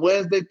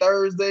 Wednesday,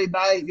 Thursday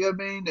night. You know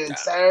what I mean? And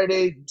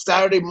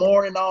Saturday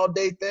morning, all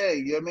day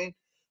thing. You know what I mean?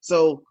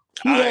 So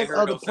I ain't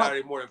heard no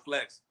Saturday morning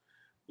Flex.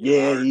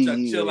 Yeah,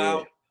 Chill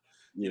out.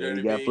 You know what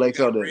I got mean? flex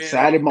You got on the Red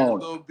Saturday on there a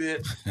morning. little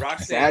bit.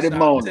 Roxanne Saturday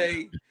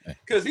morning. Shante.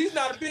 Because he's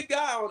not a big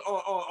guy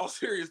on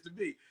Sirius to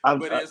be.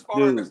 But as far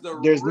dude, as the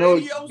there's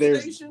radio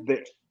station,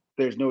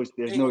 there's no ain't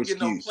gonna get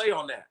no excuse. play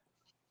on that.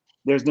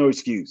 There's no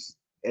excuse.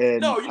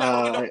 And No, you're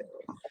not gonna get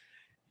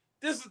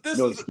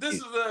no.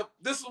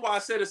 This is why I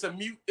said it's a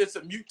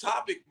mute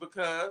topic,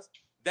 because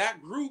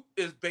that group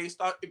is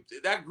based on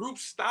that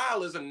group's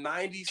style is a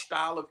 90s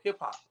style of hip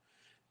hop.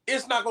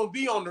 It's not gonna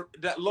be on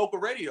that local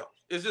radio.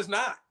 It's just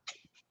not.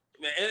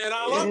 And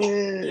I love them.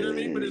 You know what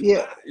I mean? But it's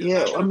not.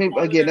 It's not I mean,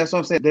 again, that's what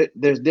I'm saying.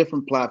 There's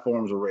different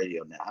platforms of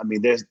radio now. I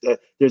mean, there's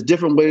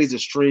different ways to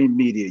stream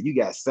media. You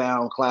got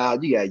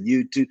SoundCloud, you got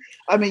YouTube.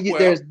 I mean,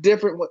 there's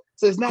different.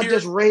 So it's not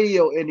just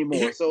radio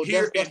anymore. So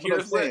that's what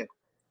I'm saying.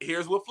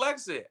 Here's what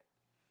Flex said.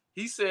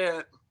 He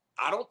said,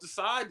 "I don't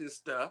decide this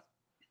stuff.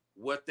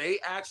 What they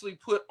actually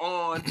put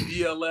on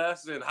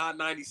BLS and Hot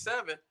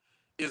 97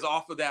 is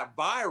off of that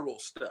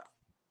viral stuff.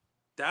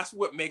 That's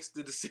what makes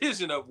the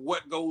decision of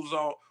what goes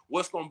on,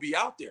 what's going to be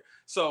out there."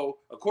 So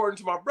according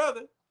to my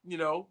brother,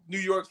 New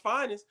York's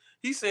finest,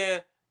 he's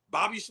saying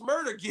Bobby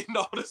Shmurda getting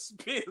all the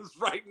spins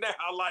right now.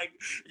 Like,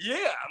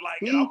 yeah,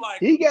 like, and I'm like,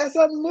 he got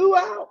something new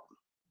out.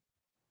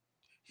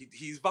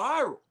 He's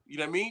viral. You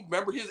know what I mean?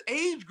 Remember his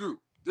age group.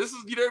 This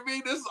is, you know what I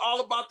mean? This is all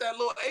about that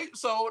little age.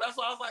 So that's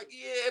why I was like,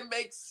 yeah,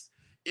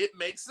 it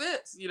makes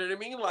sense. You know what I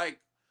mean?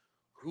 Like,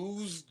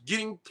 who's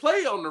getting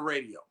play on the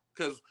radio?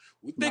 Because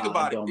we think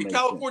about it. In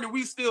California,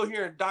 we still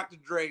hearing Dr.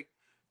 Dre.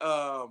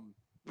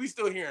 We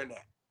still hearing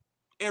that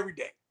every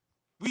day.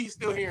 We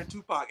still hearing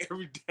Tupac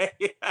every day.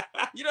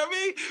 You know what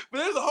I mean? But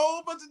there's a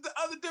whole bunch of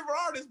other different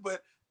artists,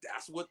 but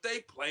that's what they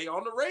play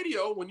on the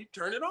radio when you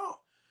turn it on.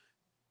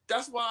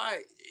 That's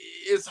why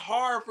it's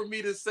hard for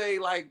me to say,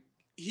 like,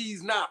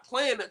 he's not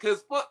playing it,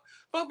 because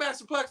Funk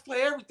Master Flex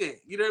play everything.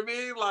 You know what I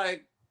mean?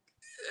 Like,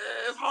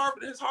 it's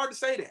hard to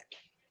say that.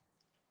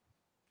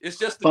 It's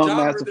just the Funk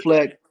Master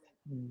Flex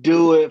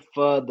do it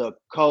for the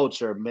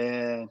culture,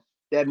 man.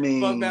 That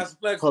means Funk Master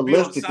Flex holistically.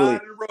 Be on the side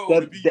of the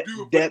road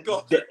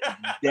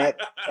that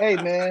hey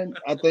man,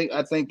 I think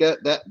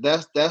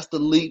that's the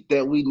leap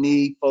that we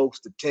need folks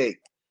to take.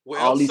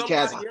 Well, all these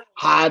cats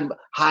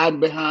hiding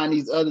behind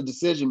these other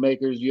decision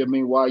makers. You know what I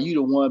mean? While you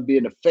the one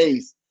being the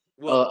face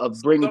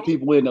of bringing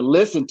people in to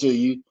listen to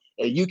you,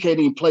 and you can't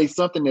even play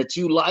something that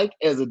you like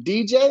as a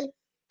DJ.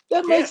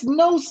 That makes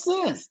no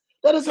sense.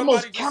 That is the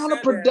most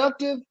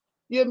counterproductive.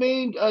 You know what I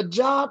mean? A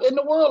job in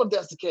the world, if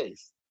that's the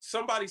case.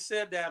 Somebody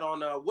said that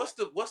on what's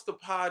the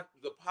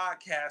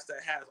podcast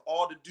that has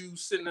all the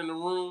dudes sitting in the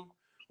room,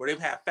 where they've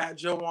had Fat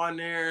Joe on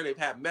there, they've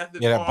had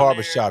Method. Yeah, that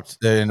barbershop.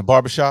 They're in the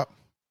barbershop.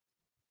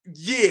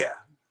 Yeah.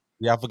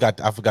 Yeah, I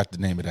forgot the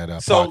name of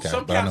that so podcast.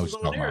 Some but I know cats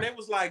was on there, and they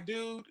was like,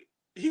 dude.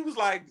 He was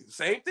like,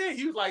 same thing.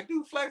 He was like,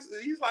 dude, Flex.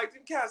 He's like,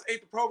 them cats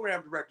ain't the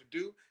program director,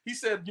 dude. He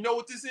said, you know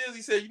what this is?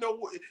 He said, you know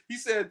what? He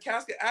said,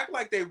 cats can act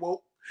like they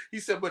woke. He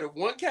said, but if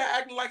one cat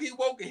acting like he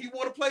woke and he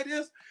want to play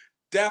this,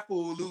 that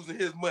fool losing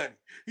his money.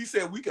 He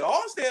said, we can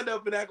all stand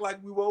up and act like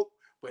we woke,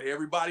 but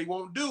everybody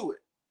won't do it.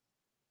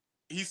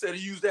 He said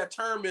he used that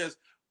term as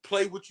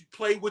play what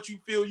you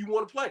feel you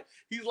want to play.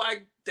 He's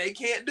like, they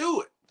can't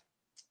do it.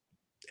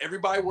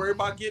 Everybody worry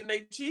about getting their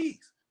cheese.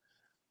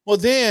 Well,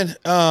 then,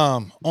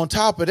 on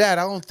top of that,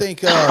 I don't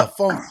think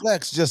Funk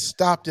Flex just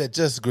stopped at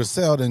just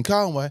Griselda and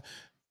Conway.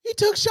 He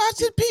took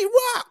shots at Pete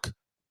Rock.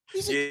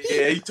 He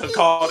took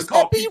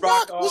Pete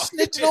Rock was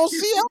snitching on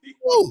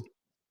CL.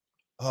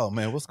 Oh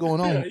man, what's going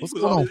on? What's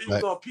going on, Flex? He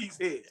was on Pete's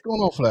head. What's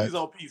going on, Flex? He was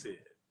on Pete's head.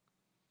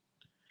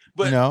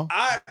 But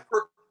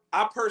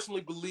I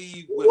personally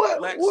believe with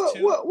Flex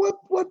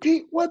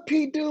too. What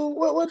Pete do?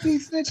 What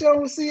Pete snitch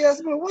on with CS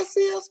Smooth? What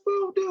CS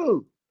Smooth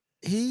do?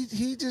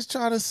 He just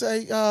trying to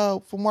say,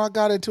 from what I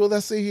got into it,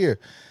 let's see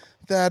here,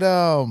 that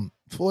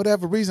for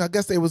whatever reason, I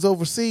guess they was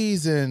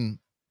overseas and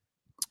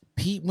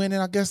Pete went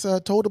and I guess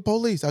told the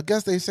police. I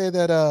guess they say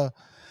that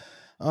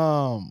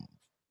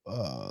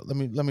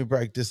let me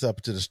break this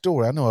up to the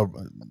story. I know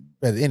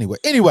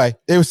anyway,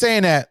 they were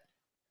saying that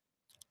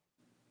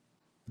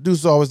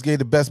Deuce always gave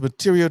the best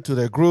material to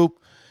their group,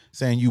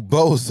 saying you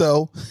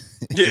bozo.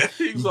 Yeah,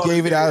 he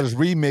gave it out as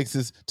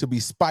remixes to be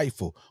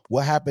spiteful.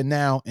 What happened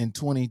now in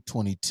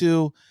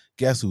 2022?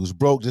 Guess who's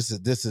broke? This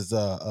is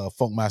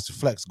Funk Master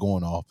Flex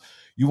going off.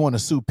 You want to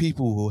sue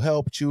people who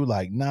helped you,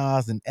 like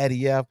Nas and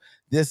Eddie F.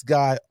 This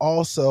guy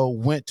also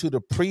went to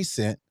the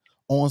precinct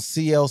on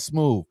CL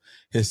Smooth.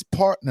 His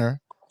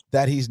partner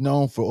that he's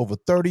known for over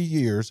 30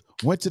 years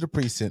went to the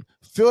precinct,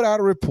 filled out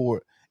a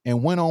report,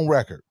 and went on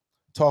record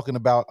talking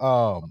about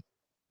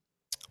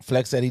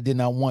Flex said he did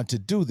not want to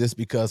do this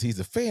because he's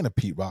a fan of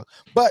Pete Rock,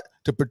 but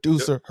the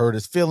producer hurt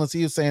his feelings.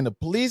 He was saying the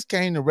police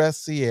came to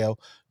arrest CL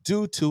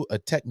due to a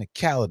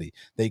technicality.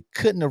 They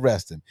couldn't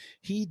arrest him.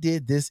 He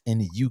did this in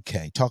the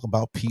UK, talking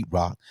about Pete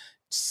Rock,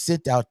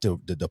 sent out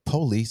the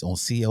police on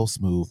CL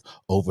Smooth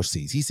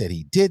overseas. He said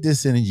he did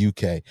this in the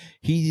UK.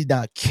 He did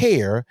not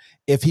care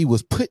if he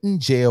was put in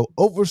jail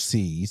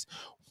overseas,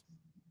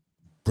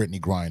 Brittany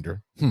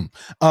Grinder,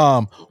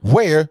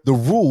 where the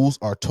rules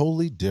are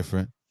totally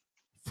different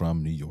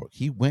from New York.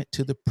 He went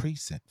to the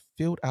precinct,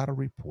 filled out a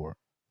report,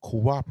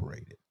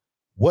 cooperated.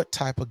 What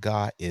type of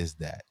guy is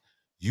that?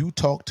 You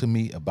talk to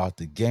me about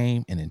the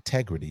game and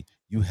integrity.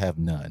 You have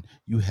none.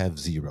 You have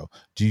zero.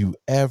 Do you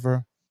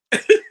ever?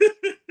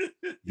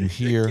 You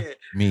hear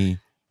me?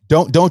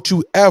 Don't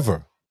you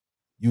ever?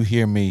 You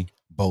hear me,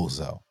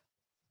 bozo?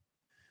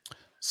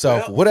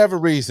 So for whatever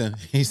reason,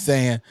 he's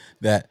saying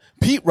that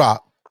Pete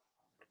Rock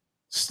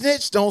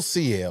snitched on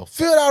CL,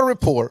 filled out a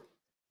report,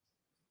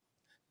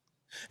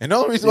 and the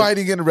only reason why he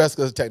didn't get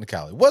arrested is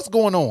technicality. What's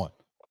going on?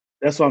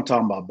 That's what I'm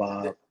talking about,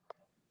 Bob.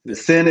 The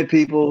Senate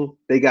people,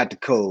 they got the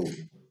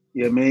code.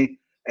 You know what I mean?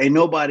 Ain't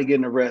nobody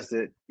getting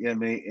arrested, you know what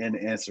I mean, in the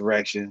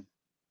insurrection,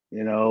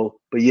 you know,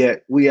 but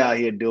yet we out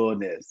here doing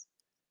this.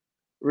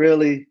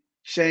 Really?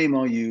 Shame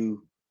on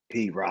you,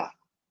 Pete Rock.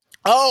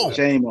 Oh,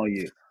 shame on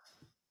you.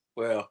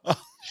 Well,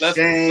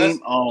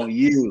 shame on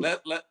you.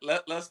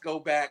 Let's go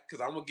back,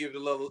 because I'm gonna give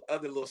the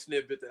other little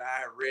snippet that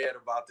I read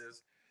about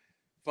this.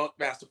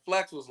 Funkmaster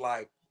Flex was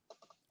like,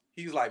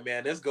 he's like,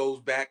 man, this goes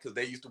back because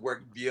they used to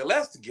work at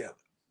BLS together.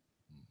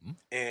 Mm-hmm.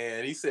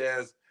 And he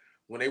says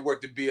when they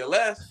worked at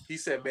BLS, he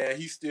said, man,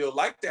 he still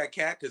liked that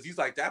cat because he's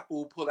like, that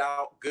fool put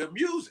out good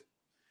music.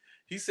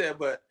 He said,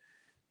 but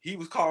he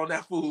was calling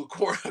that fool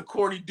a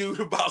corny dude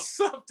about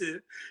something,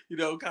 you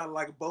know, kind of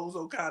like a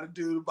bozo kind of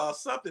dude about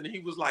something. And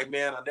he was like,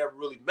 man, I never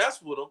really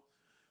messed with him,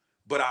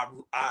 but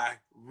I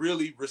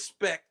really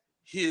respect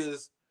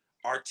his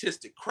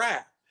artistic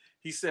craft.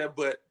 He said,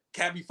 but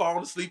cat be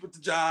falling asleep at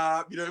the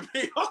job, you know what I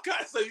mean?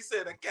 Okay, so he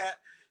said a cat,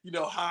 you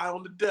know, high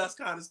on the dust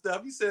kind of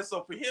stuff. He said,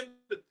 so for him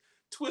to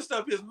twist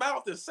up his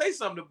mouth and say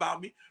something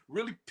about me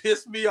really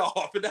pissed me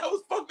off. And that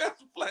was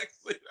Funkmaster Flex.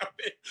 You know what I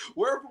mean?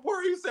 Word for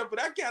word, he said, for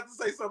that cat to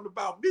say something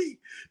about me,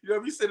 you know what I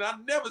mean? He said, I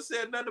never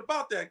said nothing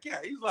about that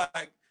cat. He's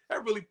like,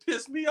 that really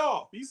pissed me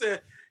off. He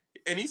said,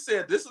 and he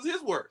said, this is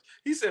his words.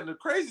 He said, the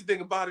crazy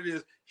thing about it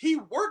is he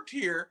worked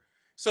here,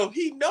 so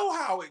he know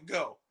how it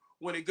go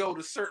when it go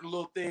to certain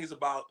little things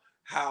about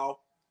how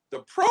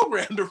the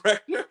program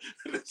director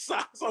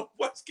decides on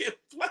what's getting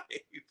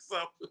played. So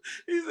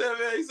he said,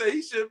 man,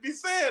 he shouldn't be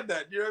saying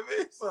that. You know what I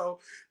mean? So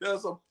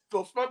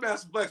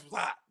Funkmaster Flex was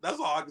hot. That's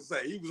all I can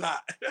say. He was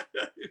hot.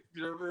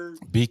 You know what I mean?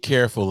 Be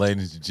careful,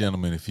 ladies and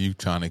gentlemen, if you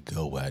trying to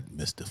go at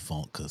Mr.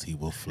 Funk, because he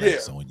will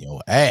flex on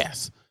your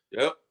ass.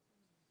 Yep.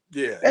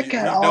 Yeah. That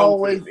cat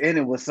always in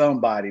it with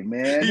somebody,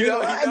 man. You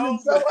know,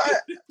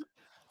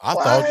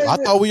 I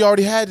thought we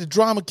already had the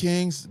Drama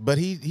Kings, but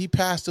he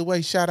passed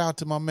away. Shout out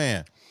to my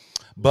man.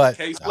 But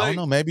I don't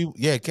know, maybe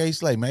K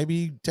Slay,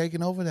 maybe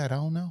taking over that. I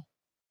don't know.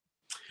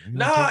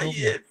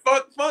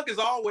 Funk is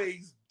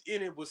always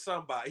in it with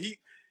somebody.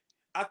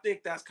 I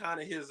think that's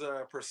kind of his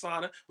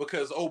persona,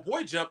 because old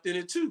boy jumped in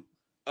it too.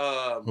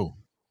 Who?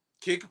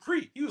 Kid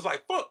Capri. He was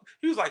like, fuck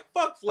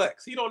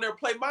Flex. He don't ever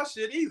play my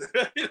shit either.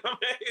 You know what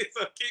I mean?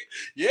 So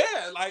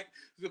like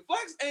the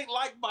Flex ain't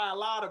liked by a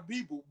lot of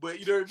people, but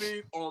you know what I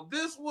mean? On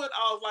this one,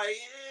 I was like,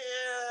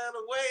 yeah,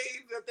 the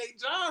way that they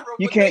genre.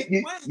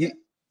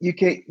 You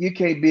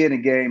can't be in a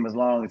game as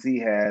long as he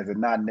has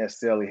and not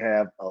necessarily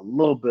have a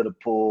little bit of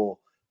pull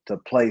to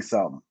play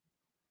something.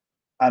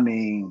 I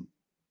mean,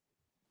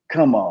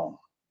 come on.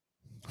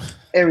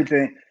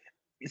 Everything.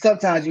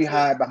 Sometimes you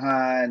hide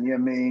behind, you know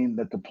what I mean,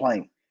 the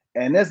complaint.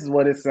 And this is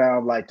what it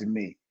sounds like to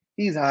me.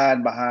 He's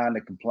hiding behind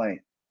the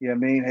complaint. You know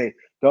what I mean? Hey,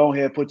 go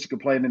ahead, put your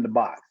complaint in the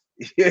box.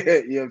 You know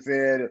what I'm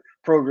saying? The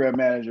program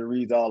manager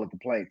reads all the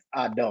complaints.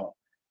 I don't,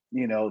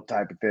 you know,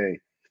 type of thing.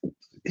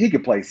 He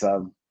could play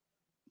something.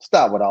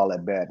 Stop with all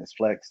that badness,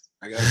 Flex.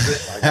 Like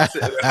I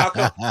said, how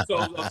come, so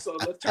let's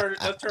turn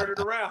it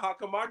around. How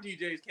come our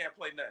DJs can't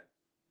play nothing?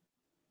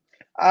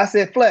 I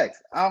said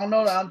Flex. I don't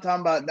know. I'm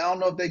talking about. I don't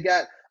know if they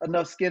got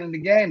enough skin in the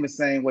game the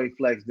same way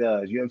Flex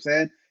does. You know what I'm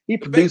saying? He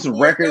producing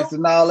records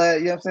and all that.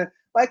 You know what I'm saying?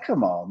 Like,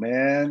 come on,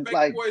 man.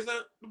 The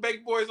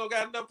Baker Boys don't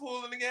got enough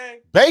pool in the game.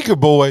 Baker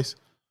Boys.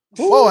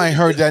 Whoa, I ain't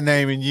heard that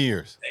name in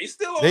years. They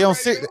still on radio.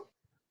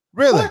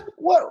 Really?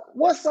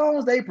 What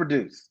songs they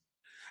produce?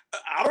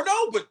 I don't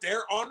know, but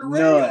they're on the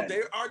radio. None.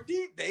 They are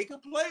deep. They can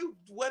play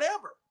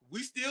whatever.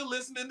 We still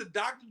listening to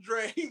Dr.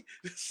 Dre.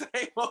 The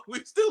same.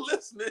 We still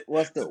listening.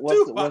 What's the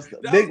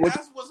big?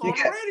 That's what's on the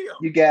radio.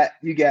 You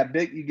got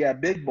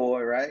Big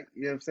Boy, right?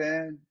 You know what I'm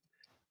saying?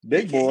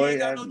 Big Boy. He ain't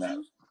got no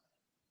juice.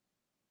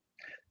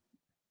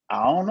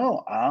 I don't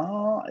know.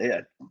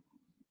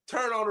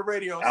 Turn on the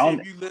radio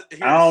and see if you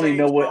hear I don't even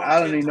know what. I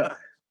don't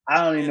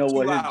even know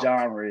what his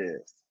genre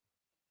is.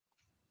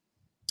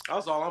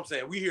 That's all I'm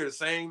saying. We hear the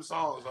same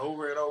songs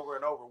over and over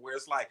and over, where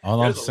it's like,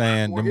 all I'm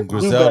saying, them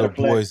Griselda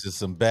boys are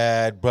some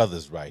bad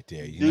brothers right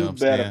there. You know what I'm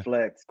saying? Do better,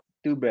 Flex.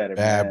 Do better,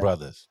 bad man.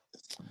 brothers.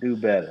 Do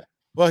better.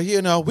 Well,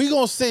 you know, we're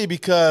going to see,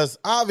 because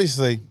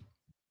obviously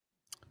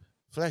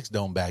Flex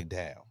don't back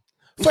down.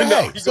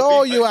 But so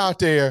all you out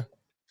there,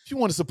 if you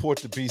want to support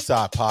the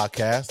B-Side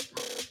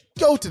podcast,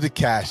 go to the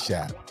Cash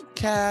App.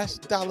 Cash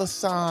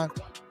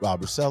 $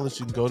 Robert Sellers.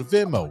 You can go to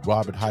Venmo,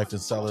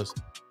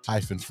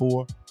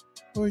 Robert-Sellers-4.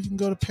 Or you can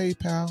go to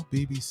PayPal,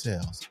 BB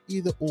Sales.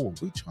 Either or.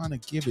 We're trying to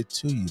give it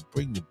to you.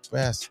 Bring the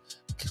best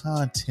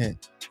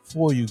content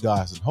for you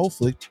guys, and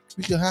hopefully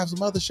we can have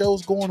some other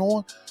shows going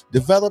on,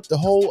 develop the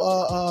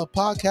whole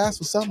podcast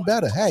for something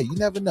better. Hey, you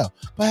never know.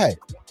 But hey,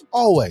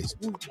 always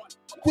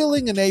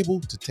willing and able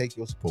to take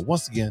your support.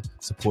 Once again,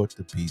 support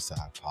the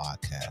B-Side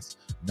Podcast.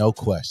 No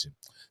question.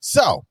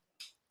 So,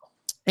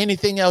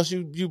 anything else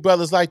you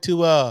brothers like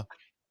to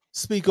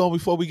speak on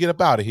before we get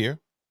up out of here?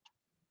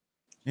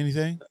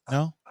 Anything?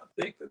 No?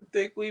 I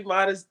think we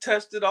might have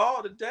touched it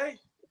all today.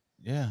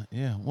 Yeah.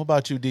 What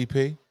about you,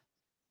 DP?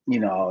 You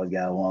know, I always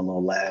got one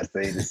little last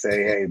thing to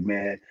say. Hey,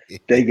 man,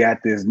 they got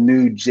this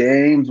new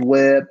James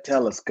Webb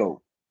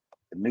telescope,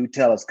 a new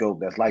telescope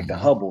that's like the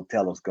Hubble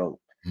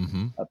telescope.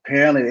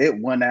 Apparently, it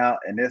went out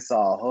and it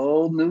saw a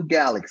whole new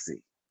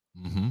galaxy.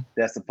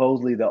 That's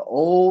supposedly the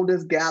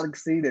oldest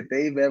galaxy that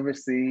they've ever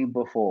seen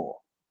before.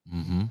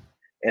 And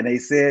they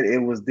said it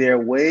was there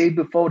way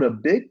before the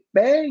Big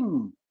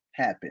Bang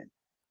happened.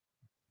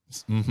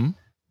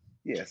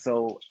 Yeah,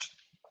 so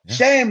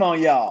shame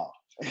on y'all.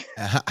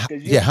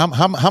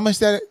 How much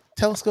that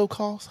telescope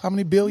costs? How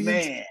many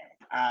billions? Man,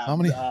 how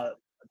many?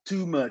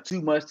 Too much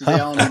today. I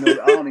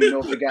don't even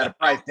know if they got a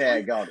price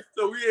tag on it.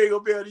 So we ain't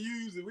gonna be able to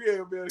use it. We ain't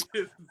gonna be able to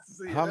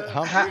see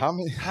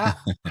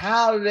it.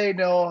 How do they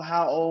know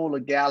how old a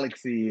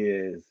galaxy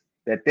is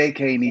that they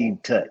can't even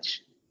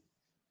touch?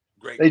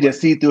 They just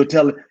see through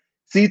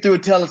a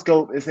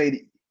telescope and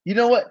say, you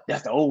know what?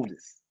 That's the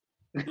oldest.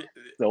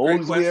 The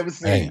oldest we ever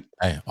seen.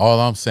 Hey, all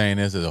I'm saying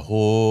is there's a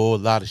whole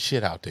lot of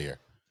shit out there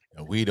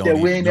that we don't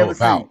even know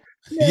about.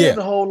 There's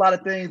a whole lot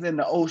of things in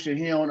the ocean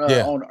here on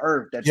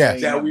Earth that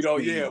we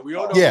don't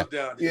know what's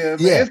down there.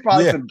 There's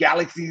probably some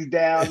galaxies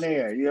down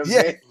there. You know what I'm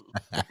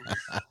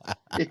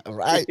saying?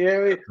 Right.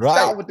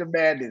 Stop with the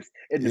madness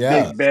and the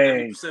Big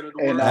Bang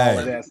and all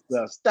of that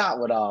stuff. Stop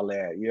with all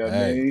that. You know what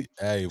I mean?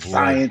 Hey, boy.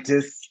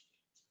 Scientists.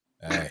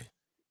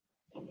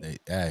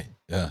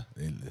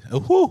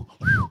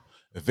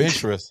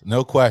 Adventurous,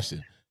 no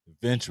question.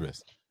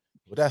 Adventurous.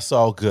 Well, that's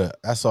all good.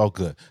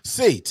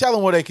 See, tell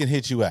them where they can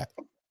hit you at.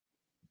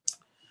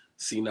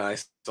 C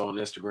Nice on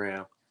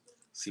Instagram,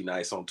 C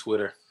Nice on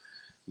Twitter.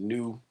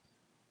 New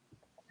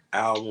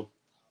album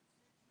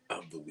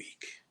of the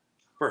week,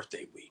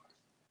 birthday week,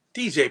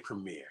 DJ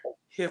Premier,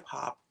 Hip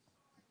Hop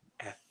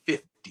at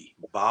 50,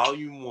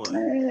 Volume 1.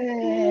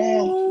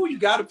 Ooh, you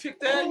gotta pick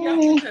that. You gotta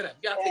pick that up.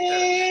 You gotta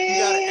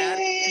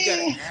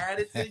add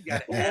it. You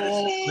gotta add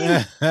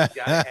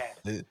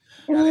it.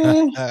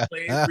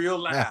 Play it real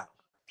loud.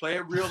 Play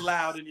it real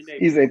loud in your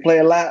neighborhood. You say play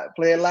it loud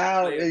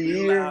in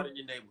your neighborhood.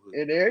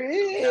 And there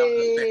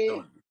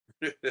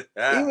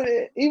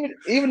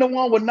even the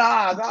one with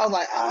Nas, I was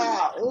like,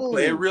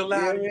 play it real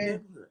loud in your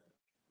neighborhood.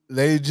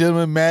 Ladies and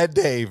gentlemen, Mad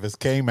Dave has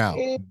came out.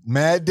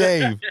 Mad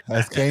Dave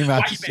has came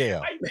out to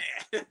shell.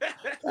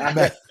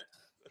 Let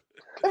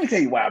me tell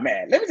you why I'm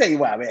mad. You know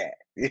what I mean?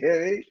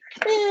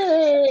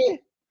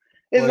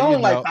 It's only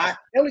like 5.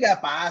 They only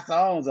got 5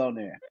 songs on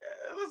there.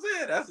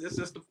 That's it. It's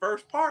just the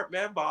first part,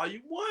 man.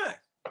 Volume 1.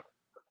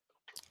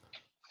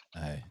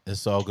 Hey,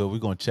 it's all good. We're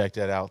gonna check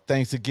that out.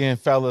 Thanks again,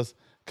 fellas,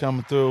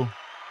 coming through.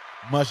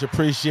 Much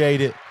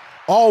appreciated.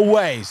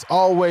 Always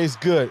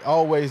good.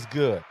 Always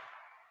good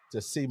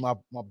to see my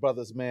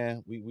brothers,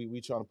 man.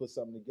 We trying to put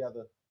something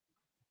together.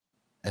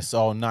 It's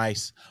all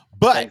nice.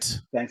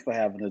 But thanks for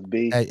having us,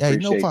 B. Hey,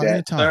 no problem.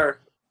 Anytime.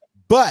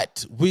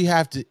 But we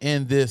have to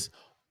end this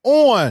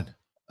on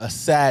a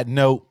sad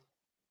note.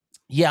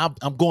 Yeah,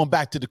 I'm going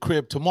back to the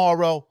crib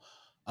tomorrow.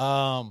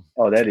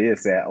 That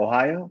is sad.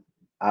 Ohio?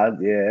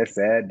 It's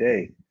sad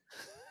day.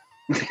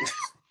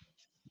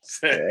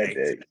 Sad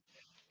day.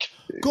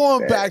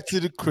 Going back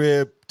to the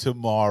crib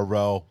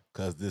tomorrow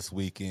because this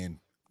weekend,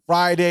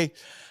 Friday,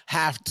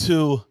 have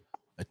to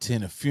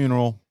attend a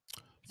funeral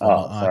for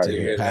my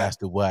auntie who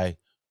passed away,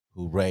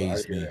 who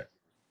raised me.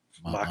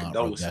 My aunt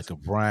Rebecca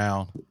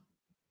Brown.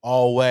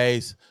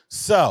 Always.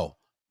 So,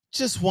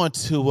 just want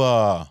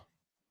to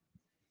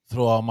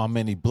throw out my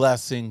many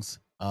blessings,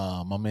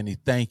 my many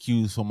thank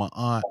yous for my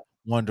aunt,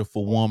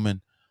 wonderful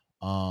woman.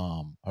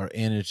 Her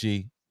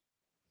energy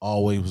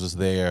always was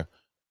there.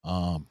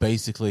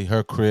 Basically,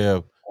 her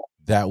crib,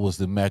 that was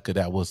the Mecca.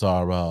 That was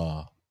our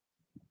I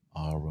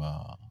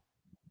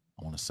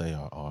want to say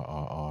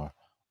our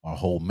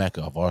whole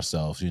Mecca of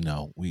ourselves. You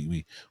know,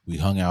 we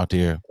hung out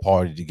there,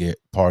 party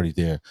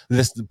there.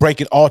 Let's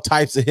breaking all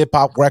types of hip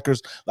hop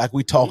records, like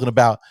we talking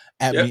about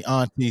at me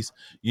aunties.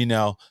 You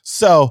know,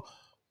 so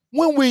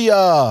when we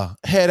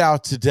head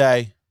out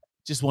today,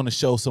 just want to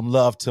show some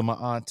love to my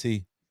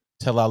auntie.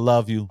 Tell her I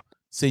love you.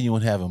 See you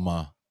in heaven,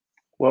 Ma.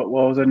 What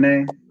was her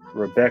name?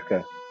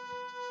 Rebecca.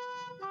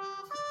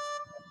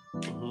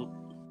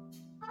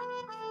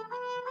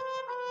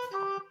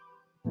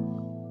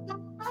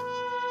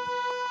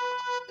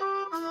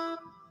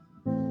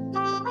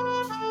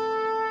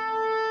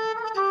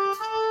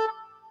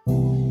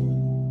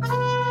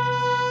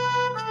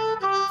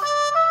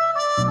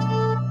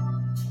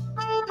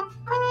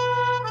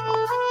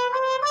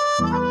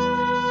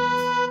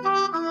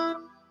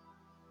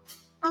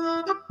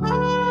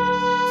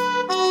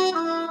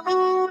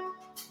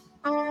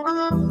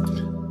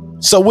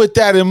 So with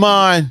that in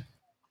mind,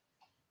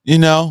 You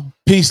know,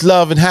 peace,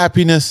 love, and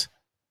happiness.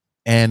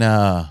 And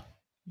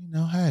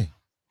hey.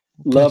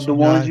 Love the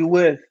ones you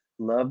with.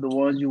 Love the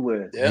ones you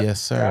with. Yep.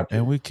 Yes, sir.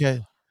 And we'll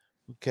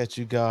catch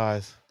you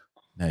guys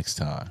next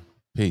time.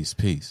 Peace.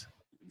 Peace.